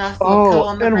 And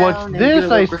and what's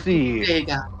this I see? There you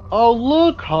go. Oh,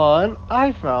 look, hon.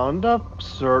 I found a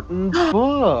certain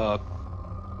book.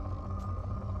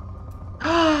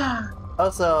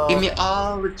 Also, give me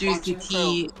all the juicy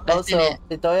tea that's in also, it.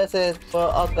 Victoria says, for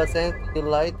Ukko, since you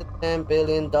like the $10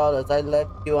 billion, I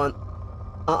left you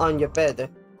on your bed.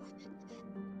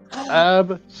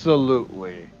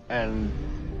 Absolutely. And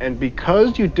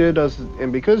because you did us,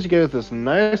 and because you gave us this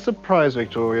nice surprise,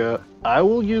 Victoria, I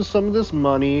will use some of this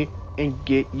money and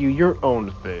get you your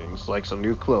own things, like some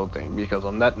new clothing, because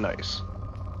I'm that nice.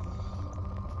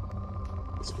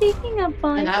 Speaking of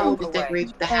buying, and I will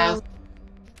decorate the house.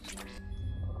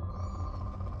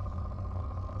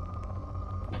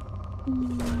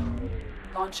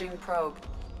 Launching probe.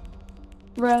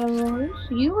 Rose,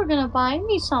 you were gonna buy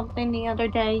me something the other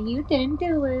day. You didn't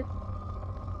do it.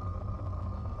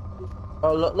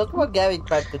 Oh, look what Gabby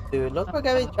tried to do. Look what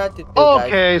Gabby tried to do,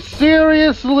 Okay, guys.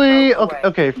 seriously?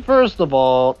 Okay, first of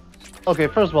all,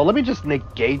 let me just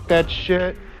negate that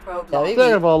shit.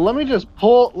 Second of all, let me just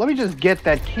get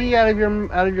that key out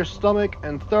of your stomach,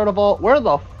 and third of all, where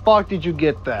the fuck did you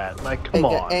get that? Like, come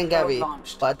on. And Gabby,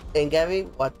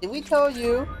 what did we tell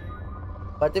you?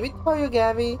 What did we tell you,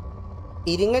 Gabby?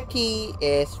 Eating a key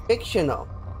is fictional,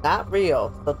 not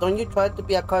real. So don't you try to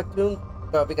be a cartoon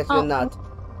girl because you're not.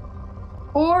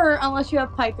 Or unless you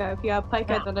have Pica. If you have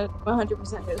Pica, then it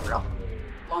 100% is real.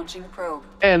 Launching probe.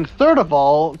 And third of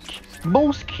all,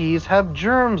 most keys have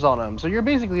germs on them, so you're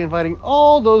basically inviting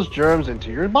all those germs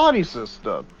into your body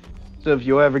system. So if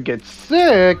you ever get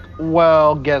sick,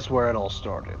 well, guess where it all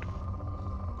started?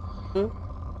 So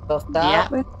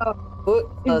stop. Yeah.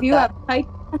 If you have Pica,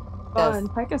 fun.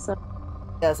 Pica stuff.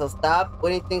 Yeah, so stop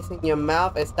putting things in your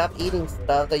mouth and stop eating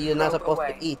stuff that you're not supposed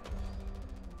to eat.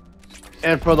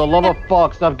 And for the love of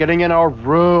fuck, stop getting in our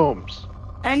rooms.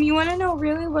 And you want to know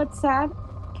really what's sad?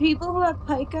 People who have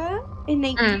pica and they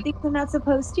eat things they're not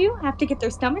supposed to have to get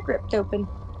their stomach ripped open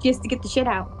just to get the shit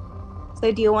out.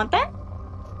 So do you want that?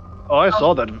 Oh, I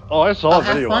saw that. Oh, I saw a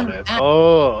video on it.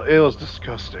 Oh, it was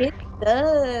disgusting. It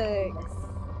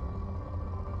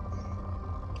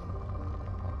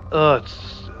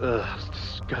sucks. It's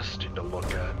disgusting to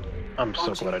look at. I'm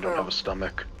so glad I don't have a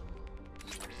stomach.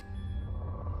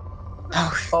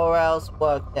 Or else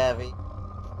what, Gabby?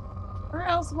 Or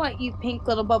else what, you pink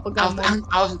little bubblegum?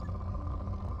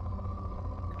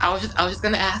 I was just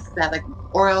gonna ask that, like,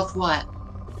 or else what?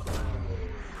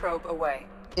 Probe away.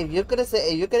 If you're gonna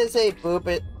say boop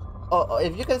it, or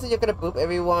if you're gonna say you're gonna boop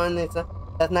everyone,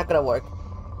 that's not gonna work.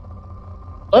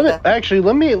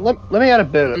 Let me add a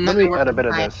bit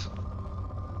of this.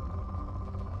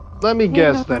 Let me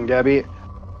guess then, Gabby.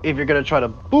 If you're gonna try to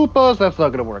boop us, that's not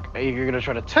gonna work. If you're gonna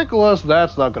try to tickle us,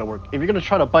 that's not gonna work. If you're gonna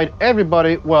try to bite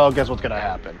everybody, well, guess what's gonna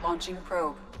happen? Launching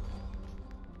probe.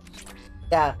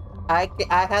 Yeah, I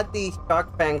had these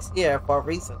shark fangs here for a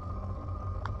reason.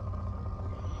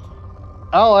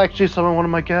 I'll actually summon one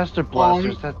of my caster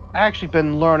blasters that's actually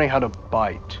been learning how to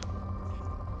bite.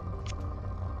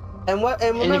 And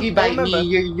if you bite me,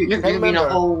 you're gonna be in a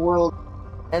whole world.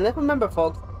 And let's remember,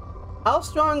 folks, how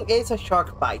strong is a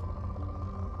shark bite?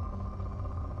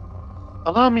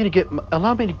 Allow me to get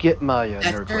my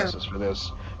nerd glasses for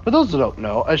this. For those who don't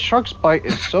know, a shark's bite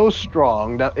is so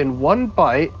strong that in one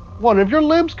bite, one of your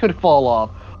limbs could fall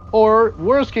off, or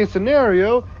worst case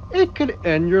scenario, it could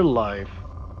end your life.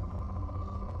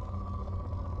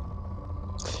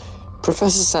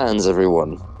 Professor Sands,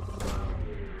 everyone.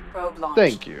 Probe launch.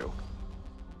 Thank you.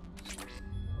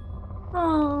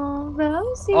 Oh,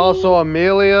 Rosie. Also,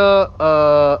 Amelia,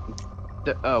 oh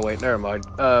wait, never mind.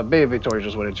 Baby Victoria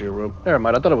just went into your room. Never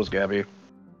mind, I thought it was Gabby.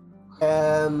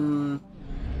 Can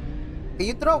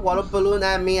you throw a water balloon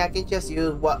at me? I can just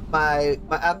use my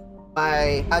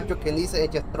hydrokinesis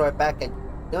and just throw it back at you.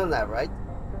 You know that, right?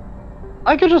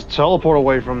 I could just teleport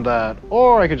away from that,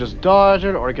 or I could just dodge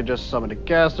it, or I could just summon a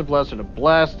caster blaster to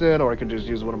blast it, or I could just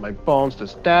use one of my bones to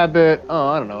stab it. Oh,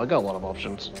 I don't know, I got a lot of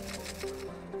options.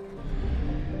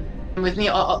 With me,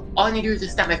 all I need to do is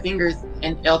just snap my fingers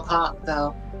and it'll pop.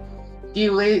 So, do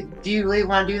you really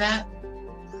want to do that?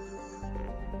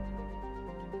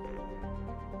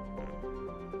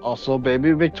 Also,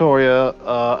 baby Victoria,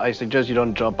 I suggest you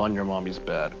don't jump on your mommy's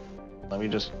bed. Let me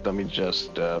just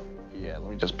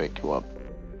pick you up.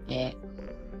 Yeah.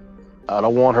 I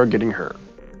don't want her getting hurt.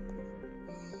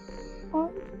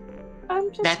 Well, I'm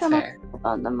just That's gonna fair. hold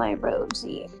on to my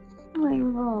Rosie. My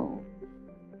robe.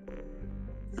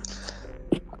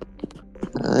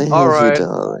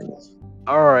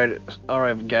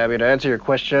 Alright, Gabby, to answer your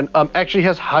question, actually he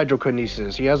has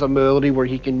hydrokinesis. He has an ability where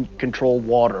he can control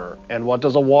water. And what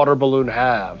does a water balloon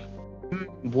have?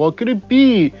 What could it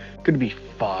be? Could it be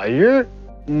fire?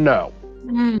 No.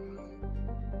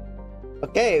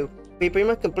 Okay, we pretty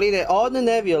much completed all the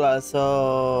nebula,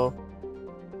 so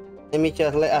let me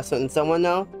just let someone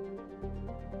know.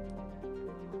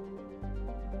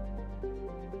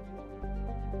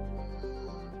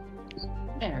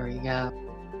 There we go.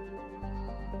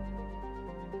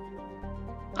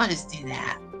 I'll just do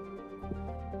that.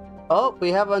 Oh, we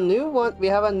have a new one. We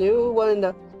have a new one in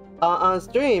the on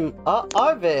stream.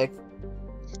 Arvix.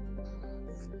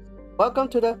 Welcome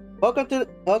to the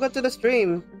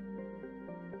stream.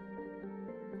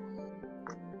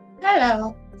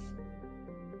 Hello.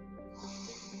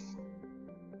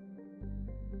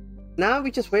 Now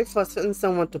we just wait for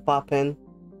someone to pop in.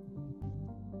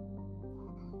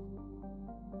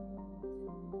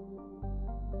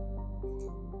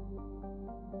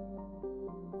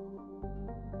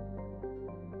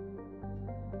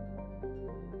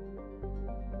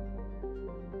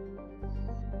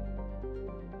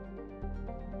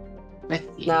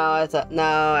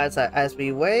 As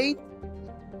we wait,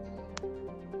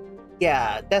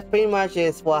 yeah, that's pretty much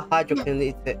is what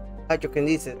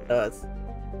hydrokinesis does.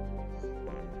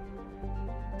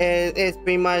 It's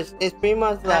pretty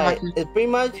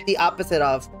much the opposite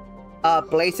of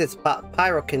Blaze's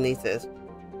pyrokinesis.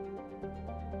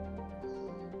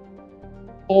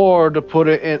 Or to put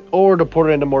it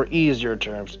into more easier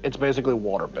terms, it's basically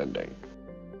water bending.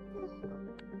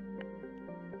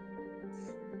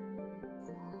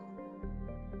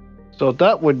 So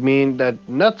that would mean that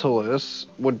Nautilus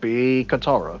would be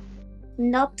Katara.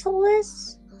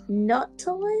 Nautilus?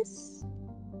 Nautilus?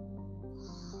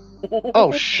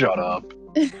 Oh, shut up.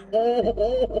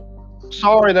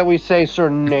 Sorry that we say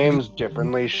certain names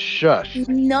differently. Shush.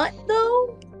 Nut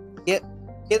though? Yeah.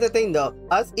 Here's the thing though.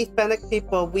 Us Hispanic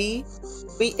people, we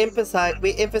emphasize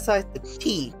the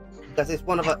T because it's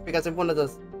one of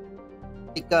those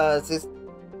because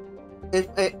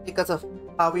of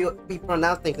how we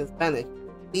pronounce things in Spanish.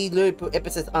 We literally put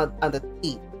emphasis on the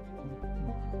T.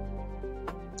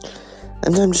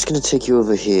 And I'm just gonna take you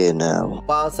over here now.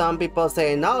 While some people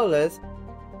say Nautilus,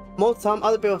 some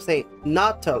other people say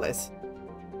Nautilus.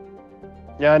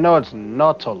 Yeah, I know it's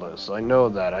Nautilus. I know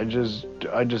that. I just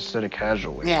said it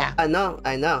casually. Yeah. I know.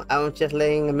 I was just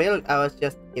laying a middle. I was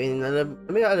just giving a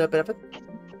little bit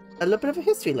of a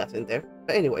history lesson there.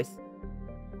 But anyways.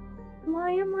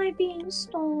 Why am I being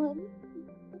stolen?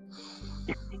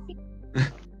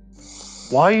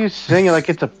 Why are you saying it like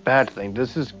it's a bad thing?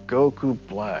 This is Goku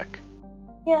Black.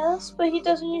 Yes, but he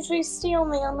doesn't usually steal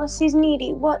me unless he's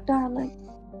needy. What, darling?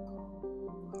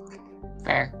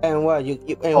 Fair. And what you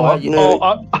and Oh, what you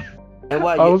and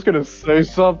what I you was gonna say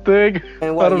something. and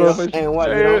I what don't you know if don't I should and what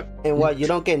you say don't it. and what you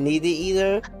don't get needy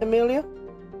either, Amelia?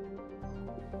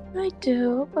 I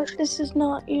do, but this is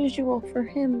not usual for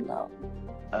him, though.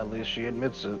 At least she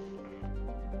admits it.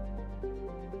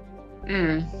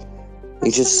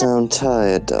 You just sound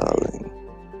tired, darling.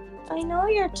 I know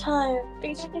you're tired, but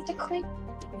you don't get to clean.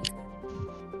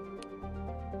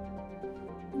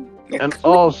 And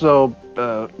also,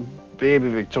 baby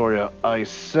Victoria, I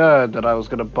said that I was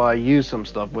gonna buy you some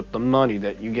stuff with the money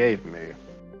that you gave me.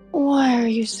 Why are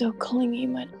you so clingy,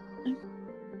 my darling?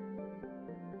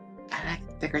 I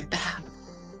figured that.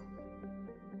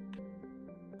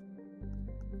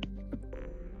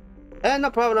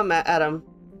 No problem, Adam.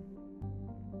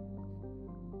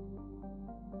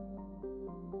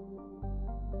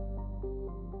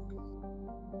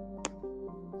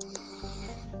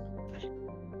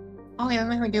 Oh yeah,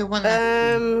 let me do one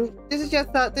last thing. This is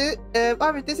just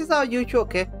this is our usual,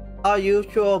 okay? Our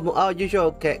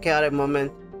usual chaotic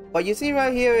moment. What you see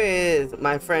right here is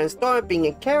my friend Storm being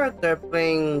a character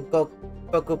playing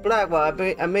Goku Black. Well,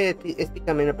 I made it's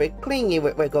becoming a bit clingy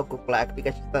with Goku Black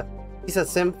because she's a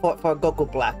sim for Goku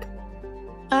Black.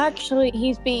 Actually,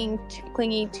 he's being too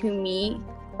clingy to me.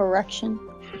 Correction.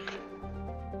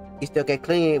 You still get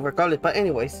clingy regardless, but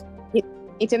anyways.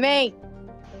 It's a me.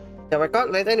 Yeah,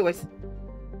 regardless, anyways.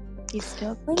 He's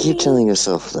still clingy. Keep telling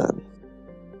yourself that.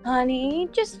 Honey,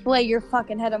 just lay your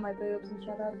fucking head on my boobs and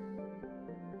shut up.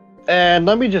 And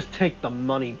let me just take the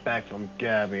money back from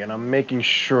Gabby, and I'm making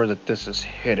sure that this is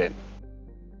hidden.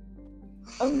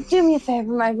 Oh, do me a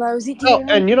favor, my rosy dear. Oh,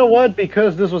 and you know what?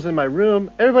 Because this was in my room,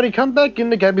 everybody come back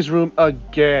into Gabby's room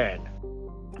again.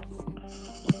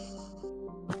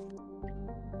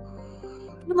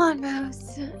 Come on,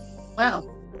 Rose. Wow.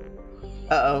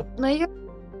 Uh-oh. Lay your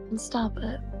and stop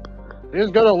it.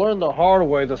 She's gonna learn the hard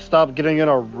way to stop getting in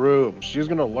our room. She's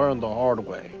gonna learn the hard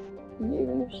way.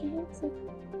 Even if she hates it.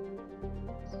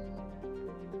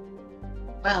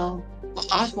 Well,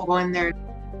 I'll just go in there,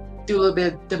 do a little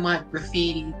bit of demonic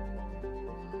graffiti.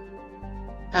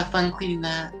 Have fun cleaning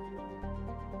that.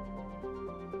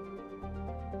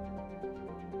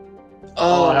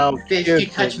 Oh, how fish, cute, you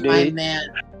touched my Sydney. man.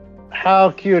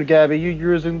 How cute, Gabby. You're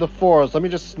using the force. Let me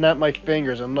just snap my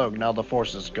fingers and look, now the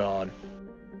force is gone.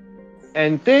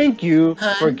 And thank you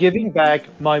for giving back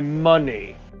my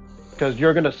money. Because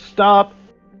you're gonna stop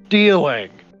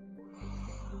stealing.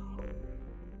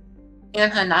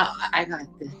 And hun, I got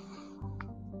this.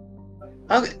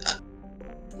 Okay,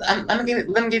 let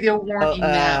me give you a warning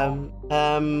now.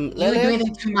 You Lilith? doing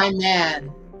it to my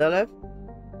man. Lilith?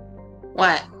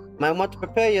 What? Might want to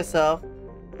prepare yourself.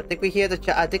 I think we hear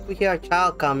a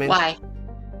child coming. Why?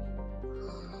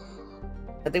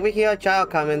 I think we hear a child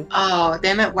coming. Oh,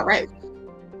 damn it! What? Right?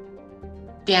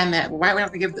 Damn it! Why would I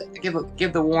have to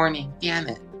give the warning? Damn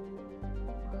it!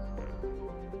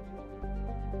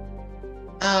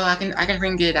 Oh, I can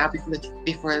ring it out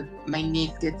before my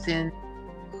niece gets in.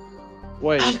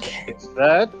 Wait, is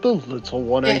that the little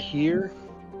one I hear?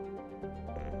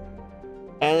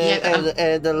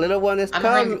 And the little one is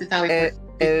coming.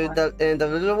 And the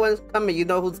little one is coming. You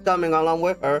know who's coming along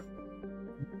with her.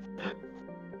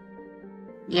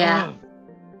 Yeah.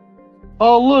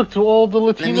 Oh, look, to all the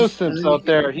Latino simps out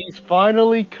there. He's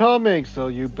finally coming, so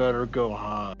you better go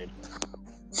hide.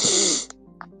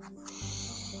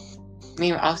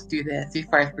 Maybe I'll do this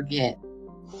before I forget.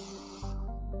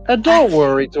 And don't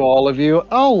worry to all of you,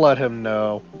 I'll let him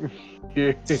know.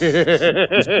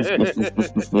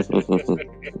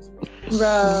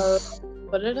 Rose,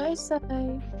 what did I say?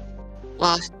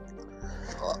 Well,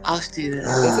 I'll do this.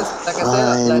 This is like I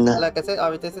said. Like I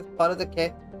said, this is part of the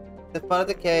chaos. This is part of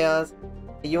the chaos.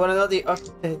 You want to know the?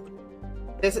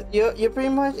 This you're pretty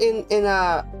much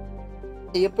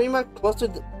you're pretty much close to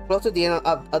the end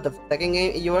of the second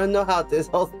game. You want to know how this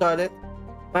all started?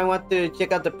 Might want to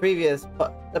check out the previous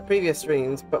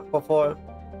streams before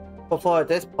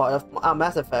this part of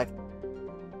Mass Effect.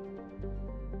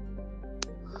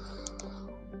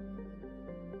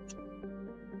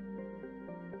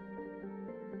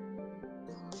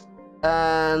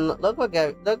 And look what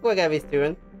Gabby's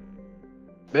doing.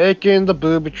 Make in the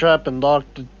booby trap and lock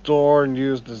the door and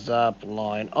use the zap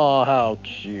line. Oh, how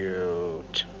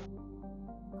cute.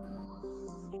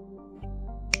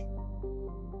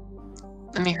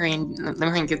 Let me hurry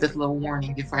and give this little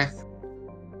warning before I.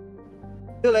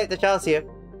 Too late, the child's here.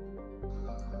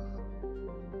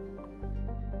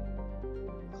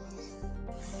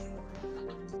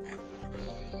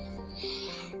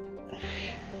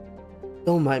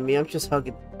 Don't mind me, I'm just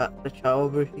hugging the child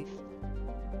over here.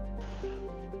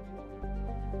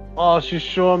 Oh, she's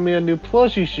showing me a new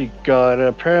plushie she got. And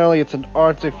apparently it's an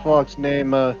Arctic fox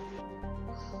named, Aw,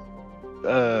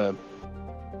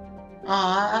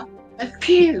 that's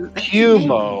cute.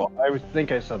 Humo. I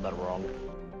think I said that wrong.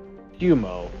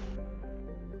 Humo.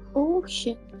 Oh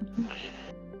shit.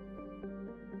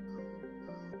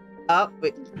 Oh,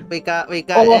 we got Oh. it.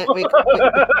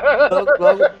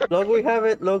 Look, we have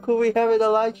it. Look who we have in the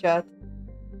live chat.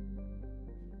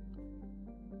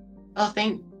 Oh,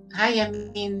 hi,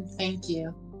 Emmy, thank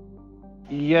you.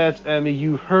 Yes, Emmy,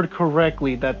 you heard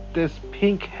correctly that this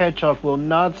pink hedgehog will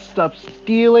not stop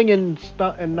stealing and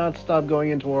not stop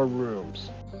going into our rooms.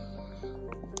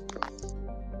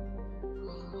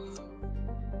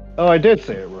 Oh, I did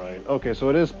say it right. Okay, so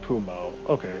it is Pumo.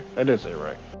 Okay, I did say it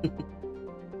right.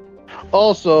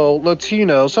 Also,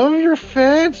 Latino, some of your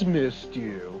fans missed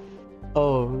you.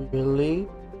 Oh, really?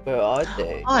 Where are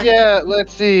they? Yeah,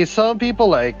 let's see. Some people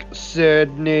like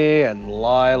Sydney and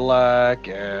Lilac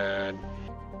and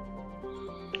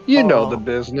you know the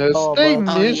business. They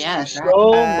missed you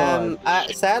so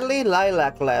much. Sadly,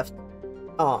 Lilac left.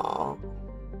 Aww.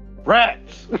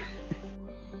 Rats!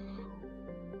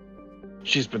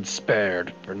 She's been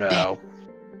spared for now.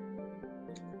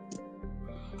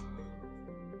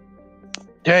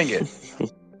 Dang it.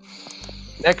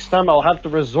 Next time I'll have to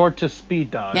resort to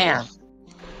speed dials. Yeah.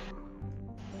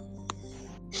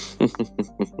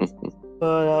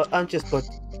 But I'm just going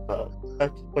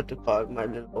to call my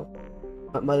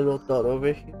little dot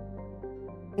over here.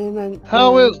 And then,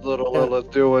 How is little Lilith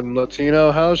doing,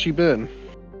 Latino? How's she been?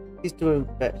 She's doing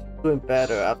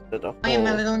better after the whole. I am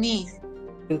my little niece.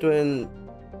 Been doing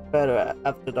better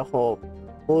after the whole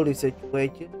holy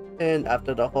situation and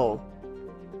after the whole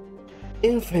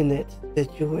infinite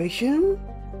situation.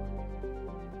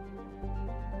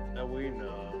 We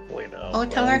know. Oh,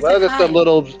 tell her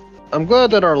I'm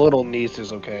glad that our little niece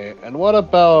is okay. And what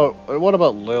about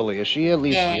Lily? Is she at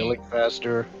least healing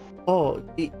faster?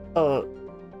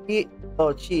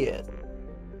 She is.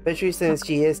 Especially since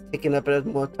she is taking up a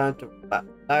little more time to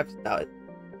relax now.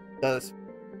 Because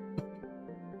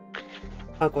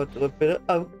I'm going to a bit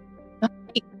of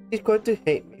she's going to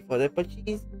hate me for that, but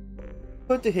she's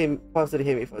going to possibly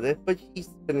hate me for that, but she's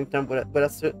spending time with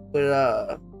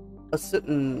a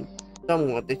certain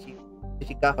someone that she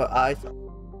got her eyes on.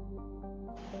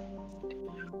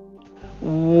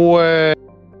 Wait.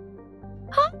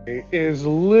 Does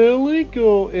Lily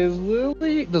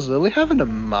have an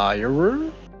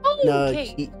admirer? No,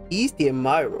 he's the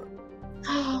admirer.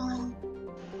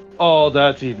 Oh,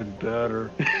 that's even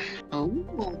better.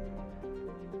 Oh.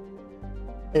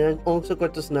 And I'm also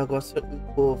going to snuggle a certain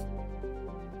wolf.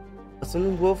 A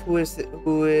certain wolf who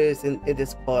is in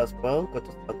this call as well. Going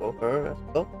to snuggle her as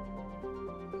well.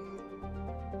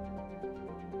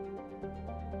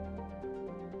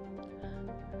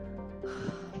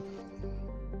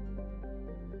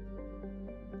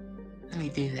 Let me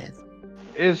do this.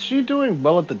 Is she doing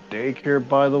well at the daycare,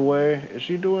 by the way? Is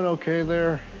she doing okay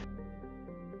there?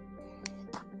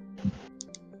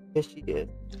 Yes, she is.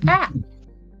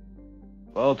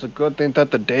 Well, it's a good thing that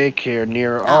the daycare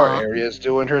near our area is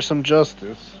doing her some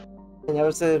justice. And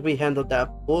ever since we handled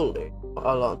that bully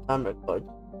a long time ago,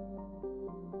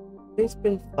 it's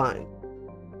been fine.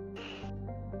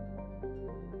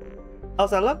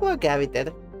 Also, look what Gabby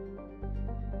did.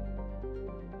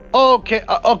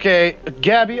 Okay,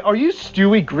 Gabby, are you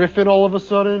Stewie Griffin all of a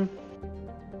sudden?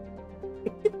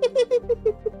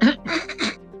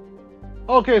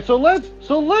 Okay, so let's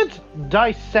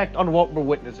dissect on what we're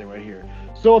witnessing right here.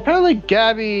 So apparently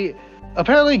Gabby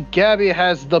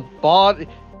has the bot.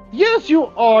 Yes, you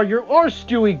are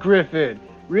Stewie Griffin.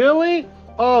 Really?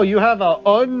 Oh, you have an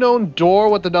unknown door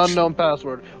with an unknown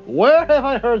password. Where have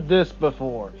I heard this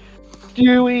before?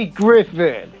 Stewie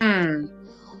Griffin.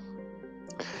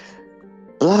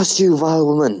 Blast you, vile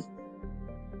woman.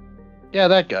 Yeah,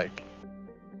 that guy.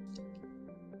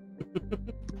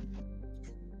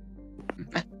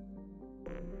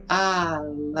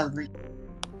 Lovely.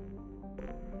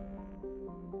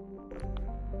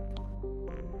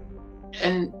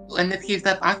 And when this keeps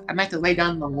up, I might have to lay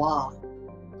down the wall.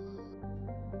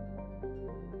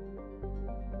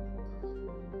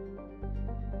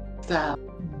 So,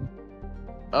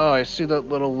 Oh, I see that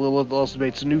little Lilith also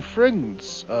made some new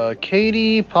friends.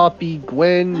 Katie, Poppy,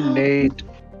 Gwen, Nate.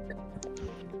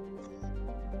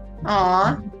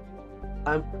 Aww.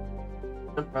 I'm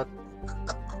proud.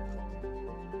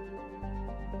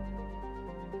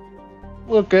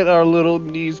 Look at our little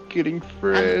niece getting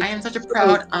friends. I am such a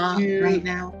proud aunt right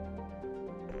now.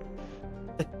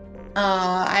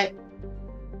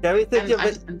 Gabby says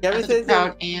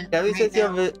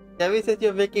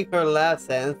you're making her laugh,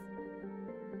 Sans.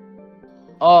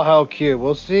 Oh, how cute.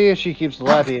 We'll see if she keeps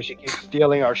laughing if she keeps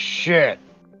stealing our shit.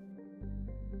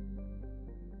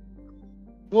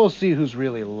 We'll see who's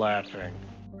really laughing.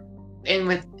 And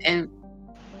with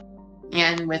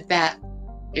that,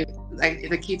 if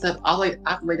it keeps up all the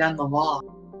way down the wall.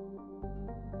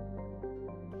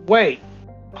 Wait,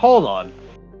 hold on.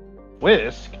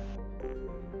 Whisk?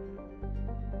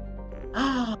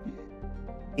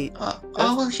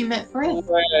 She met Frisk.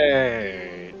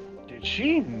 Wait, did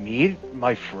she meet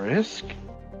my Frisk?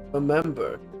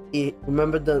 Remember, you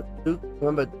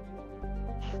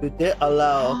did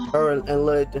allow her and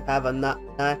Lilith to have a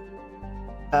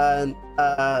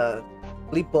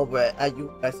sleepover at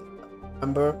you guys.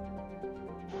 Remember?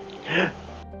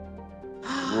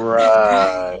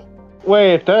 Right.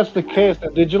 Wait, if that's the case,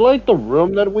 then did you like the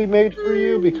room that we made for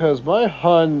you? Because my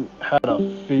hun had a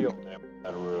field day with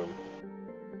that room.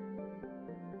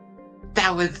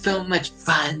 That was so much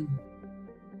fun.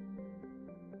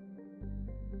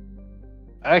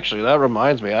 Actually, that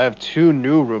reminds me, I have 2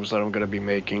 new rooms that I'm going to be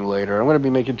making later. I'm going to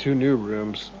be making 2 new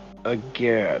rooms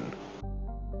again.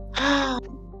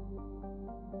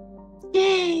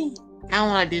 Yay! I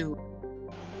want to do.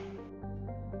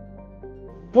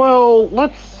 Well,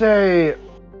 let's say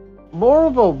more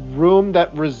of a room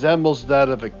that resembles that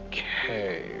of a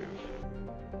cave.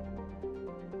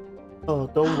 Oh,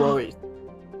 don't worry.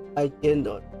 I did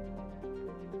not.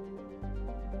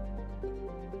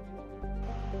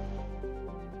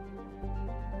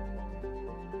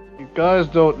 You guys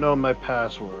don't know my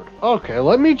password. Okay,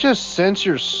 let me just sense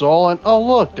your soul and... Oh,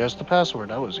 look, there's the password.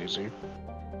 That was easy.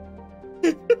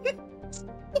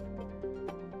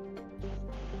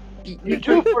 You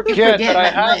do forget that I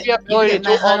have the ability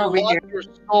to unlock your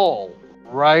soul,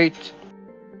 right?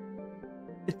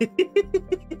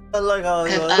 I like how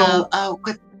he was.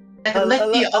 I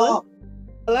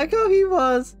like how he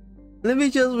was. Let me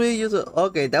just reuse it.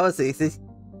 Okay, that was easy.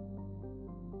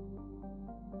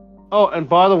 Oh, and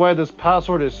by the way, this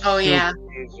password is super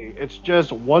easy. It's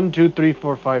just 1, 2, 3,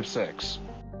 4, 5, 6.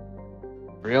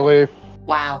 Really?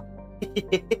 Wow.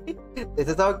 This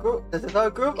is our group,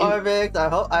 Arvix. I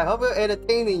hope we're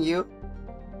entertaining you.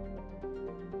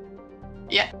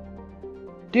 Yeah.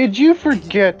 Did you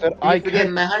forget that I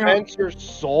can sense your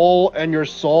soul, and your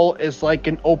soul is like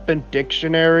an open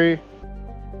dictionary?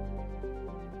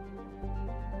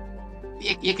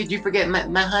 Yeah, could you forget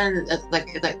my hun? Like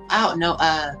I don't know.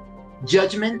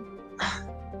 Judgment.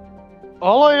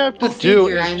 All I have to do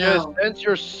is just sense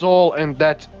your soul, and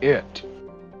that's it.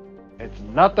 It's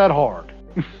not that hard.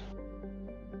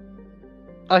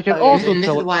 I can also and this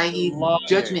tell is why he's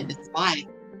Judgment is why.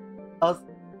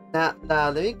 Now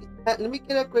let me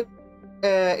get a quick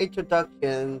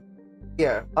introduction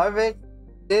here. Arvix,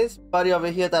 this buddy over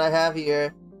here that I have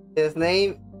here, his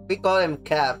name, we call him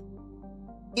Cap.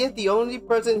 He is the only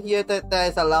person here that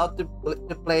is allowed to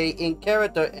play in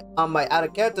character on my out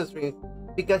of character stream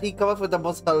because he comes up with the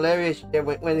most hilarious shit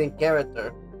when in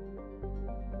character.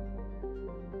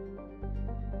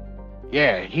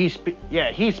 Yeah, he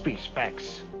speaks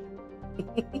facts.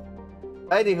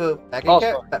 Anywho,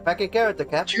 back in character,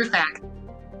 Cap. True fact.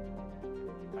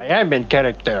 I am in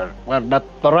character. Well, not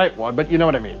the right one, but you know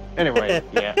what I mean. Anyway,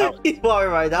 yeah. He's worried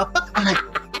right now.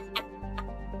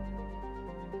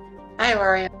 Hi,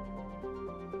 Wario.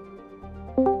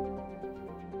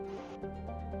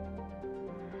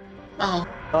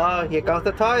 Oh, here comes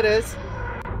the TARDIS.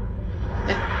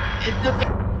 It's okay.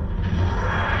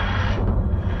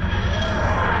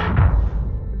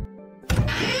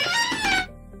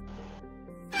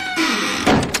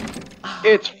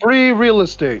 It's free real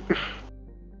estate.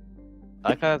 I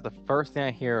think that's the first thing I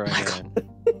hear again.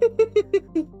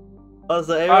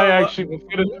 Also, I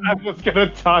was gonna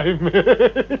time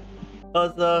it.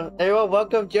 Also, everyone,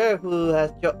 welcome Jared, who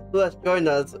has joined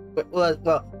us,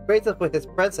 graced us with his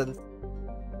presence.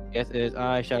 Yes, it is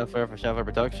I, Shadowflare for Shadowflare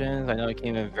Productions. I know I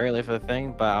came in very late for the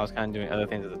thing, but I was kind of doing other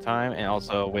things at the time, and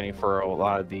also waiting for a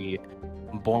lot of the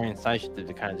boring side shit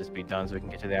to kind of just be done, so we can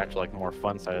get to the actual more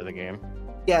fun side of the game.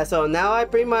 Yeah, so now I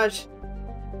pretty much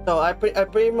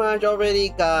already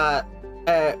got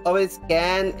already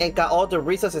scanned and got all the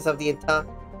resources of the entire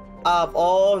of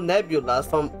all nebulas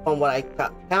from what I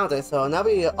counted. So now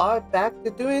we are back to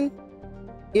doing,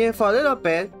 yeah, for a little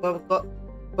bit,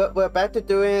 but we're back to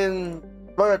doing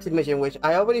royalty mission, which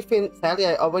I already sadly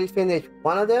I already finished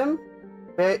one of them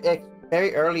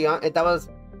very early on, and that was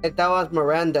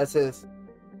Miranda's.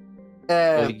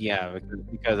 Well, yeah,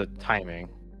 because of timing.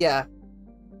 Yeah.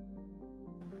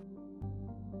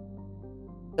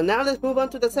 So now let's move on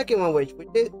to the second one, which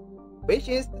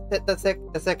is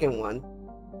the second one.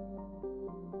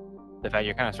 The fact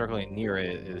you're kind of circling near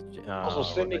it is. Also,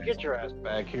 Sydney, get your ass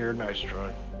back here. Nice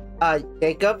try.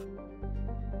 Jacob.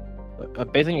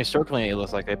 Based on your circling, it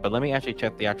looks like it, but let me actually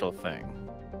check the actual thing.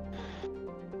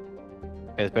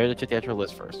 Okay, it's better to check the actual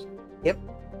list first. Yep.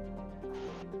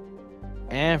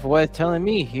 And for what it's telling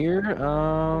me here,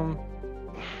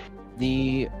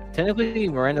 technically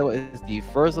Miranda is the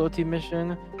first OT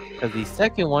mission, because the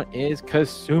second one is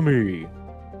Kasumi.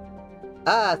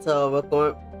 So we're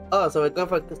going. Oh, so we're going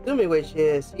for Kasumi, which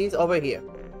is he's over here.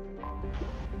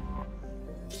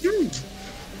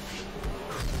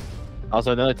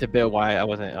 Also, another tidbit why I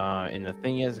wasn't in the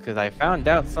thing is because I found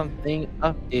out something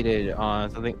updated on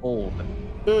something old.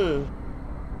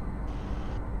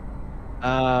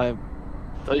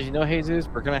 So as you know, Jesus,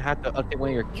 we're gonna have to update one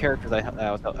of your characters I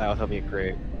was helping you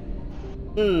create.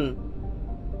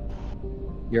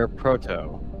 Your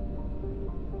proto.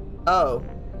 Oh.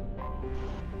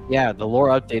 Yeah, the lore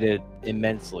updated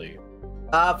immensely.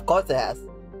 Of course it has.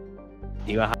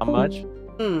 Do you know how much?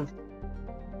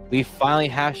 We finally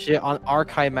have shit on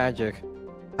archive magic.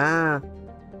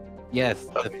 Yes,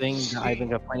 the thing that I've been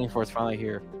complaining for is finally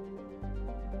here.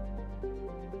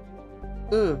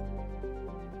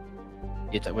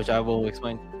 Which I will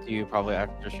explain to you probably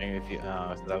after stream if you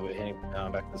so that way hitting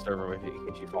back to the server if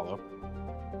you follow.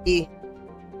 Yeah.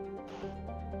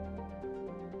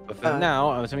 But for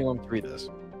now, I'm assuming you want me to read this.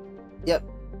 Yep.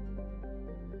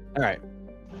 Alright.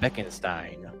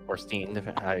 Beckenstein, or Steen, if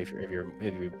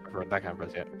you prefer that kind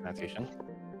of pronunciation.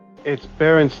 It's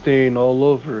Berenstein all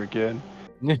over again.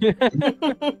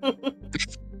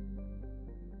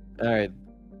 Alright.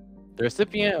 The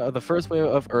recipient of the first wave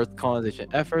of Earth colonization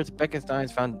efforts,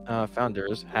 Beckenstein's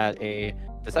founders had a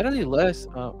decidedly less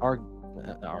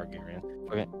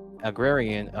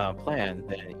agrarian plan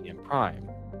than Eden Prime.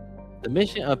 The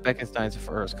mission of Beckenstein's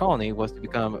first colony was to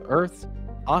become Earth's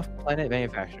off-planet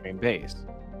manufacturing base,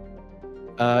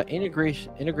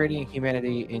 integrating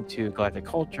humanity into galactic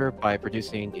culture by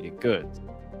producing needed goods.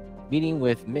 Meeting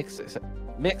with mixed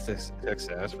success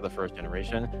for the first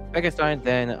generation, Beckenstein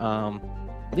then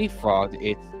leapfrogged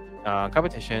its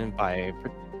competition by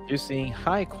producing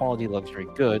high-quality luxury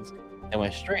goods and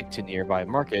went straight to nearby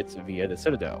markets via the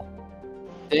Citadel.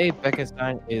 Today,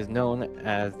 Beckenstein is known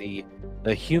as the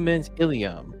Human's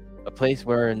Ilium, a place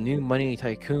where new money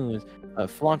tycoons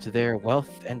flaunt their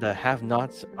wealth and the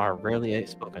have-nots are rarely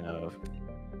spoken of.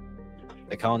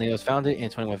 The colony was founded in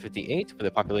 2158 with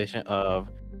a population of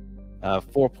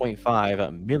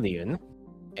 4.5 million,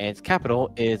 and its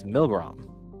capital is Milgram.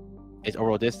 Its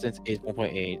orbital distance is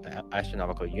 1.8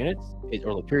 astronomical units. Its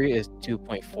orbital period is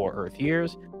 2.4 Earth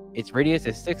years. Its radius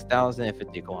is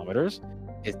 6,050 kilometers.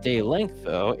 Its day length,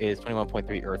 though, is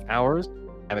 21.3 Earth hours.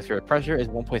 Atmospheric pressure is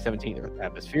 1.17 Earth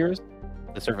atmospheres.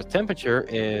 The surface temperature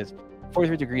is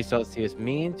 43 degrees Celsius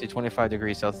mean to 25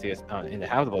 degrees Celsius in the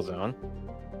habitable zone,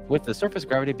 with the surface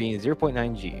gravity being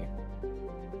 0.9 G.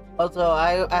 Also,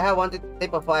 I have wanted to say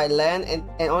before I land, and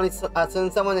only as soon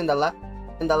as someone in the live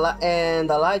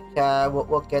chat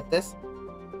will get this.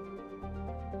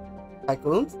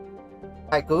 Tycoon?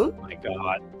 Oh my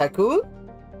god. Tycoon?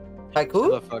 Shut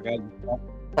the fuck up.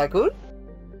 Tycoon?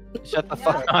 Shut the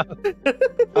fuck up.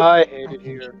 I hate it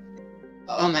here.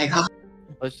 Oh my god.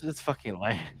 Let's just fucking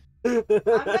land.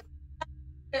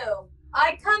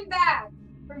 I come back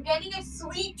from getting a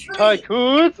sweet treat.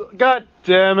 Tycoons? God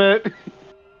damn it.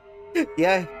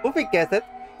 Yeah, Woofy gets it.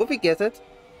 Woofy gets it.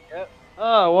 Yep.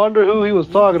 I wonder who he was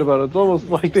talking about. It's almost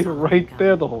like they were right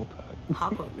there the whole time.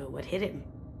 Pop won't know what hit him.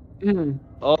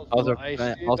 Also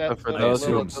for those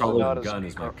who are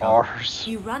probably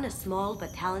You run a small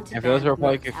but talented. And for those who are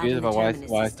probably confused about why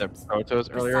I said protos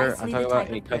earlier, I'm talking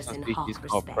about a custom species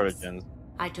called protogens.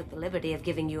 I took the liberty of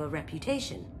giving you a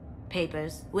reputation.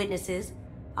 Papers, witnesses,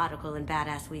 article in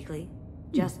Badass Weekly.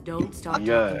 Just don't start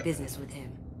talking business with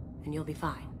him, and you'll be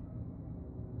fine.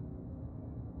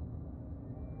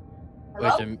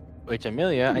 Which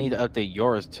Amelia, I need to update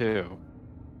yours too.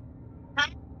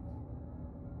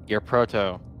 Your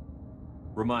proto.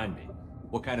 Remind me,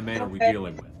 what kind of man are we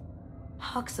dealing with?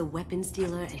 Huck's a weapons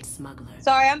dealer and smuggler.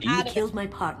 Sorry, I'm You out of killed my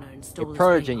partner and stole Your his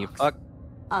protogen, you playbox. fuck.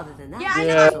 Other than that, Yeah, I it's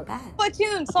know. not so bad.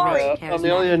 Platoon, sorry. Yeah,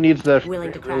 Amelia needs that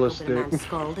Willing to crack real open a man's estate.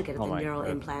 skull to get at the neural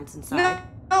implants inside.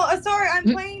 No, sorry, I'm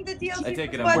playing the DLC I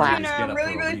take for it I'm Splatoon, going to and I'm get up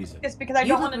really, for a really reason. just because I You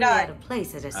don't look want to really die. out of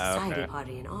place at a society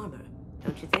party in armor,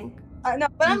 don't you think? No,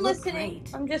 but You I'm look listening.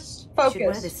 great. I'm just You should wear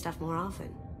focused. this stuff more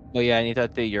often. Well, yeah, I need to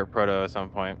update your proto at some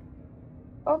point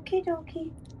Okie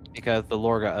dokie. because the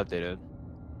lore got updated.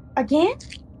 Again?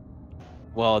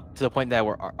 Well, to the point that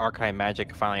where Archive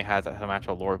Magic finally has some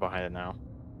actual lore behind it now.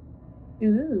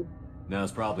 Ooh.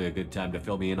 Now's probably a good time to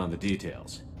fill me in on the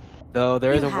details. Though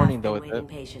there is You a warning have though been with waiting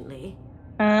it. patiently.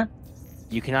 Huh?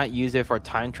 You cannot use it for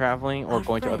time traveling or Our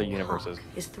going to other friend universes. Hawk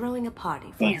is throwing a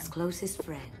party for his closest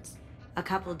friends. A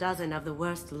couple dozen of the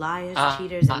worst liars,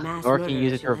 cheaters, and mass Or murderers can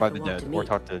use it to you'll revive ever the want dead to or meet,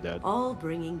 talk to the dead. all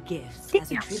bringing gifts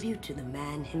as a tribute to the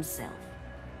man himself.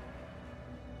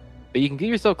 But you can give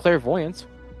yourself clairvoyance.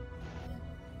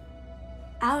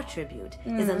 Our tribute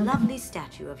is a lovely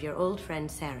statue of your old friend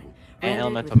Saren, And rendered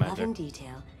elemental with love magic. and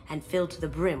detail, and filled to the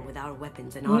brim with our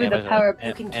weapons and Ooh, armor. the power of-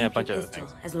 You can and keep a bunch your of other pistol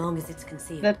things. as long as it's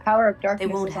concealed. The power of They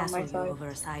darkness won't is on hassle my you side. over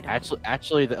a side.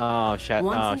 Actually, the Once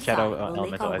shadow inside, we'll make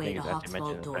elemental our I way think to is actually Hawk's vault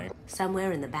mentioned in the door, thing.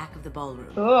 somewhere in the back of the ballroom.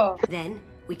 Cool. Then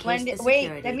we When case the wait,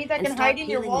 security that means I and can start hide in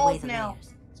your peeling away walls the now.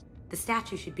 layers. The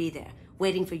statue should be there,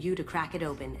 waiting for you to crack it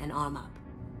open and arm up.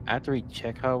 I have to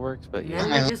recheck how it works, but yeah.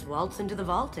 Then we just waltz into the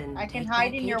vault and I can take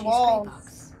hide that in your KG walls. spray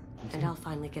box. And I'll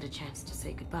finally get a chance to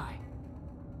say goodbye.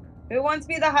 Who wants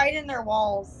me to hide in their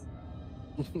walls?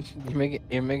 You're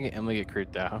making Emily get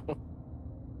creeped out.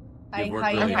 I You've worked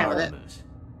hide really in hard your on this.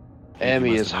 Emmy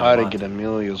must is have learned a hiding lot. in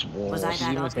Amelia's walls. Was I She's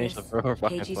that even obvious? finished the proto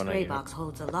fucking KG phone spray unit. box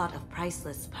holds a lot of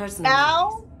priceless personal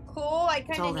Ow! Cool, I It's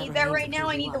kind all of that need that remains right of now. who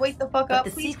I he need to was. wake the fuck But up.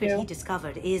 the Please secret he do.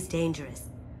 discovered is dangerous.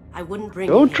 I wouldn't bring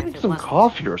Go him here drink if it some wasn't.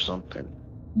 coffee or something.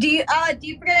 Do you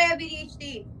forget I have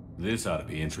ADHD? This ought to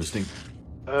be interesting.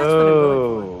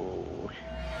 Oh.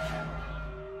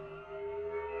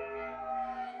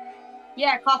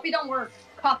 Yeah, coffee don't work.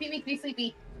 Coffee makes me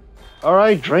sleepy.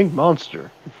 Alright, drink Monster.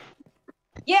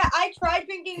 Yeah, I tried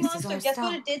drinking This is Monster. our Guess what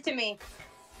stop. it did to me?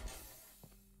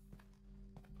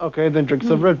 Okay, then drink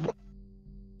some Red Bull.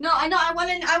 No, I know. I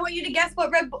want you to guess what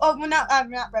Red Bull. Oh, well, not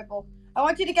Red Bull. I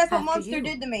want you to guess what After Monster you,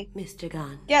 did to me. Mr.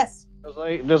 Gunn. Guess.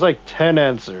 There's like 10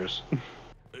 answers.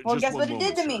 Well, Just guess one what it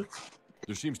did to moment, me? sir.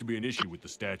 There seems to be an issue with the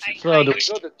statue. So, do we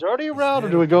go the dirty route or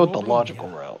do we go with the logical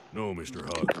route? No, Mr.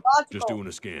 Hug. Just doing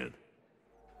a scan.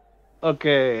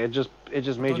 Okay, it just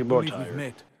made you more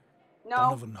tired. No.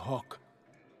 Donovan Hawk.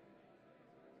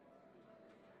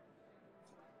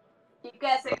 Keep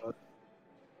guessing.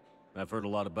 I've heard a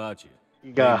lot about you.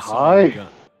 You got Name's Solomon high? Gunn.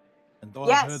 And I've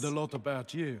Yes. heard a lot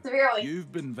about you. Severely.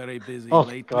 You've been very busy Oh,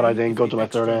 lately. God, I didn't if go the to my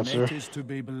third extra answer. net is to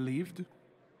be believed.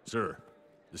 Sir,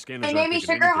 the scanners My aren't name is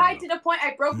picking Sugar anything High up. to the point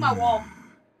I broke my wall.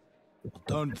 I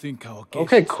don't think our guests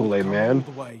Okay, Kool-Aid would come Man.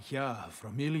 all the way here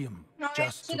from Ilium No,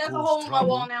 just see, to there's a cause hole in my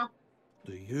wall trouble. now.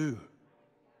 Do you?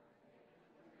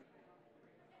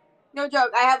 No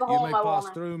joke. I have a You hole may in my wall pass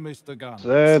now. through, Mr. Gunn.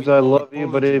 Says I love you,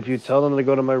 but if you tell them to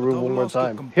go to my room I one will more ask the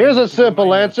time. companion Here's a to simple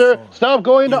remain answer. outside. Stop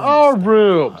going to You our understand,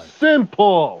 room. right?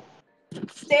 Simple.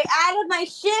 Stay out of my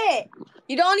shit.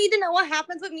 You don't need to know what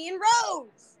happens with me and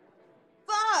Rose.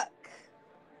 Fuck.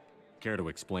 Care to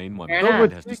explain why So my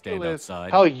friend has to stand ridiculous.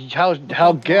 outside?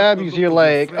 How Gabby's here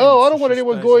like, oh, I don't want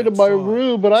anyone going to my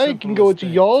room, but I can go into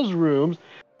y'all's rooms.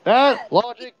 That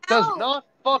logic does not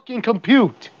fucking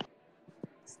compute.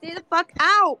 Stay the fuck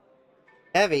out.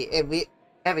 Heavy, you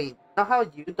know how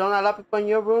you don't allow people in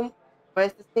your room? But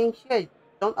it's the same shit. You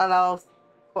don't allow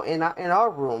people in our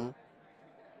room.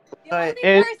 But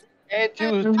And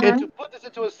to put this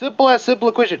into a simple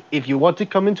equation, if you want to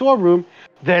come into our room,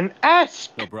 then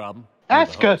ask. No problem.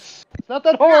 Ask us. It's not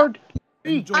that hard.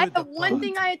 I have one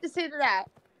thing I have to say to that.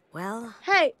 Well,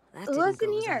 Hey, that didn't listen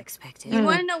go as I here. expected. You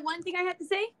want to know one thing I have to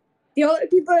say? The only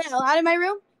people that are allowed in my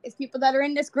room is people that are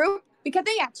in this group because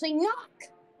they actually knock.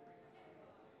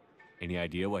 Any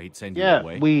idea why he'd send you Yeah,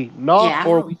 away? we knock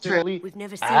or we simply We've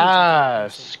never seen each other in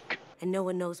person, ask. and no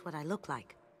one knows what I look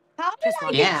like. How did Just I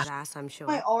watching get his ass, I'm sure.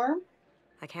 my arm?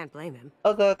 I can't blame him.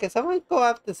 also, can someone go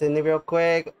after Cindy real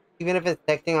quick? Even if it's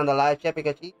texting on the live chat,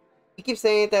 because he keeps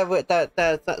saying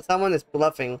that someone is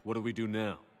bluffing. What do we do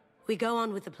now? We go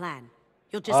on with the plan.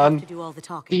 You'll just have to do all the Do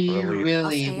talking. you I'll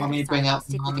really stay want me to outside bring and out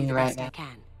stick with you mommy the right best I now?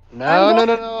 can.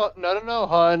 No,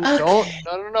 hun. Okay.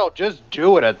 No. Just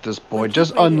do it at this point.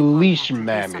 Just unleash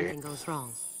Mammy. Something goes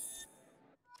wrong.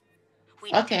 We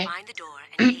Okay. need to find the door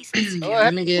and case the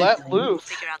security. Let me We'll loose.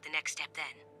 figure out the next step then.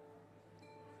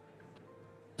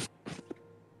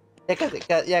 Cause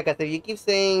if you keep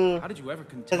saying, How did you ever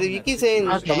cause if you keep saying,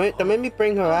 don't make me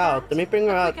bring her out, don't make me bring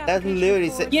her out, that's literally,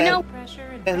 that's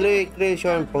literally clearly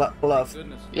showing bluff.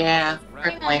 Yeah.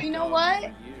 You know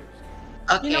what?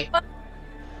 Okay. You know what?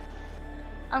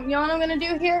 You know what I'm gonna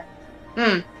do here?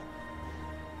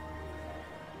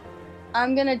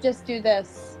 I'm gonna just do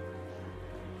this.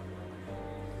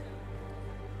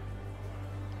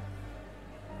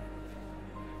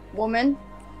 Woman,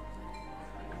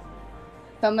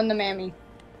 summon the mammy.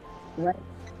 Right.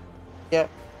 Yeah,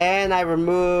 and I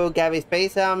remove Gabby's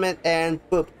face helmet and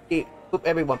boop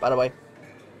everyone, by the way.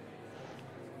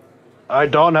 I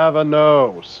don't have a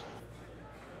nose.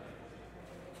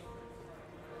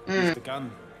 Use the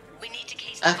gun. We need to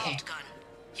case the vault gun.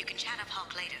 You can chat up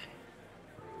Hawk later.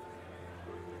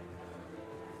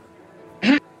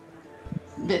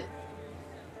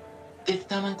 Did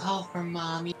someone call for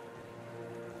mommy?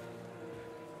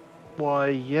 Why,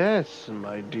 yes,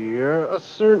 my dear. A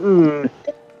certain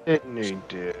Pitney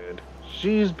did.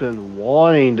 She's been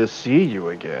wanting to see you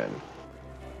again.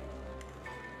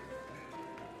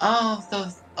 So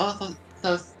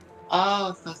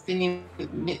Cindy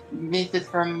misses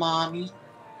her mommy.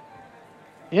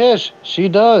 Yes, she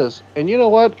does. And you know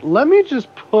what? Let me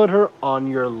just put her on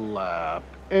your lap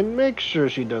and make sure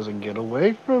she doesn't get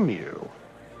away from you.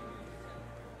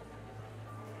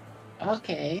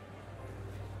 Okay.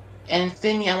 And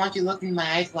Cindy, I want you to look in my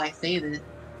eyes while I say this.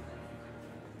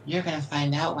 You're gonna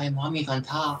find out why mommy's on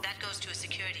top. That goes to a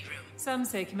security room. Some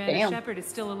say Commander Shepard is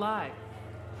still alive.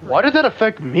 Why did that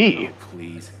affect me? Oh,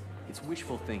 please. It's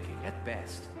wishful thinking at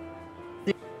best.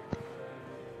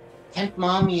 Tempt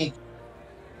mommy again.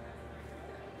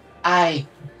 I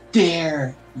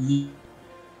dare you.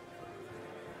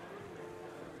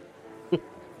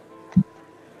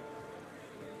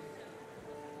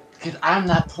 Because I'm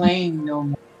not playing no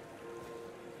more.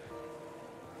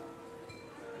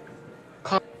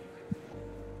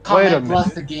 Wait a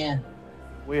Plus minute. again.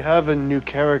 We have a new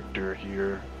character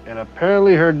here, and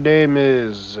apparently her name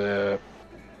is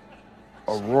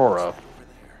Aurora.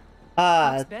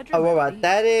 Aurora,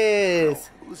 that is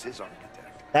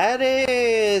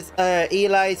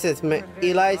Elias's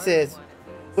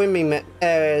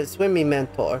swimming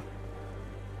mentor.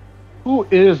 Who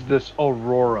is this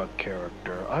Aurora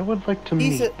character? I would like to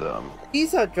meet them.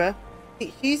 He's a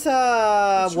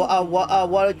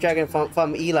water dragon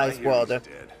from Eli's world.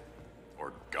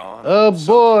 Oh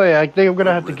boy, I think I'm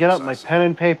gonna have to get out my pen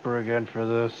and paper again for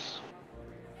this.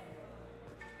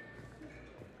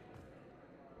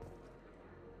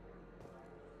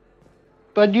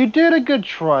 But you did a good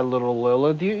try, little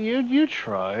Lilith. You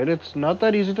tried. It's not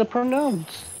that easy to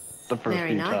pronounce the first Very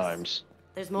few nice. times.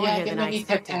 There's more here than I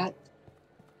expected.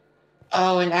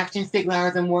 Oh, and actions speak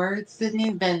louder than words,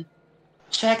 Sydney? Then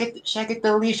check it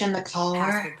the leash in the collar.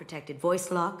 Password protected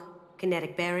voice lock,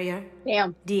 kinetic barrier,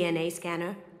 DNA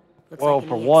scanner. Looks Well, like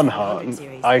for an one, EX700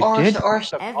 series. I did or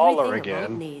the collar Everything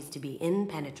again. needs to be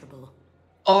impenetrable.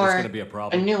 Or That's gonna be a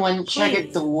problem. new one, check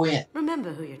it the width.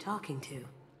 Remember who you're talking to.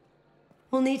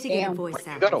 We'll need to get a voice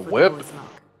sample got a for whip? the voice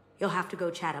lock. You'll have to go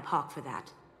chat up Hawk for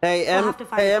that. Hey, We'll have to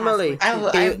find hey a Emily,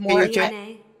 password can to you check?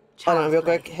 DNA, Hold on, real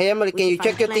quick. Hey Emily, can you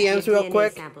check your DMs real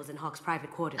quick? Samples in Hawk's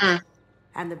private quarters.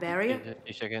 And the barrier?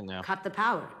 You check it now. Cut the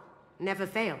power. Never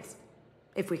fails.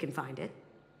 If we can find it.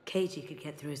 KG could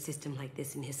get through a system like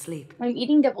this in his sleep. I'm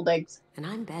eating deviled eggs. And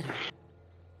I'm better.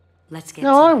 Let's get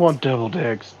No, to I it. want deviled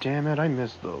eggs. Damn it, I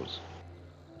missed those.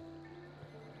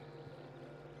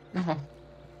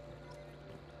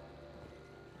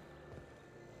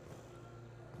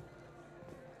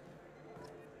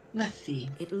 Let's see.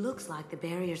 It looks like the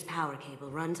barrier's power cable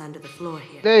runs under the floor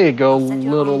here. There you go, I'll set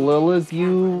your little own Lilith.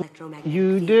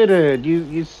 You did it.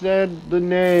 You said the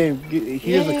name.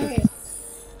 Here's a cookie.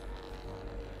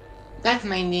 That's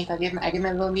my niece. I give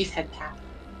my little niece head tap.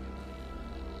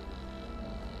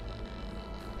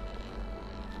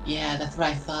 Yeah, that's what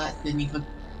I thought. Sydney could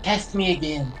test me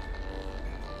again.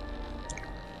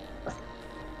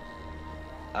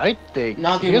 I think.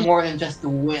 Not give more than just the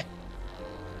whip.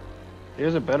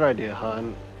 Here's a better idea,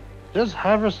 hon. Just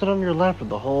have her sit on your lap for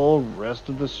the whole rest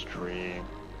of the stream.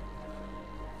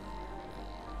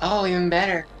 Oh, even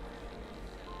better.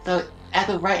 So, as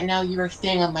of right now, you are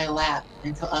staying on my lap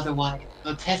until otherwise.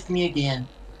 So test me again.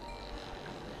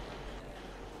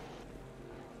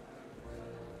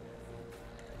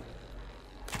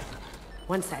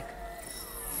 One sec.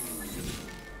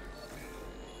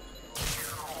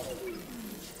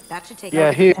 That should take Yeah,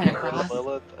 out here, the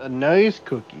Lilith. A nice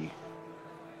cookie.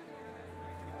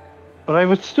 But I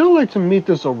would still like to meet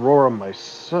this Aurora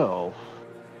myself.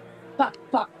 Fuck.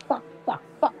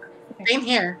 Same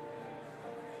here.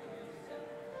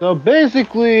 So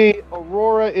basically,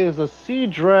 Aurora is a sea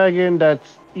dragon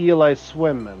that's Eli's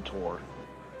swim mentor.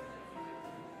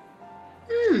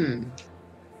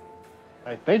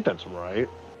 I think that's right.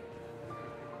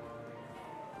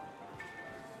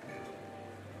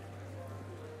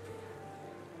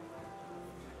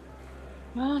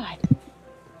 God.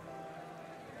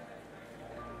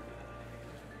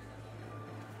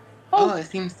 Oh, it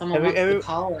seems someone wants the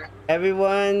collar.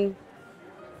 Everyone,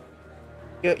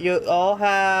 you all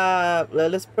have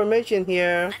Lilith's permission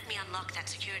here. Let me unlock that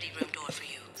security room door for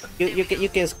you. You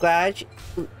can scratch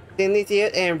Cindy's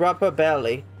ear and rub her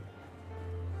belly.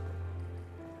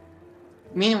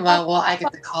 Meanwhile, while I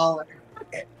get the collar.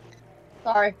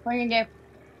 Sorry, what are you gonna do?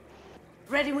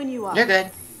 Ready when you are. You're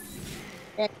good.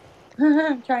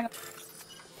 I'm trying to.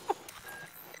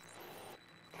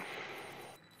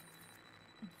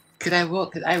 Cause I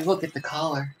will get the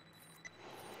collar.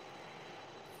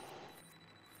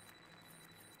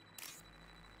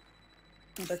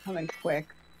 They're coming quick.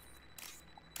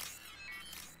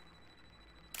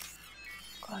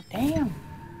 God damn.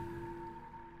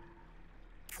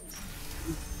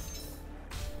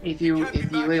 If you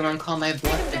really want to call my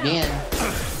bluff again,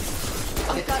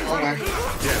 I'll get the collar.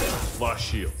 Yeah, lost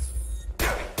shield.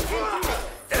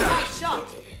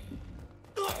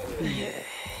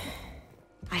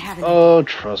 Oh,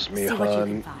 trust me,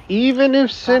 hon. Even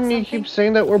if Sydney keeps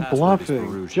saying that we're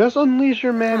bluffing, just unleash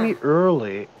your mammy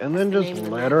early, and then just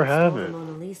let her have it.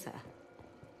 Nice.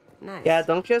 Yeah,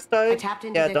 don't just start.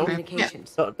 Yeah, don't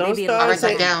start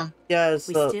saying. Yeah,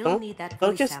 so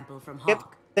don't just keep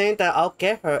saying that I'll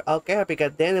get her,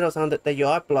 because then it'll sound that you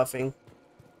are bluffing.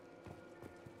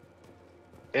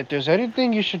 If there's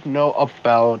anything you should know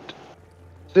about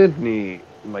Sydney,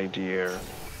 my dear,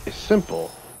 it's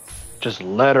simple. Just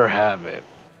let her have it.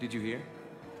 Did you hear?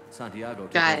 Santiago.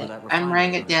 Got it. I'm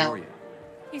writing it down.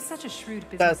 He's such a shrewd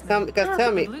businessman.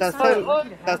 Tell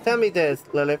me this,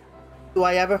 Lilith. Do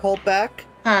I ever hold back?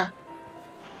 Huh.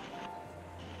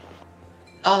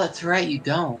 Oh, that's right, you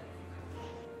don't.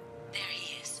 There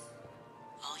he is.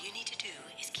 All you need to do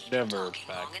is keep Never talking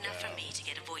long enough for me to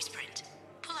get a voice print.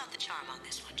 Pull out the charm on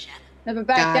this one, Shep. Never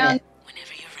back Got down. it.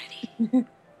 Whenever you're ready.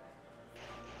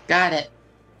 Got it.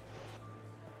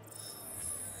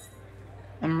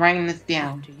 I'm writing this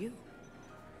down. To you.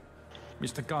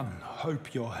 Mr. Gunn,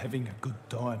 hope you're having a good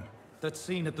time. That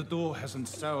scene at the door hasn't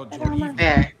soured your evening,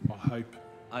 There. I hope.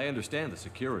 I understand the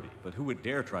security, but who would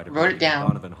dare try to Wrote it break into down.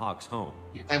 Donovan Hawk's home?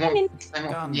 I won't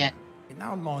Gunn, forget. in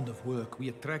our line of work, we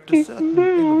attract a certain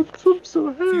element. I'm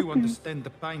so happy. Few understand the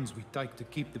pains we take to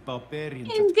keep the barbarians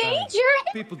In at bay. danger?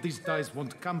 People these days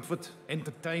want comfort,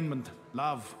 entertainment,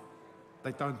 love.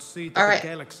 They don't see that Alright. the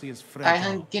galaxy is Alright,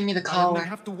 fragile. hon, give me the And collar. they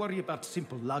have to worry about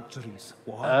simple luxuries.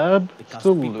 Why? Because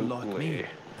people like me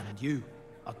and you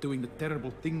are doing the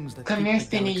terrible things that Come keep here, the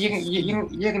Spinny. galaxy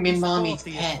You're gonna be mommy's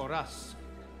spinning. pet. For us,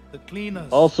 the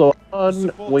cleaners. Also, the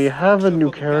support we have a new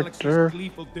structure for the galaxy's character.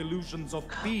 gleeful delusions of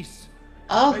peace.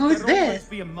 Oh, May who's there always this?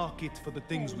 be a market for the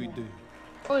things we do.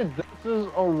 This is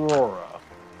Aurora.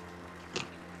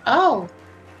 Oh.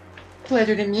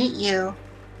 Pleasure to meet you.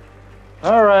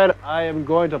 Alright, I am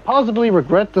going to possibly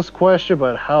regret this question,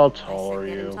 but how tall are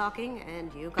Get him you? talking,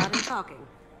 and you got him talking.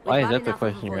 Why We've is got that the enough of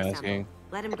a question you're voice asking? sample.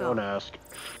 Let him go. Don't ask.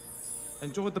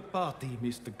 Enjoy the party,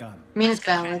 Mr. Gunn. Means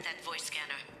valid. That voice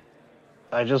scanner.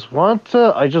 I just want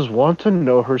to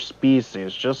know her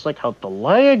species, just like how the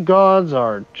Leia gods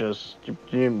are just.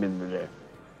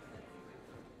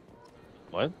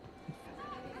 What?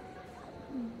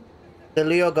 The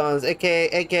Leogons,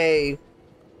 aka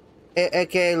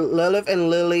Lilith and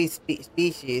Lily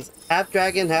species. Half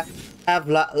dragon, half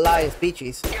lion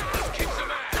species.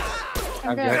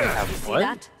 Half dragon, half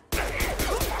what?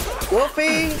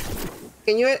 Wolfie,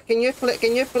 can you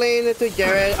explain it to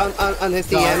Jared on his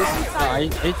DMs? I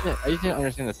just didn't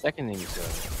understand the second thing you said.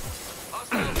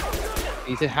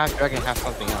 You said half dragon, half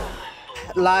something else.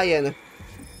 Lion.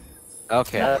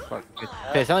 Okay.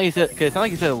 It sounded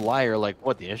like you said liar, like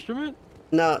what, the instrument?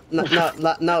 No,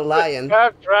 lion.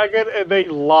 Half dragon and they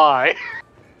lie.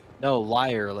 No,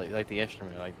 liar, like the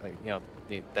instrument, like you know,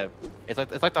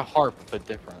 it's like the harp but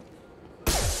different.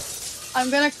 I'm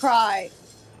gonna cry.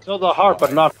 So the harp,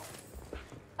 but not.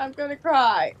 I'm gonna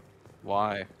cry.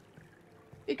 Why?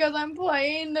 Because I'm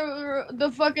playing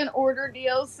the fucking Order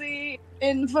DLC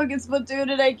in fucking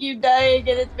Splatoon and I keep dying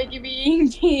and it's making me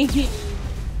inky.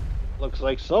 Looks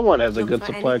like someone has a good For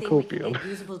supply of anything we can copium. get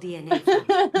usable DNA from,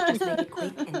 just make it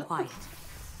quick and quiet.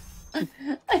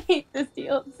 I hate this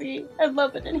DLC. I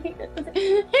love it and hate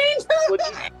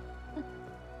it.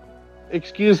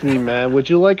 Excuse me, man. Would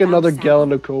you like another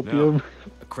gallon of copium?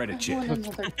 A credit check.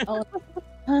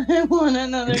 I want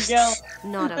another gallon.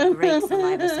 Not a great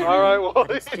saliva sample. Alright, well,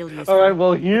 but it's still useful. alright,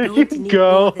 well, here We're you going to need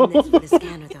go. more than this for the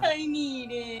scanner, though. I need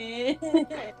it.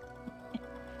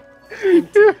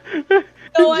 Empty.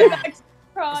 No, I'm Yeah, actually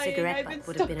a crying. cigarette I've been butt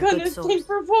would have stuck been a on good this source. thing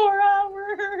for 4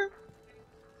 hours.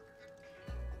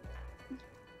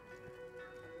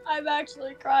 I'm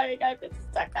actually crying. I've been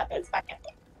stuck on this fucking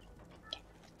thing.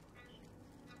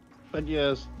 But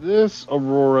yes, this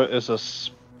Aurora is a...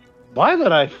 Why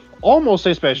did I almost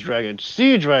say space dragon?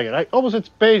 Sea dragon. I almost said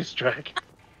space dragon.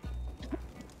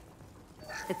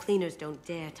 The cleaners don't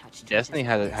dare touch. Destiny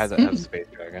has a space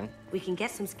dragon. We can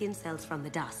get some skin cells from the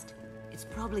dust. It's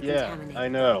probably Yeah, contaminated. I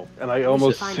know. And I We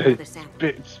almost should find said another sample.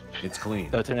 space. It's clean.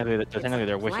 So technically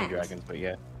they're wishing plant. dragons, but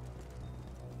yeah.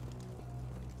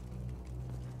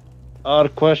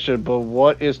 Odd question, but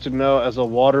what is to know as a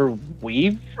water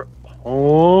weaver?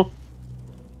 Oh.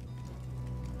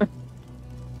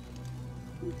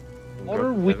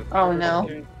 Water weaver. Oh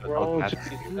no. Grow to be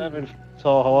 7 feet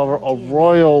tall. However, a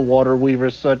royal water weaver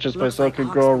such as Looks myself like can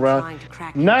Hawk's grow been around. trying to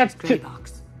crack Not Nature's gray to.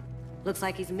 box. Looks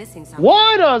like he's missing something.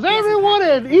 Why does everyone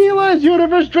in Eli's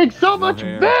universe drink so No much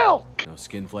hair, milk? No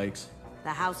skin flakes. The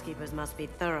housekeepers must be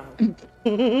thorough.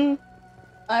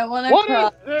 I want to What cry.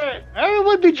 is this?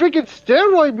 Everyone be drinking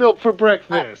steroid milk for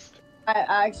breakfast. I'm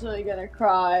actually gonna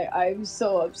cry. I'm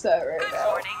so upset right Good now.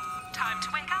 morning. Time to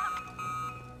wake up.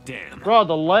 Damn. Bro,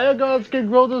 the Legos can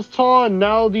grow this tall, and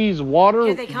now these water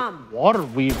Here they come.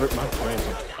 weaver. My brain's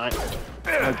my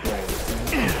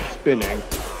brain's spinning.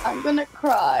 I'm gonna I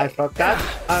cry. forgot.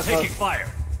 Taking fire.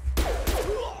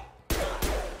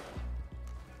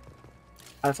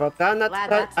 I forgot not to Glad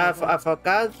touch. that's over. I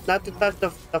forgot not to touch the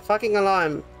fucking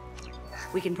alarm.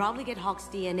 We can probably get Hawk's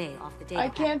DNA off the data. I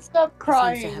pack. can't stop He seems to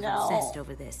crying have now. obsessed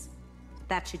over this.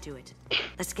 That should do it.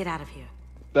 Let's get out of here.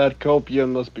 That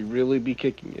copium must be really be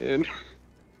kicking in.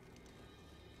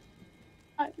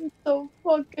 I'm so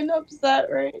fucking upset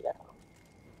right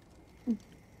now.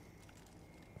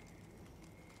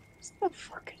 So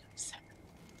fucking upset.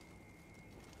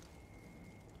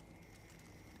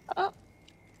 Oh.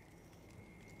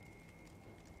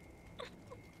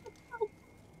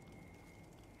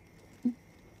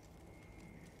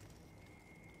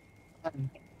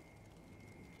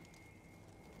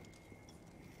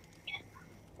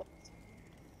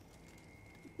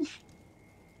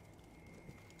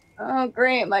 Oh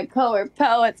great, my color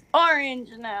palette's orange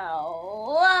now.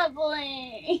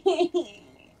 Lovely.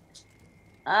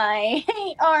 I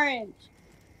hate orange.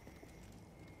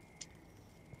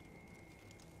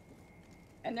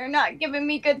 And they're not giving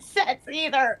me good sets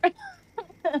either.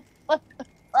 What the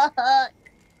fuck?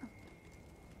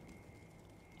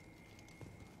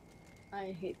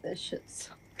 I hate this shit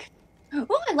so much.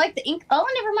 Oh, I like the ink. Oh,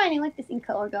 never mind. I like this ink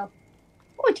color though.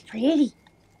 Oh, it's pretty.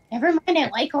 Never mind. I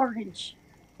like orange.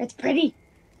 It's pretty.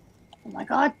 Oh my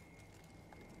god.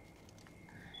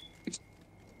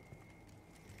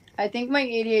 I think my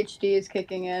ADHD is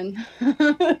kicking in.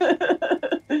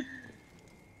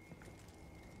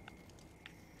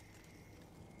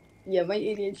 Yeah, my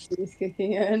ADHD is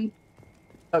kicking in.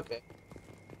 Okay.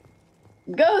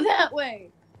 Go that way!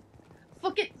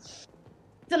 Fuck it!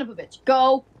 Son of a bitch.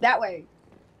 Go that way.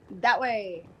 That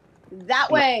way. That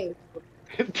way.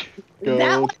 Go.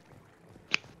 That way.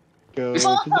 Go.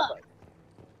 Fuck!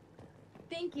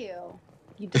 Thank you.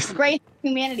 You disgrace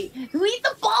humanity. Leave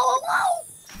the ball alone!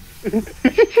 To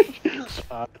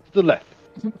the left.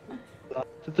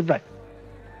 To the right.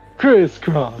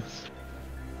 Crisscross.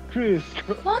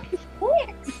 Crisscross. Fuck this.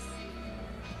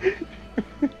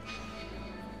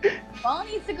 Ball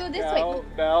needs to go this way.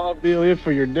 Now, Amelia,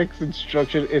 for your next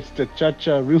instruction, it's to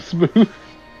cha-cha real smooth.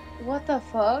 What the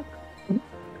fuck?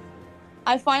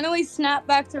 I finally snapped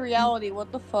back to reality.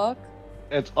 What the fuck?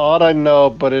 It's odd, I know,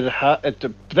 but it's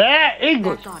that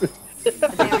English. It's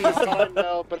odd, I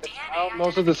know, but it's how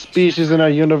most of the species in our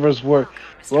universe work.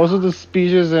 Most of the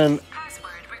species in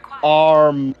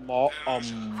Armorda.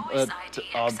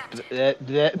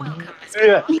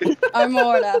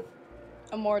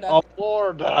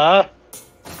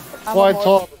 Quite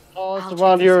tall. The tallest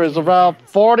around here is around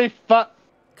 45.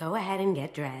 Go ahead and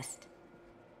get dressed.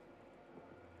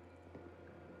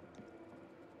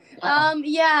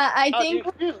 Yeah, I think.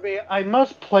 Excuse me, I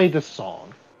must play the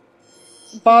song.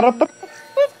 Oh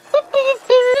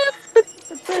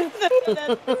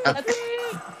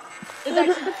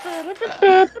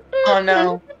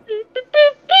no.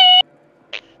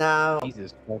 Now.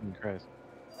 Jesus fucking Christ.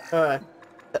 Alright.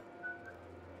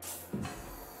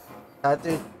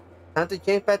 Time to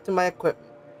change back to my equipment.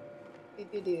 I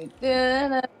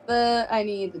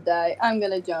need to die. I'm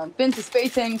gonna jump into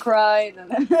space and cry.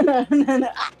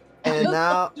 And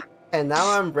now and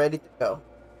now I'm ready to go.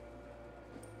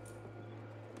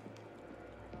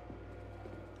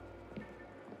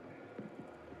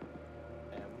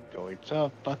 I'm going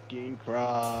to fucking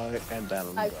cry, and then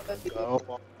I'm gonna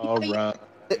go. Alright.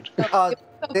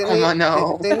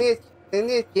 Then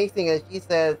is jinxing and she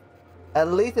says,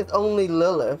 at least it's only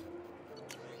Lilith.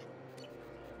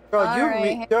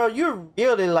 Girl, you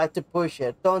really like to push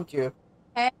it, don't you?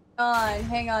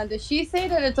 Hang on. Does she say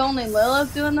that it's only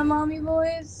Lilith doing the mommy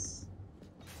voice?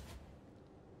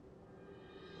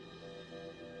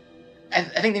 I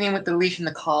think they mean with the leash and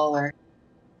the collar.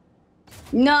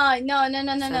 No. You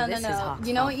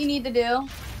know what you need to do?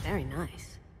 Very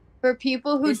nice. For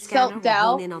people who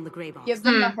self-doubt, give them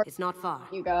the hurt. It's not far.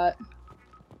 You got.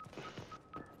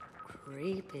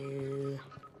 Creepy.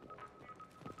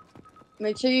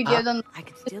 Make sure you give them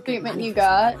the treatment you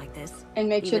got, and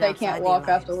make sure they can't walk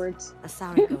afterwards.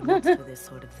 Sorry, go nuts for this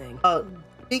sort of thing.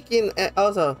 Speaking,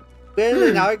 also, we're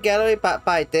in our gallery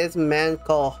by this man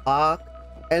called Hawk,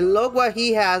 and look what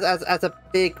he has as a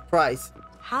big prize.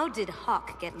 How did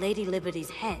Hawk get Lady Liberty's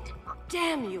head?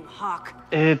 Damn you, Hawk!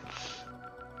 It's...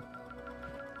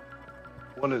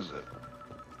 What is it?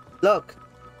 Look.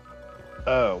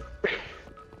 Oh.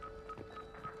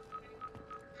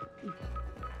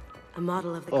 A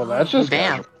model of the Oh, that's just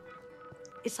damn.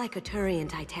 It's like a Turian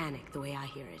Titanic, the way I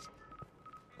hear it.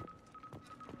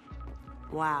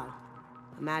 Wow.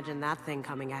 Imagine that thing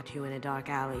coming at you in a dark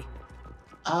alley.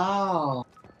 Oh.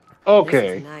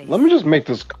 Okay, nice. let me just make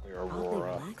this clear,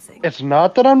 Aurora. It's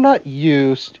not that I'm not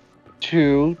used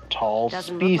to tall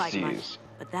species.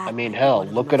 I mean, hell,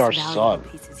 look at our sun.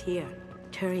 Pieces here.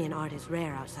 Turian art is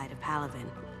rare outside of Palavin.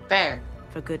 Fair.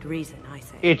 For good reason, I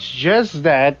say. It's just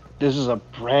that this is a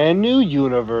brand new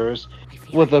universe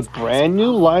with a brand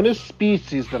new line of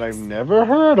species that I've never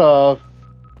heard of,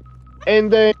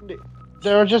 and then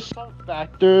there are just some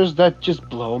factors that just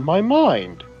blow my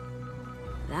mind.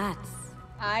 That's...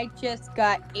 I just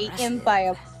got eaten by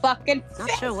a fucking fish. Not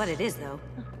sure what it is, though.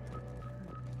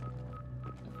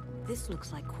 This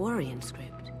looks like Quarian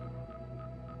script.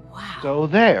 Wow. So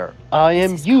there, I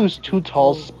am used to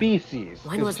tall species.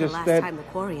 When was It's the just last that time the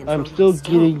Quarians I'm were still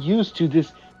stone? getting used to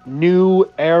this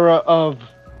new era of...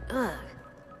 Ugh.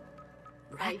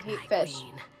 I hate fish.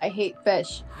 I hate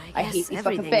fish. I hate these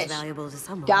fucking everything's fish. valuable to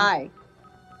someone. Die.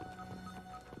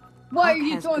 Why Hawk are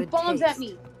you has throwing good bombs taste. at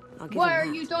me? I'll give Why him are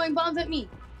that. you throwing bombs at me?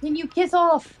 Can you kiss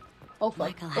off? Oh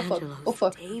fuck. Oh fuck. Oh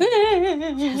fuck.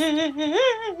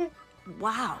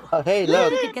 Wow. Oh, hey,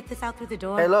 look. We could get this out through the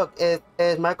door. Hey, look,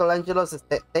 it's Michelangelo's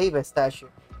David statue.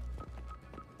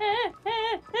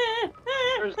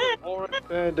 Where's the orange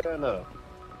bandana?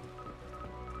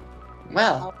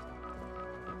 Well.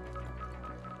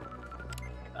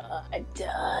 I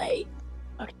died.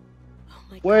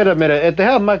 Wait a minute, if they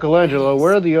have Michelangelo,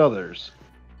 where are the others?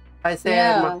 I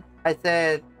said, I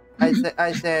said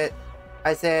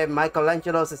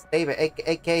Michelangelo's is David,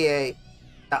 aka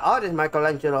the artist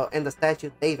Michelangelo and the statue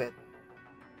David.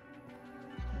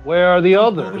 Where are the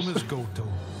others? Problem is, Goto.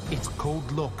 It's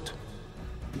code locked.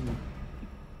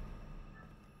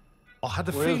 I had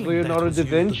a Where's feeling Leonardo that da was you at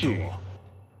the Vinci? door.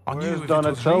 I knew Where's if it was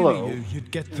Donatello? really you,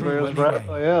 you'd get through Where's anyway.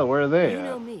 Raphael? Where are they You at?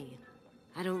 know me.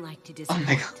 I don't like to disappoint.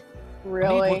 I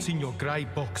Really? need what's in your grey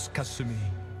box, Kasumi.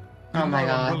 Oh my I'm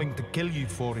god. willing to kill you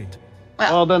for it.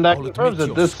 Well, then that I'll confirms admit that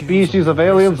your this skills species are of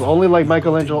aliens impressive. only like You got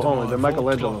Michelangelo into only. my They're vault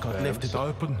Michelangelo like I'd left it fans.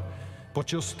 open,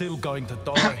 but you're still going to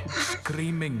die,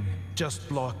 screaming,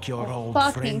 just like your old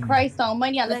Fucking friend. Christ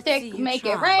almighty on the Let's see stick. you Make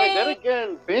try. it Wait, then rain.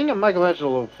 again, being a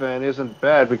Michelangelo fan isn't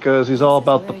bad because he's all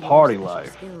about the Where your party special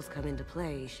life. skills come into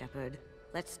play, Shepard.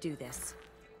 Let's do this.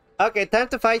 Okay, time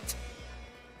to fight.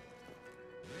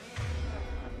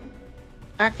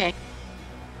 Okay.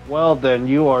 Well then,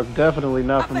 you are definitely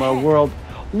not from our world.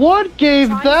 What gave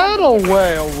that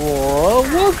away, Aurora?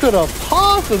 What could have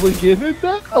possibly given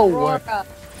that away? Aurora,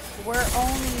 we're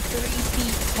only 3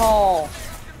 feet tall.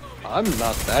 I'm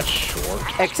not that short.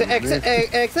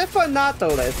 Except for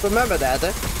Nautilus, remember that.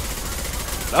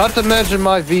 Not to mention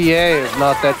my VA is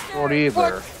not that short For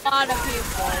either. a lot of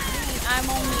people. Me, I'm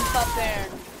only fucking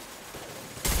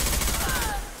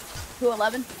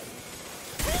 211.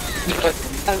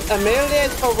 Amelia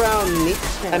is around knee.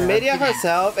 Amelia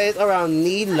herself is around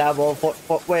knee level for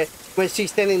where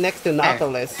she's standing next to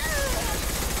Nautilus.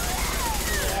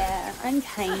 Yeah, I'm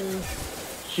tiny.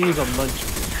 She's a munchkin.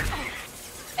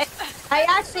 I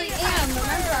actually am.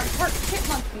 Remember, I'm part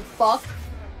chipmunk, you fuck.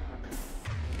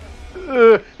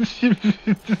 Well,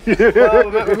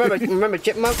 remember,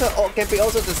 chipmunks can be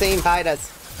also the same height as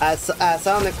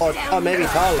Sonic or maybe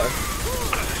taller.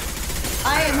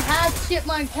 I am half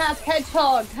chipmunk, half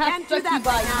hedgehog, half sucky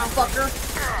body, you fucker.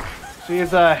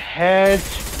 She's a hedge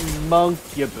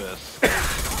monkibus.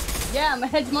 Yeah, I'm a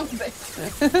hedge monkibus.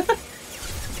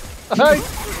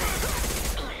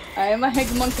 I am a hedge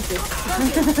monkibus.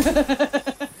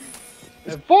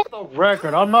 And for the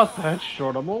record, I'm not that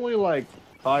short. I'm only like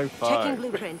 5'5". Checking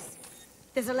blueprints.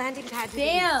 There's a landing pad.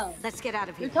 Damn. Let's get out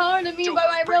of here. You're taller than me by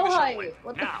my real height.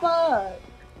 What the fuck?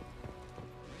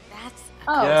 That's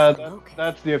yeah,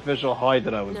 that's the official height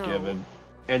that I was given,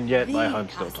 and yet my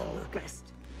hunt's still taller.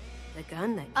 The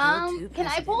gun that Can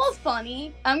I pull a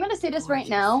funny? I'm gonna say this right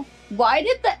now. Why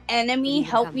did the enemy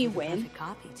help me win?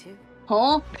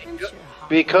 Huh?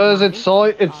 Because it saw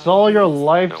your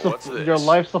life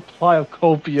supply of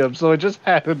copium, so it just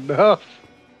had enough.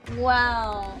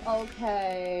 Wow.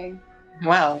 Okay.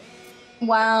 Wow.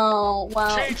 Wow.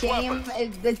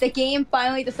 The game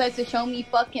finally decides to show me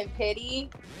fucking pity.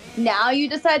 Now you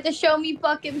decide to show me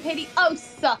fucking pity. Oh,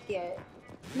 suck it.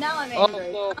 Now I'm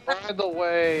angry. Oh, by the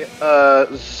way,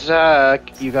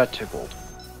 Zach, you got tickled.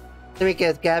 Let me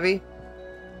guess, Gabby.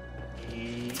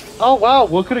 Oh wow,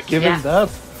 what could have given that?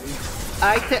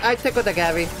 I tickled the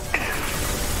Gabby.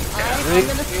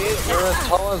 You're as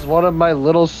tall as one of my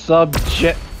little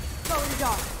subject.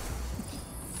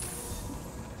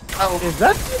 Oh. Is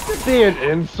that meant to be an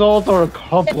insult or a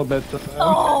compliment to them?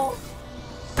 Oh.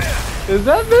 Is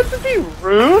that meant to be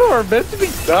rude or meant to be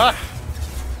not?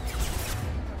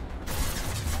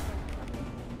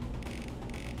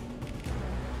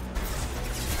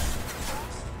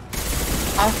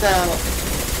 Also,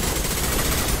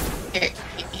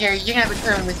 here, you can have a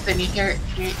turn with Sydney. Here,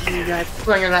 you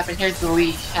go on your lap, and here's the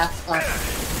leash. Have fun.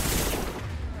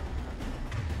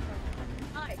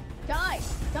 Die!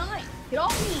 Get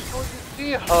off me!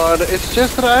 Gee, hon, it's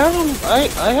just that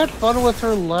I had fun with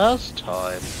her last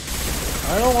time.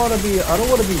 I don't want to be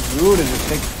rude and just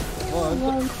take fun.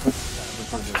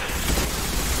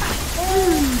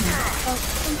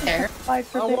 I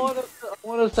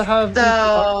want us to have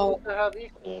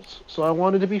equals, so I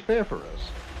wanted to be fair for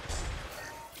us.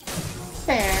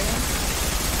 Fair.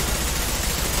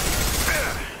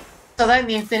 So that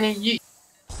means then that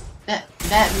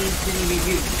means then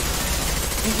you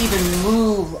even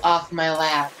move off my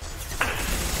lap.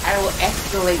 I will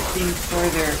escalate things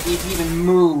further if you even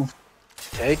move.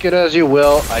 Take it as you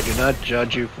will. I do not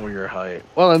judge you for your height.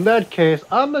 Well, in that case,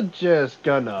 I'm just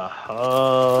gonna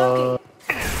hug.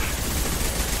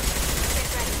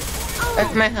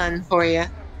 That's my hun for you.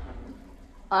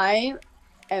 I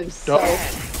am so. Don't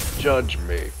judge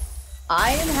me.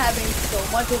 I am having so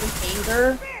much of an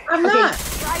anger. I'm not.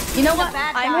 You know what?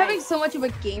 I'm having so much of a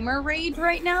gamer rage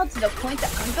right now to the point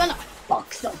that I'm gonna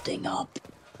fuck something up.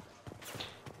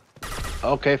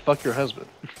 Okay, fuck your husband.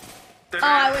 Oh,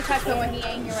 I wish I could when he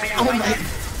ain't here right now. I'm trying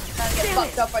to get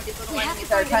fucked up by these little enemies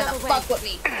that are trying to fuck with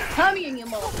me. Come here, you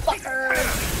motherfucker!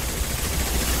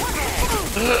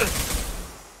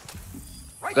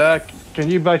 Zach, can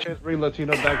you by chance bring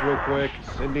Latino back real quick?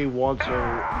 Cindy wants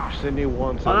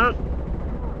her.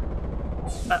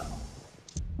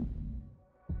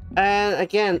 And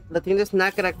again, Latino's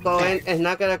not gonna go in. It's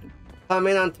not gonna come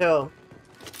in until.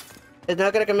 It's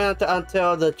not gonna come in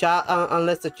until the child,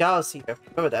 unless the child's here.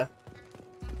 Remember that.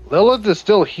 Lilith is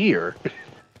still here.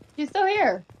 She's still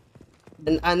here.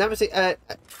 And I never see.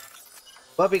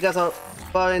 Well, because of.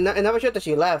 But I never sure that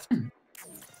she left.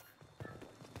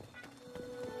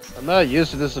 I'm not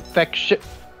used to this affection.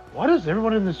 Why does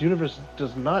everyone in this universe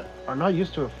are not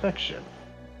used to affection?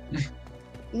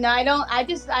 No, I don't. I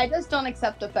just don't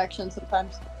accept affection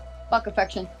sometimes. Fuck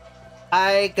affection.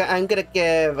 I'm gonna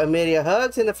give Amelia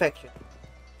hugs and affection.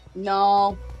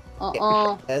 No.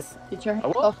 Yes. Get your I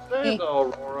will say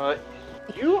though, Aurora,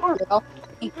 you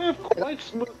have quite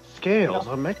smooth scales.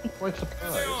 I'm making quite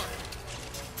surprised.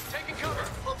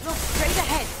 Look straight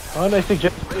ahead. And I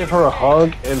suggest you give her a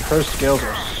hug, and her scales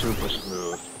are super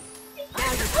smooth.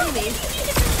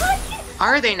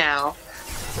 Are they now?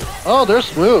 Oh, they're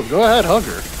smooth. Go ahead, hug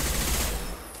her.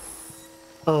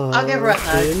 Oh, I'll give her a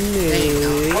hug. There you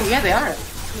go. Oh, yeah, they are.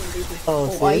 Oh,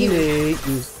 Cindy,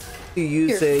 you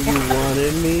say you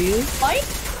wanted me? What?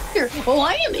 Oh,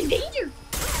 I am in danger.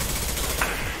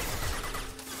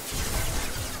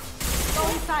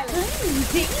 Going silent. I'm in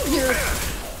danger.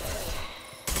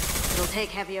 It'll take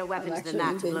heavier weapons than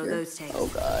that to blow those tanks. Oh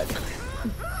god.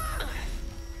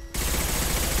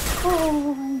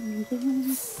 Oh,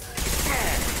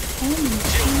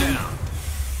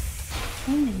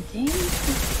 I'm in danger.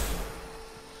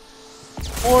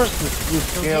 Of course, the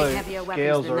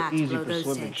scales are easy for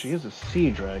swimming. She is a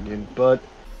sea dragon, but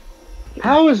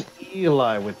how is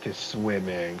Eli with his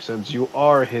swimming, since you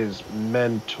are his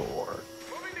mentor?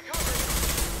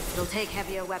 It'll take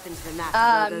heavier weapons than that.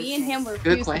 to blow Me those and him things.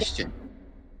 refused. Good question.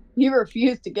 He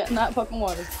refused to get in that fucking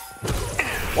water.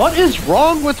 What is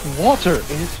wrong with water?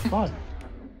 It is fun.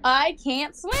 I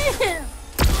can't swim.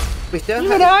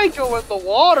 Even I go in the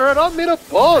water and I'm in a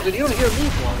boat and you don't hear me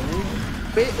flying.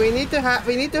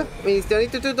 We still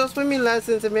need to do those swimming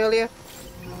lessons, Amelia.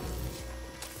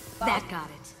 That got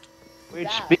it. Wait,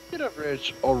 speaking of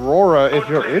which, Aurora, if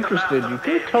you're interested, you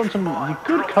could come to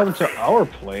our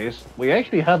place. We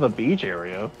actually have a beach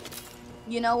area.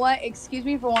 You know what? Excuse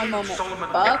me for one moment.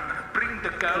 Fuck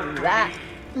that.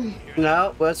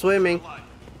 No, we're swimming.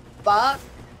 Fuck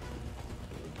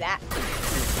that.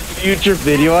 Future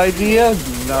video idea: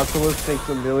 Nautilus takes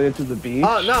Amelia to the beach.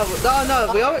 Oh no!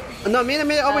 We always, me and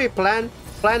Amelia always plan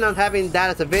on having that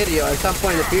as a video at some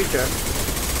point in the future.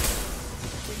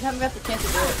 We haven't got the chance to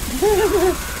do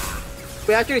it.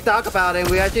 We actually talk about it.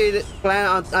 We actually plan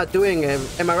on doing it.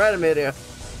 Am I right, Amelia?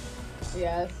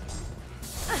 Yes.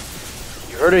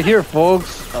 You heard it here,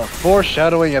 folks. A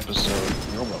foreshadowing episode.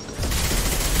 You're welcome.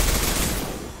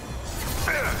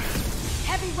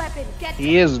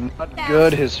 He is not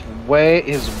good. His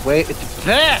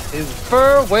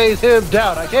fur weighs him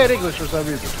down. I can't English for some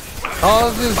reason.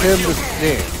 Causes him to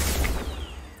sting.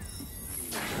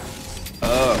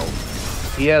 Oh,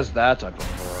 he has that type of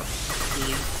fur.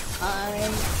 I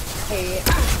hate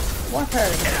water.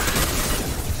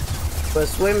 We're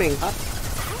swimming.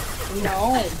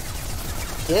 No.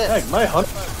 Yeah. Heck, my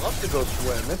husband would love to go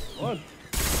swim. It's fun.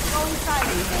 Go inside.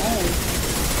 No.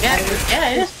 Yeah,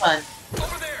 it is fun.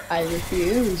 I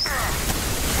refuse.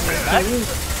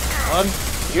 Fun?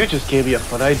 You just gave me a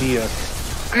fun idea.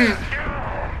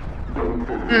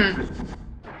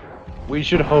 We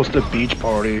should host a beach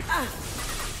party.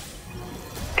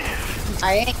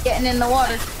 I ain't getting in the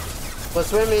water. We're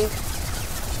swimming.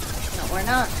 No, we're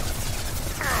not.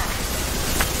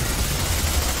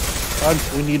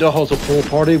 We need to host a pool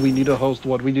party. We need to host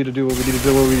what we need to do. What we need to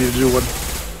do. What we need to do. What?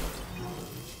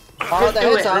 Oh,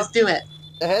 Let's do it.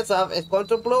 The heads up, it's going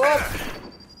to blow up.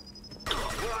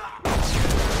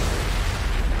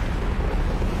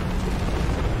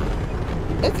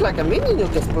 It's like a mini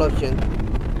nuke explosion.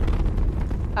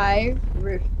 I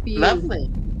refuse. Lovely.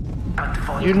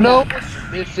 You know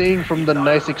what's missing from the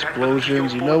nice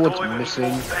explosions? You know what's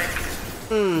missing?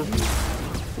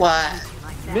 What?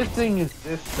 Missing is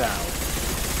this sound.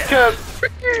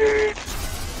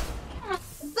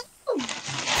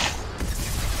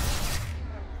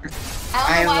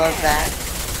 I love that.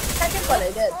 That's what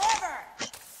I did.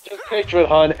 Just picture it,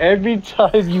 hon. Every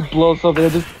time you blow something,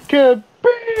 it just kaboom!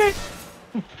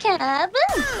 Kaboom!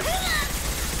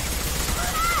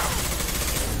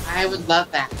 I would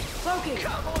love that.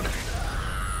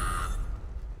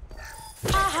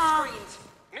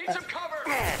 Need some cover.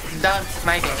 Don't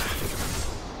smite it.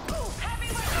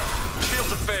 Shields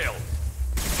have failed.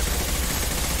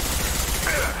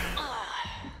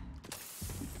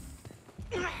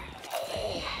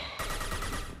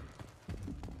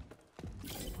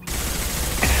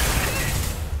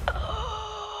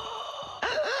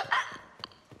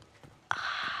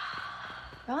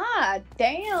 God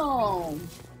damn.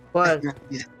 What?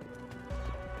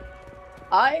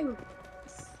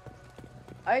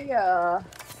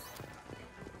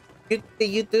 Did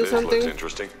you do something? Looks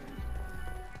interesting.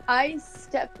 I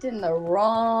stepped in the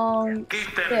wrong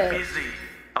shit.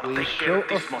 We show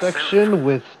affection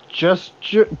with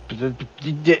gesture.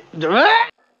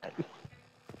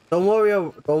 Don't worry,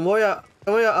 Aurora.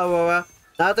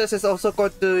 Nautilus is also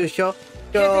going to show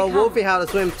Wolfie how to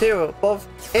swim too. Both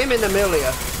him and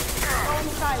Amelia.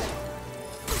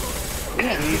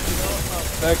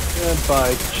 Affection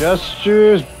by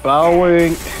gestures,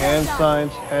 bowing, hand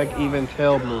signs, heck, even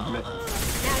tail movement.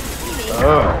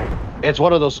 Oh, it's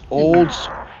one of those old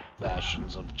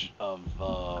fashions of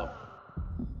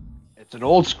it's an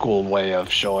old school way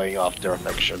of showing off their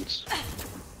affections.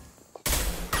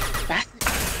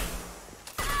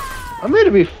 I mean,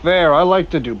 to be fair, I like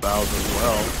to do bows as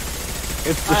well.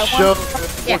 It's the show.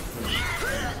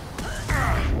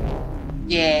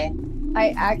 Yeah.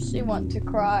 I actually want to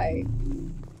cry.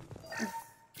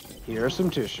 Here are some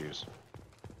tissues.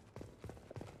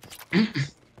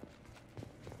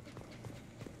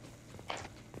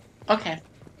 Okay.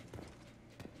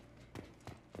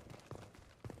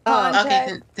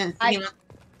 Okay. Then and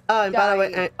by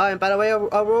the way,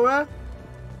 Aurora,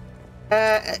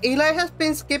 Eli has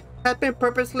been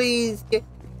purposely skipping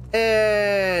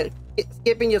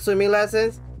your swimming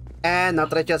lessons, and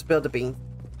not just spilled the beans.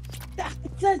 That's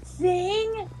a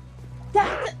thing.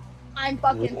 I'm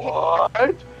fucking pissed.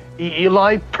 What?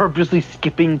 Eli purposely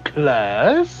skipping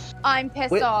class? I'm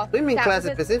pissed off. Swimming That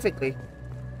classes was a- specifically.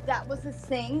 that was a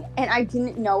thing and I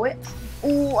didn't know it.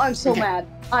 Oh, I'm so mad.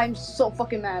 I'm so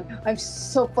fucking mad. I'm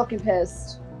so fucking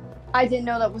pissed. I didn't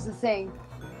know that was a thing.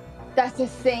 That's a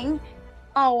thing?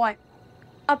 Oh,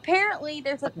 apparently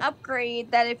there's an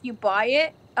upgrade that if you buy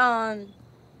it,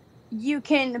 you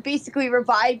can basically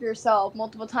revive yourself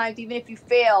multiple times even if you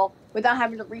fail without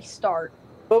having to restart.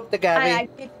 Boop the Gabby. And I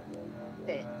did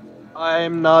it.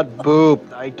 I'm not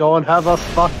booped. I don't have a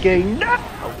fucking nose.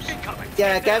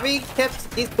 Yeah, Gabby keeps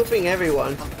booping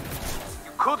everyone.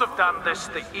 You could have done this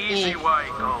the easy way,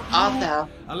 Gold. Also,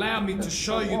 allow me to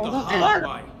show you the hard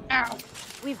way. Ow.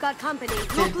 We've got company.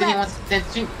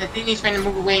 The thing is trying to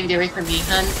move away and get away from me,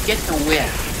 hun. Get the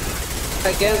whip.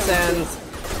 Again, Sans.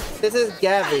 This is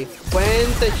Gabby.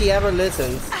 When does she ever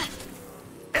listen?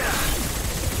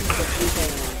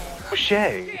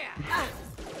 Touché.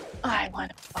 I want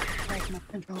to fucking break my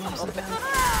controller so bad.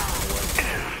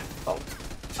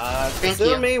 Thank Sue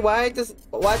you. me, why does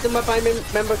my family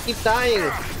member keep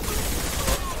dying?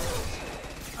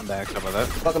 I'm back. Some of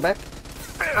that. Welcome back.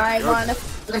 I want to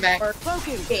Welcome back.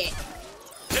 it.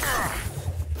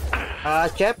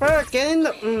 Shepard, get in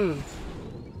the.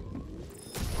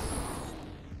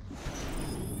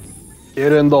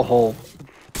 Get in the hole.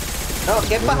 No,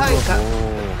 get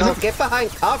behind. No, get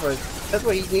behind covers. That's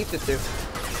what he needs to do.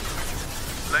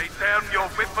 Lay down your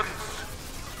weapons.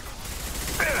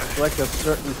 It's like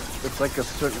a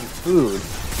certain food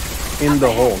in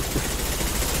the hole.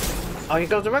 Oh, here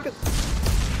comes the rocket.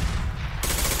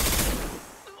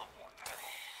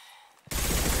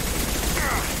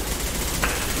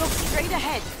 Look straight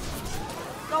ahead.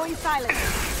 Going silent.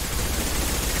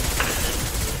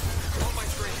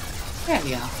 There we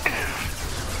go.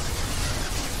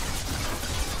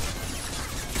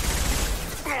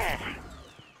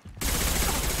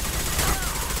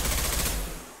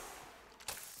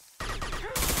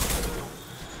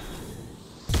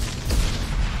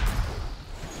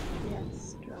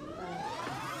 Yes, drop that.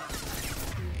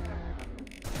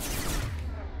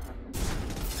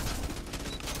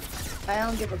 I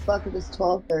don't give a fuck if it's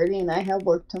 12:30 and I have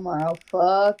work tomorrow.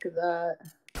 Fuck that.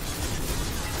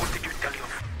 What did you tell your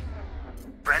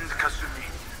friend, Kasumi?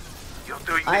 You're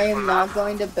doing this I for am love. not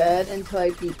going to bed until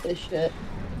I beat this shit.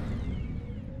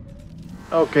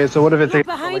 Okay, so what if it takes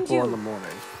behind like 4 you. in the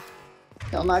morning?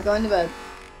 No, I'm not going to bed.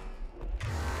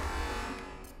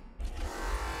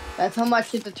 That's how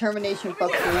much the determination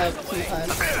fucks me up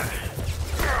sometimes.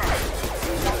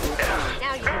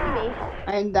 Now you see me.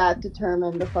 I am that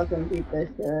determined to fucking beat this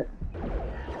shit.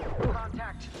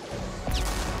 Contact.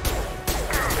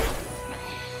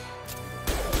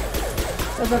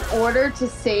 Because in order to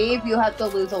save, you have to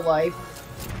lose a life.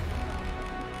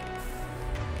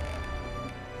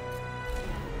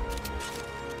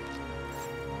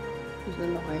 It's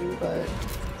annoying, but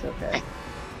it's okay.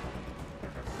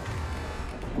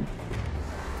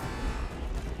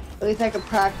 At least I can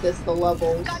practice the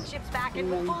levels. Gunship's back in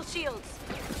with full shields.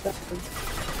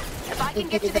 If I I can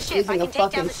think get to it's the just ship, I using a can take down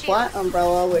fucking the SWAT shield.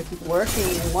 umbrella, which is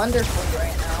working wonderfully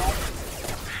right now.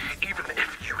 Even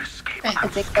if you escape, I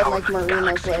think I like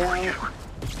Marina's layout.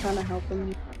 Kind of helping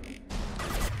me.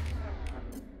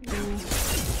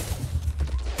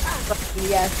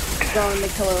 Yes, go in the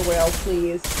killer whale,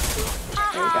 please.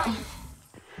 There you go.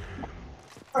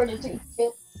 Harder to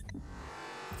get.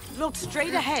 Look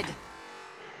straight ahead.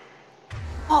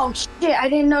 Oh shit, I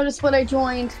didn't notice what I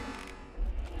joined.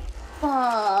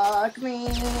 Fuck me,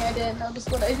 I didn't notice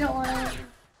what I joined.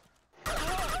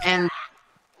 And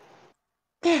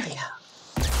there we go.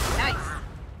 Nice.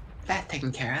 That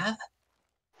taken care of.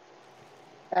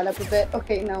 That up a bit.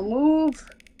 Okay, now move.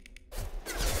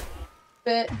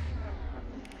 Bit.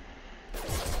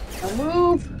 Now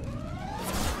move.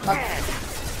 Okay.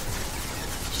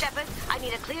 Shepard, I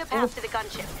need a clear path to the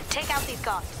gunship. Take out these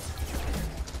guards.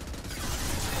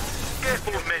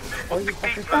 Careful, men. Oh, you These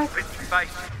fucking will fuck. fit your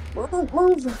face. Move,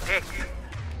 move. Heck.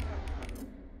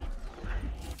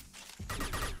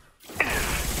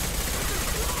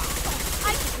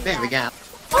 There we go.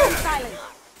 Going silent.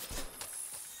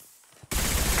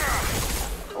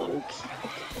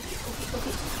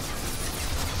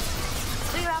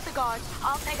 Clear out the guards.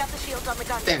 I'll take out the shields on the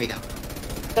gunship. There we go.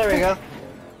 There we go.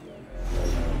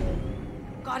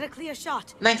 Got a clear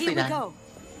shot. Nicely Here we done. go.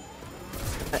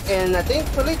 And I think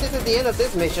probably this is the end of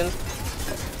this mission.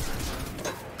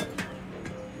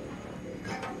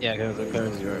 Yeah, because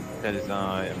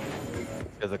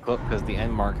the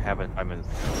end mark happened 5 minutes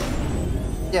ago.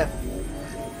 Yeah.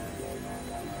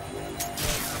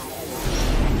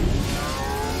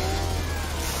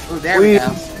 Oh, there we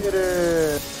go. did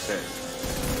it.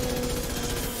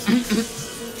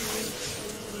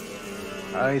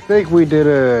 I think we did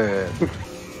it.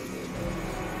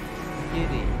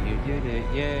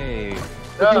 Yay.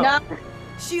 No.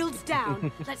 Shields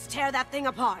down. Let's tear that thing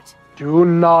apart. Do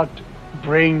not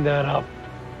bring that up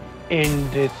in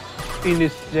this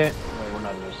innocent. Wait, we're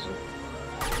not innocent.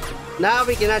 Now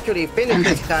we can actually finish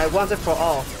this guy once and for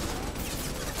all.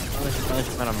 Unless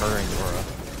you plan on murdering Dora.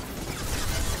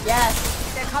 Yes.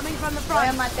 They're coming from the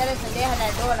front.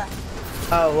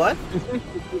 Oh, what?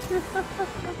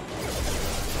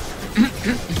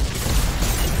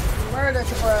 Murder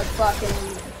for a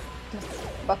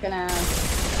fucking ass.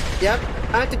 Yep.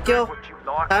 Time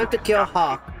to kill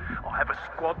Hawk. I'll have a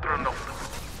squadron of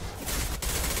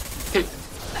them.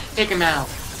 Take him out.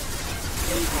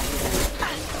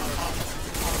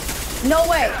 No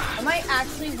way. Am I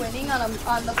actually winning on the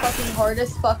fucking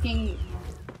hardest fucking?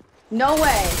 No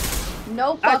way.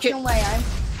 No fucking way. I'm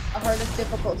the hardest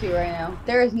difficulty right now.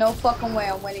 There is no fucking way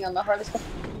I'm winning on the hardest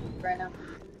right now.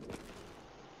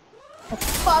 Oh,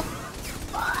 fuck.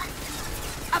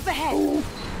 Up ahead. Ooh.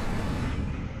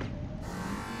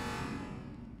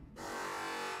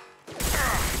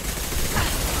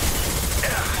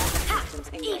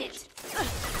 Eat it.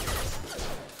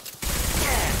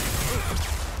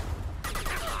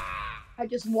 I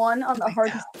just won on the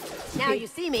hardest. Now you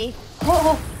see me.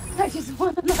 Oh, I just won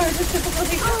on the hardest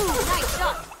difficulty. Oh, nice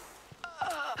shot.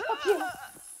 Fuck you.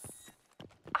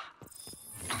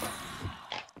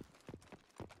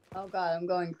 Oh god, I'm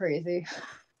going crazy.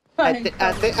 I think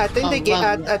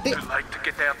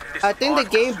the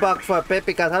game bugged for a bit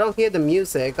because I don't hear the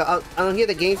music. I don't hear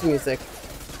the game's music.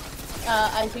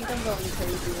 I think I'm going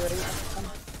crazy right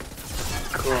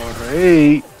now.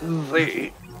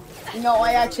 Crazy. No,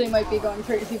 I actually might be going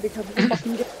crazy because of the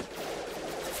fucking game.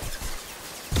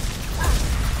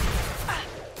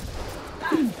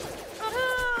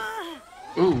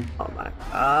 Ooh. Oh my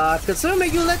god.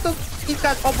 Kasumi, you let these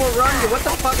guys overrun you. What the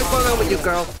fuck is going on with you,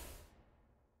 girl?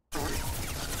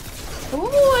 Ooh,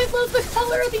 I love the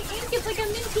color of the ink. It's like a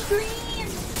minty green.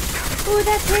 Ooh,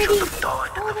 that's pretty.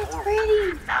 Oh, that's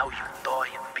pretty. Now you die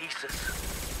in pieces.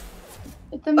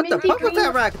 It's a What minty the fuck green. was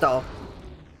that ragdoll?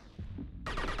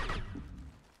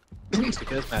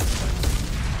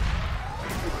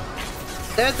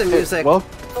 There's the music. Well,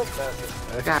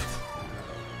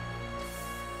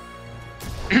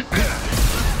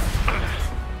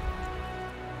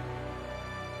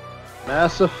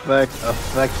 Mass Effect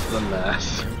affects the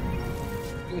mass.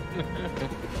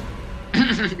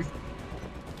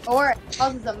 Or it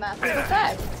causes a massive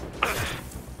effect.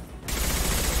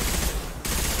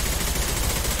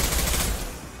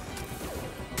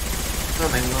 Oh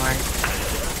my lord.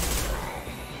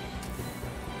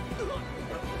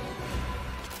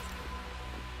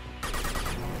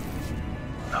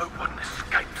 No one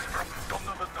escapes from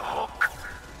Donovan the Hawk.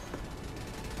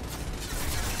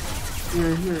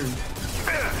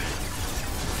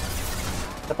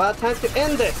 It's about time to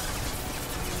end it.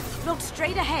 Look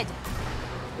straight ahead.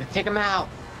 Let's take him out.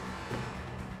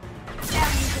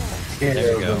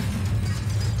 There we go.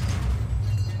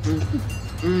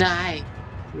 Nice.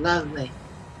 Lovely.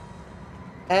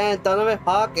 And Donovan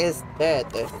Hawk is dead.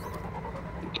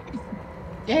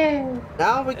 Yay.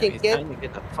 Now we can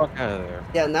get the fuck out of there.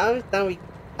 Yeah, now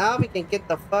we can get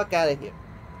the fuck out of here.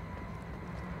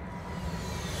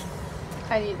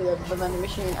 I need to go to the vending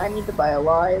machine. I need to buy a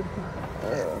live.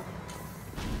 There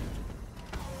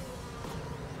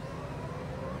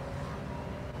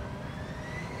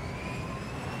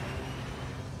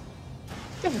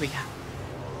we go.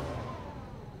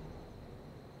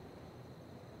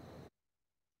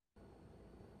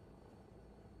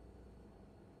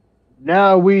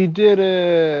 Now we did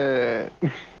it.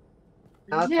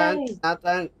 Now it's time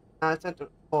to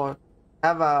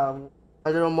have a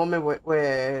little moment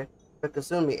where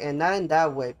Kasumi, and not in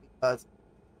that way because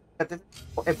it's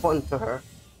important to her.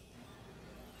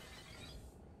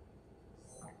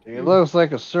 He looks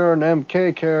like a certain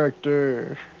MK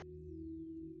character.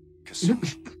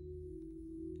 Kasumi,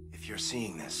 if you're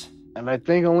seeing this, And I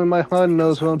think only my HUD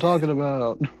knows who I'm talking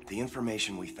about. the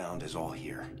information we found is all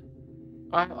here.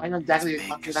 I know exactly what you're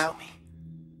talking about.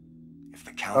 If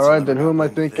the council Alright, ever then who am I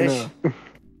got wind of thinking this,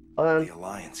 of? the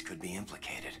Alliance could be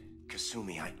implicated.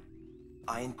 Kasumi,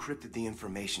 I encrypted the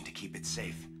information to keep it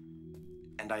safe.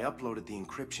 And I uploaded the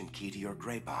encryption key to your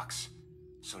gray box,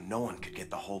 so no one could get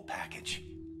the whole package.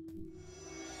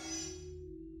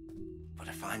 But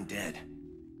if I'm dead,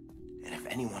 and if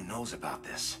anyone knows about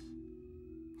this,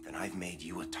 then I've made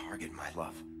you a target, my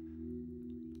love.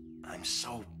 I'm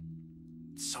so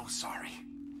sorry.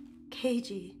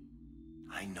 Keiji.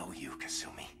 I know you,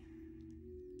 Kasumi.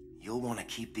 You'll want to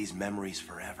keep these memories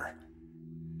forever.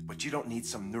 But you don't need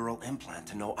some neural implant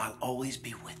to know I'll always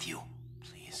be with you.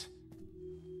 Please.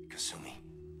 Kasumi.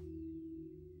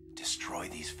 destroy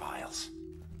these files.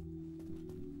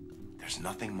 There's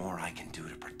nothing more I can do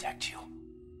to protect you.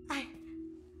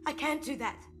 I can't do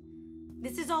that.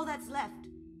 This is all that's left.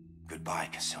 Goodbye,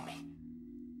 Kasumi.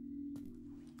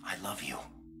 I love you.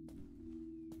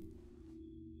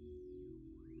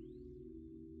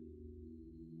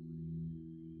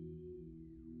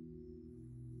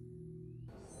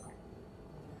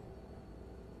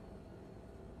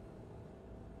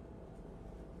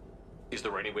 Is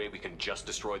there any way we can just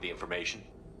destroy the information?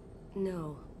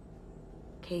 No.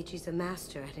 Keiichi's a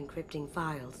master at encrypting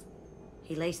files.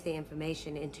 He laced the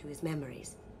information into his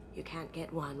memories. You can't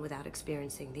get one without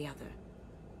experiencing the other.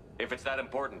 If it's that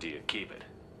important to you, keep it.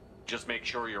 Just make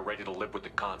sure you're ready to live with the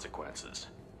consequences.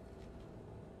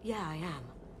 Yeah, I am.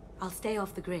 I'll stay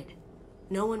off the grid.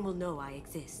 No one will know I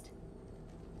exist.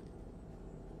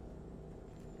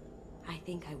 I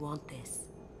think I want this.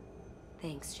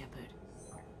 Thanks, Shepard.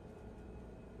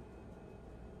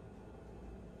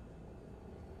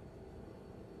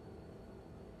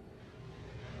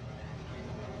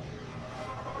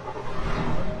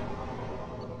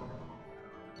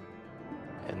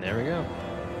 And there we go.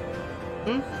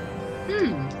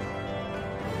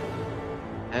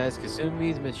 As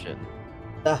Kasumi's mission.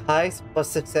 The heist was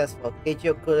successful.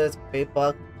 Keiichi Okuda's great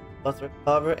box was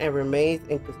recovered and remains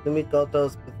in Kasumi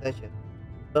Goto's possession.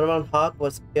 Solomon Hawk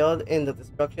was killed in the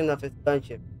destruction of his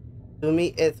gunship.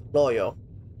 Kasumi is loyal.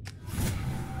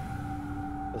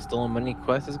 The stolen money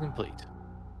quest is complete.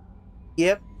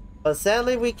 Yep, but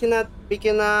sadly we cannot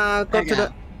go to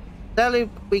the. Sadly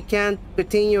we can't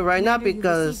continue right now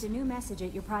because a new message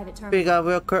at your private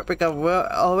terminal. because we're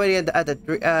already at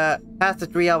the past the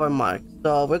 3-hour mark.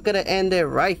 So we're gonna end it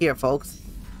right here, folks.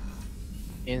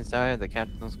 Inside the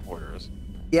captain's quarters.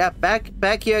 Yeah, back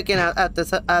here again after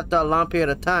a long period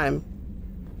of time.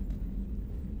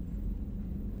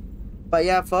 But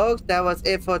yeah, folks, that was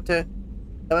it for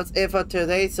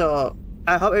today. So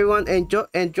I hope everyone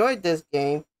enjoyed this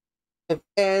game.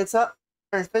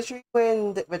 Especially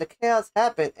when the chaos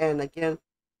happened. And again,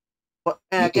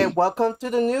 welcome to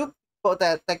the new people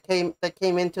that came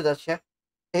into the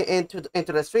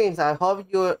into the streams. I hope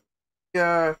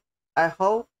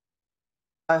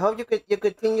I hope you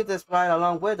continue this ride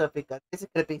along with us, because this is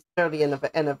going to be certainly an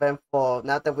eventful.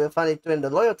 Now that we're finally doing the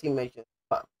loyalty mission,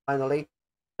 finally.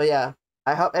 So yeah,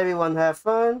 I hope everyone have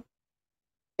fun,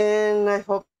 and I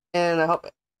hope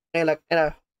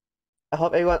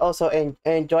everyone also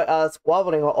enjoy us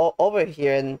squabbling over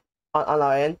here on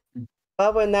our end.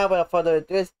 But now, without further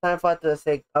ado, it's time for us to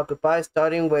say goodbye,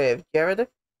 starting with Jared.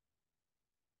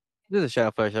 This is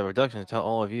Shadowflare Reduction to tell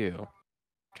all of you,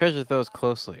 treasure those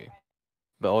closely,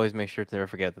 but always make sure to never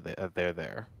forget that they're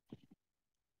there.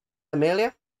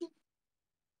 Amelia?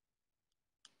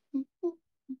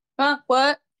 Huh?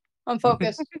 What? I'm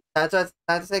focused. Time to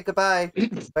say goodbye.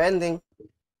 We're ending.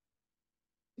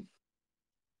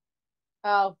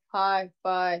 Oh, hi,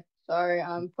 bye. Sorry,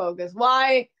 I'm focused.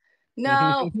 Why?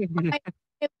 No.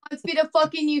 It wants me to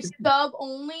fucking use sub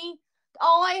only.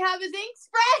 All I have is ink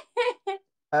spread.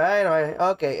 All right.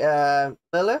 Okay.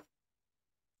 Lilith?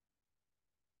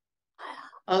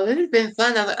 Oh, this has been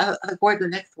fun. I'll avoid the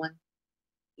next one.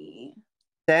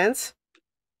 Dance?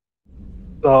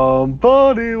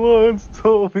 Somebody once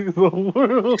told me the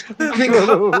world.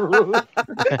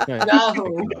 No.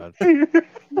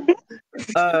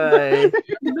 Alright.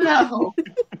 No.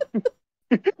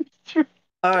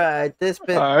 Alright, this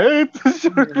been. Alright, the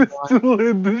shark is still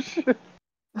in the ship.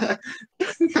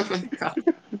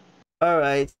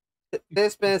 Alright.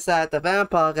 This been Inside the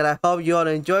Vampire, and I hope you all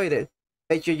enjoyed it.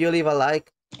 Make sure you leave a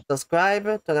like,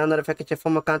 subscribe, turn on notifications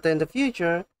for more content in the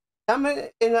future.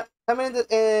 Comment the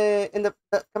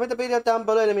video down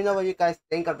below and let me know what you guys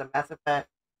think of the Mass Effect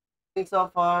thing so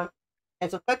far.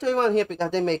 And subscribe to everyone here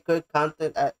because they make good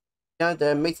content.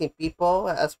 They're amazing people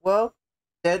as well.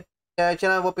 Their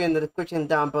channel will be in the description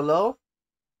down below.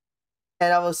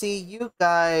 And I will see you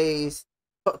guys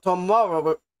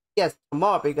tomorrow. Yes,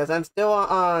 tomorrow, because I'm still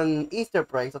on Easter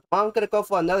break. So tomorrow I'm gonna go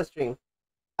for another stream.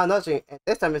 And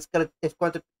this time it's going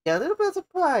to be a little bit of a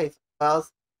surprise.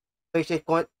 Which is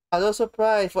going a little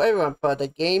surprise for everyone. But the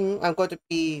game I'm going to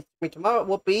be streaming tomorrow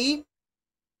will be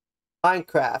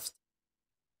Minecraft.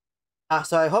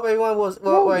 So I hope everyone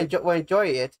will enjoy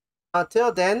it.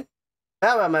 Until then,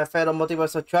 farewell, my fellow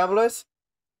multiversal travelers.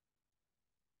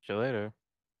 See you later.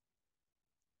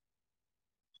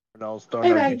 And I'll start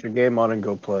get your game on and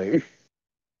go play.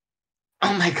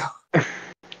 Oh my god.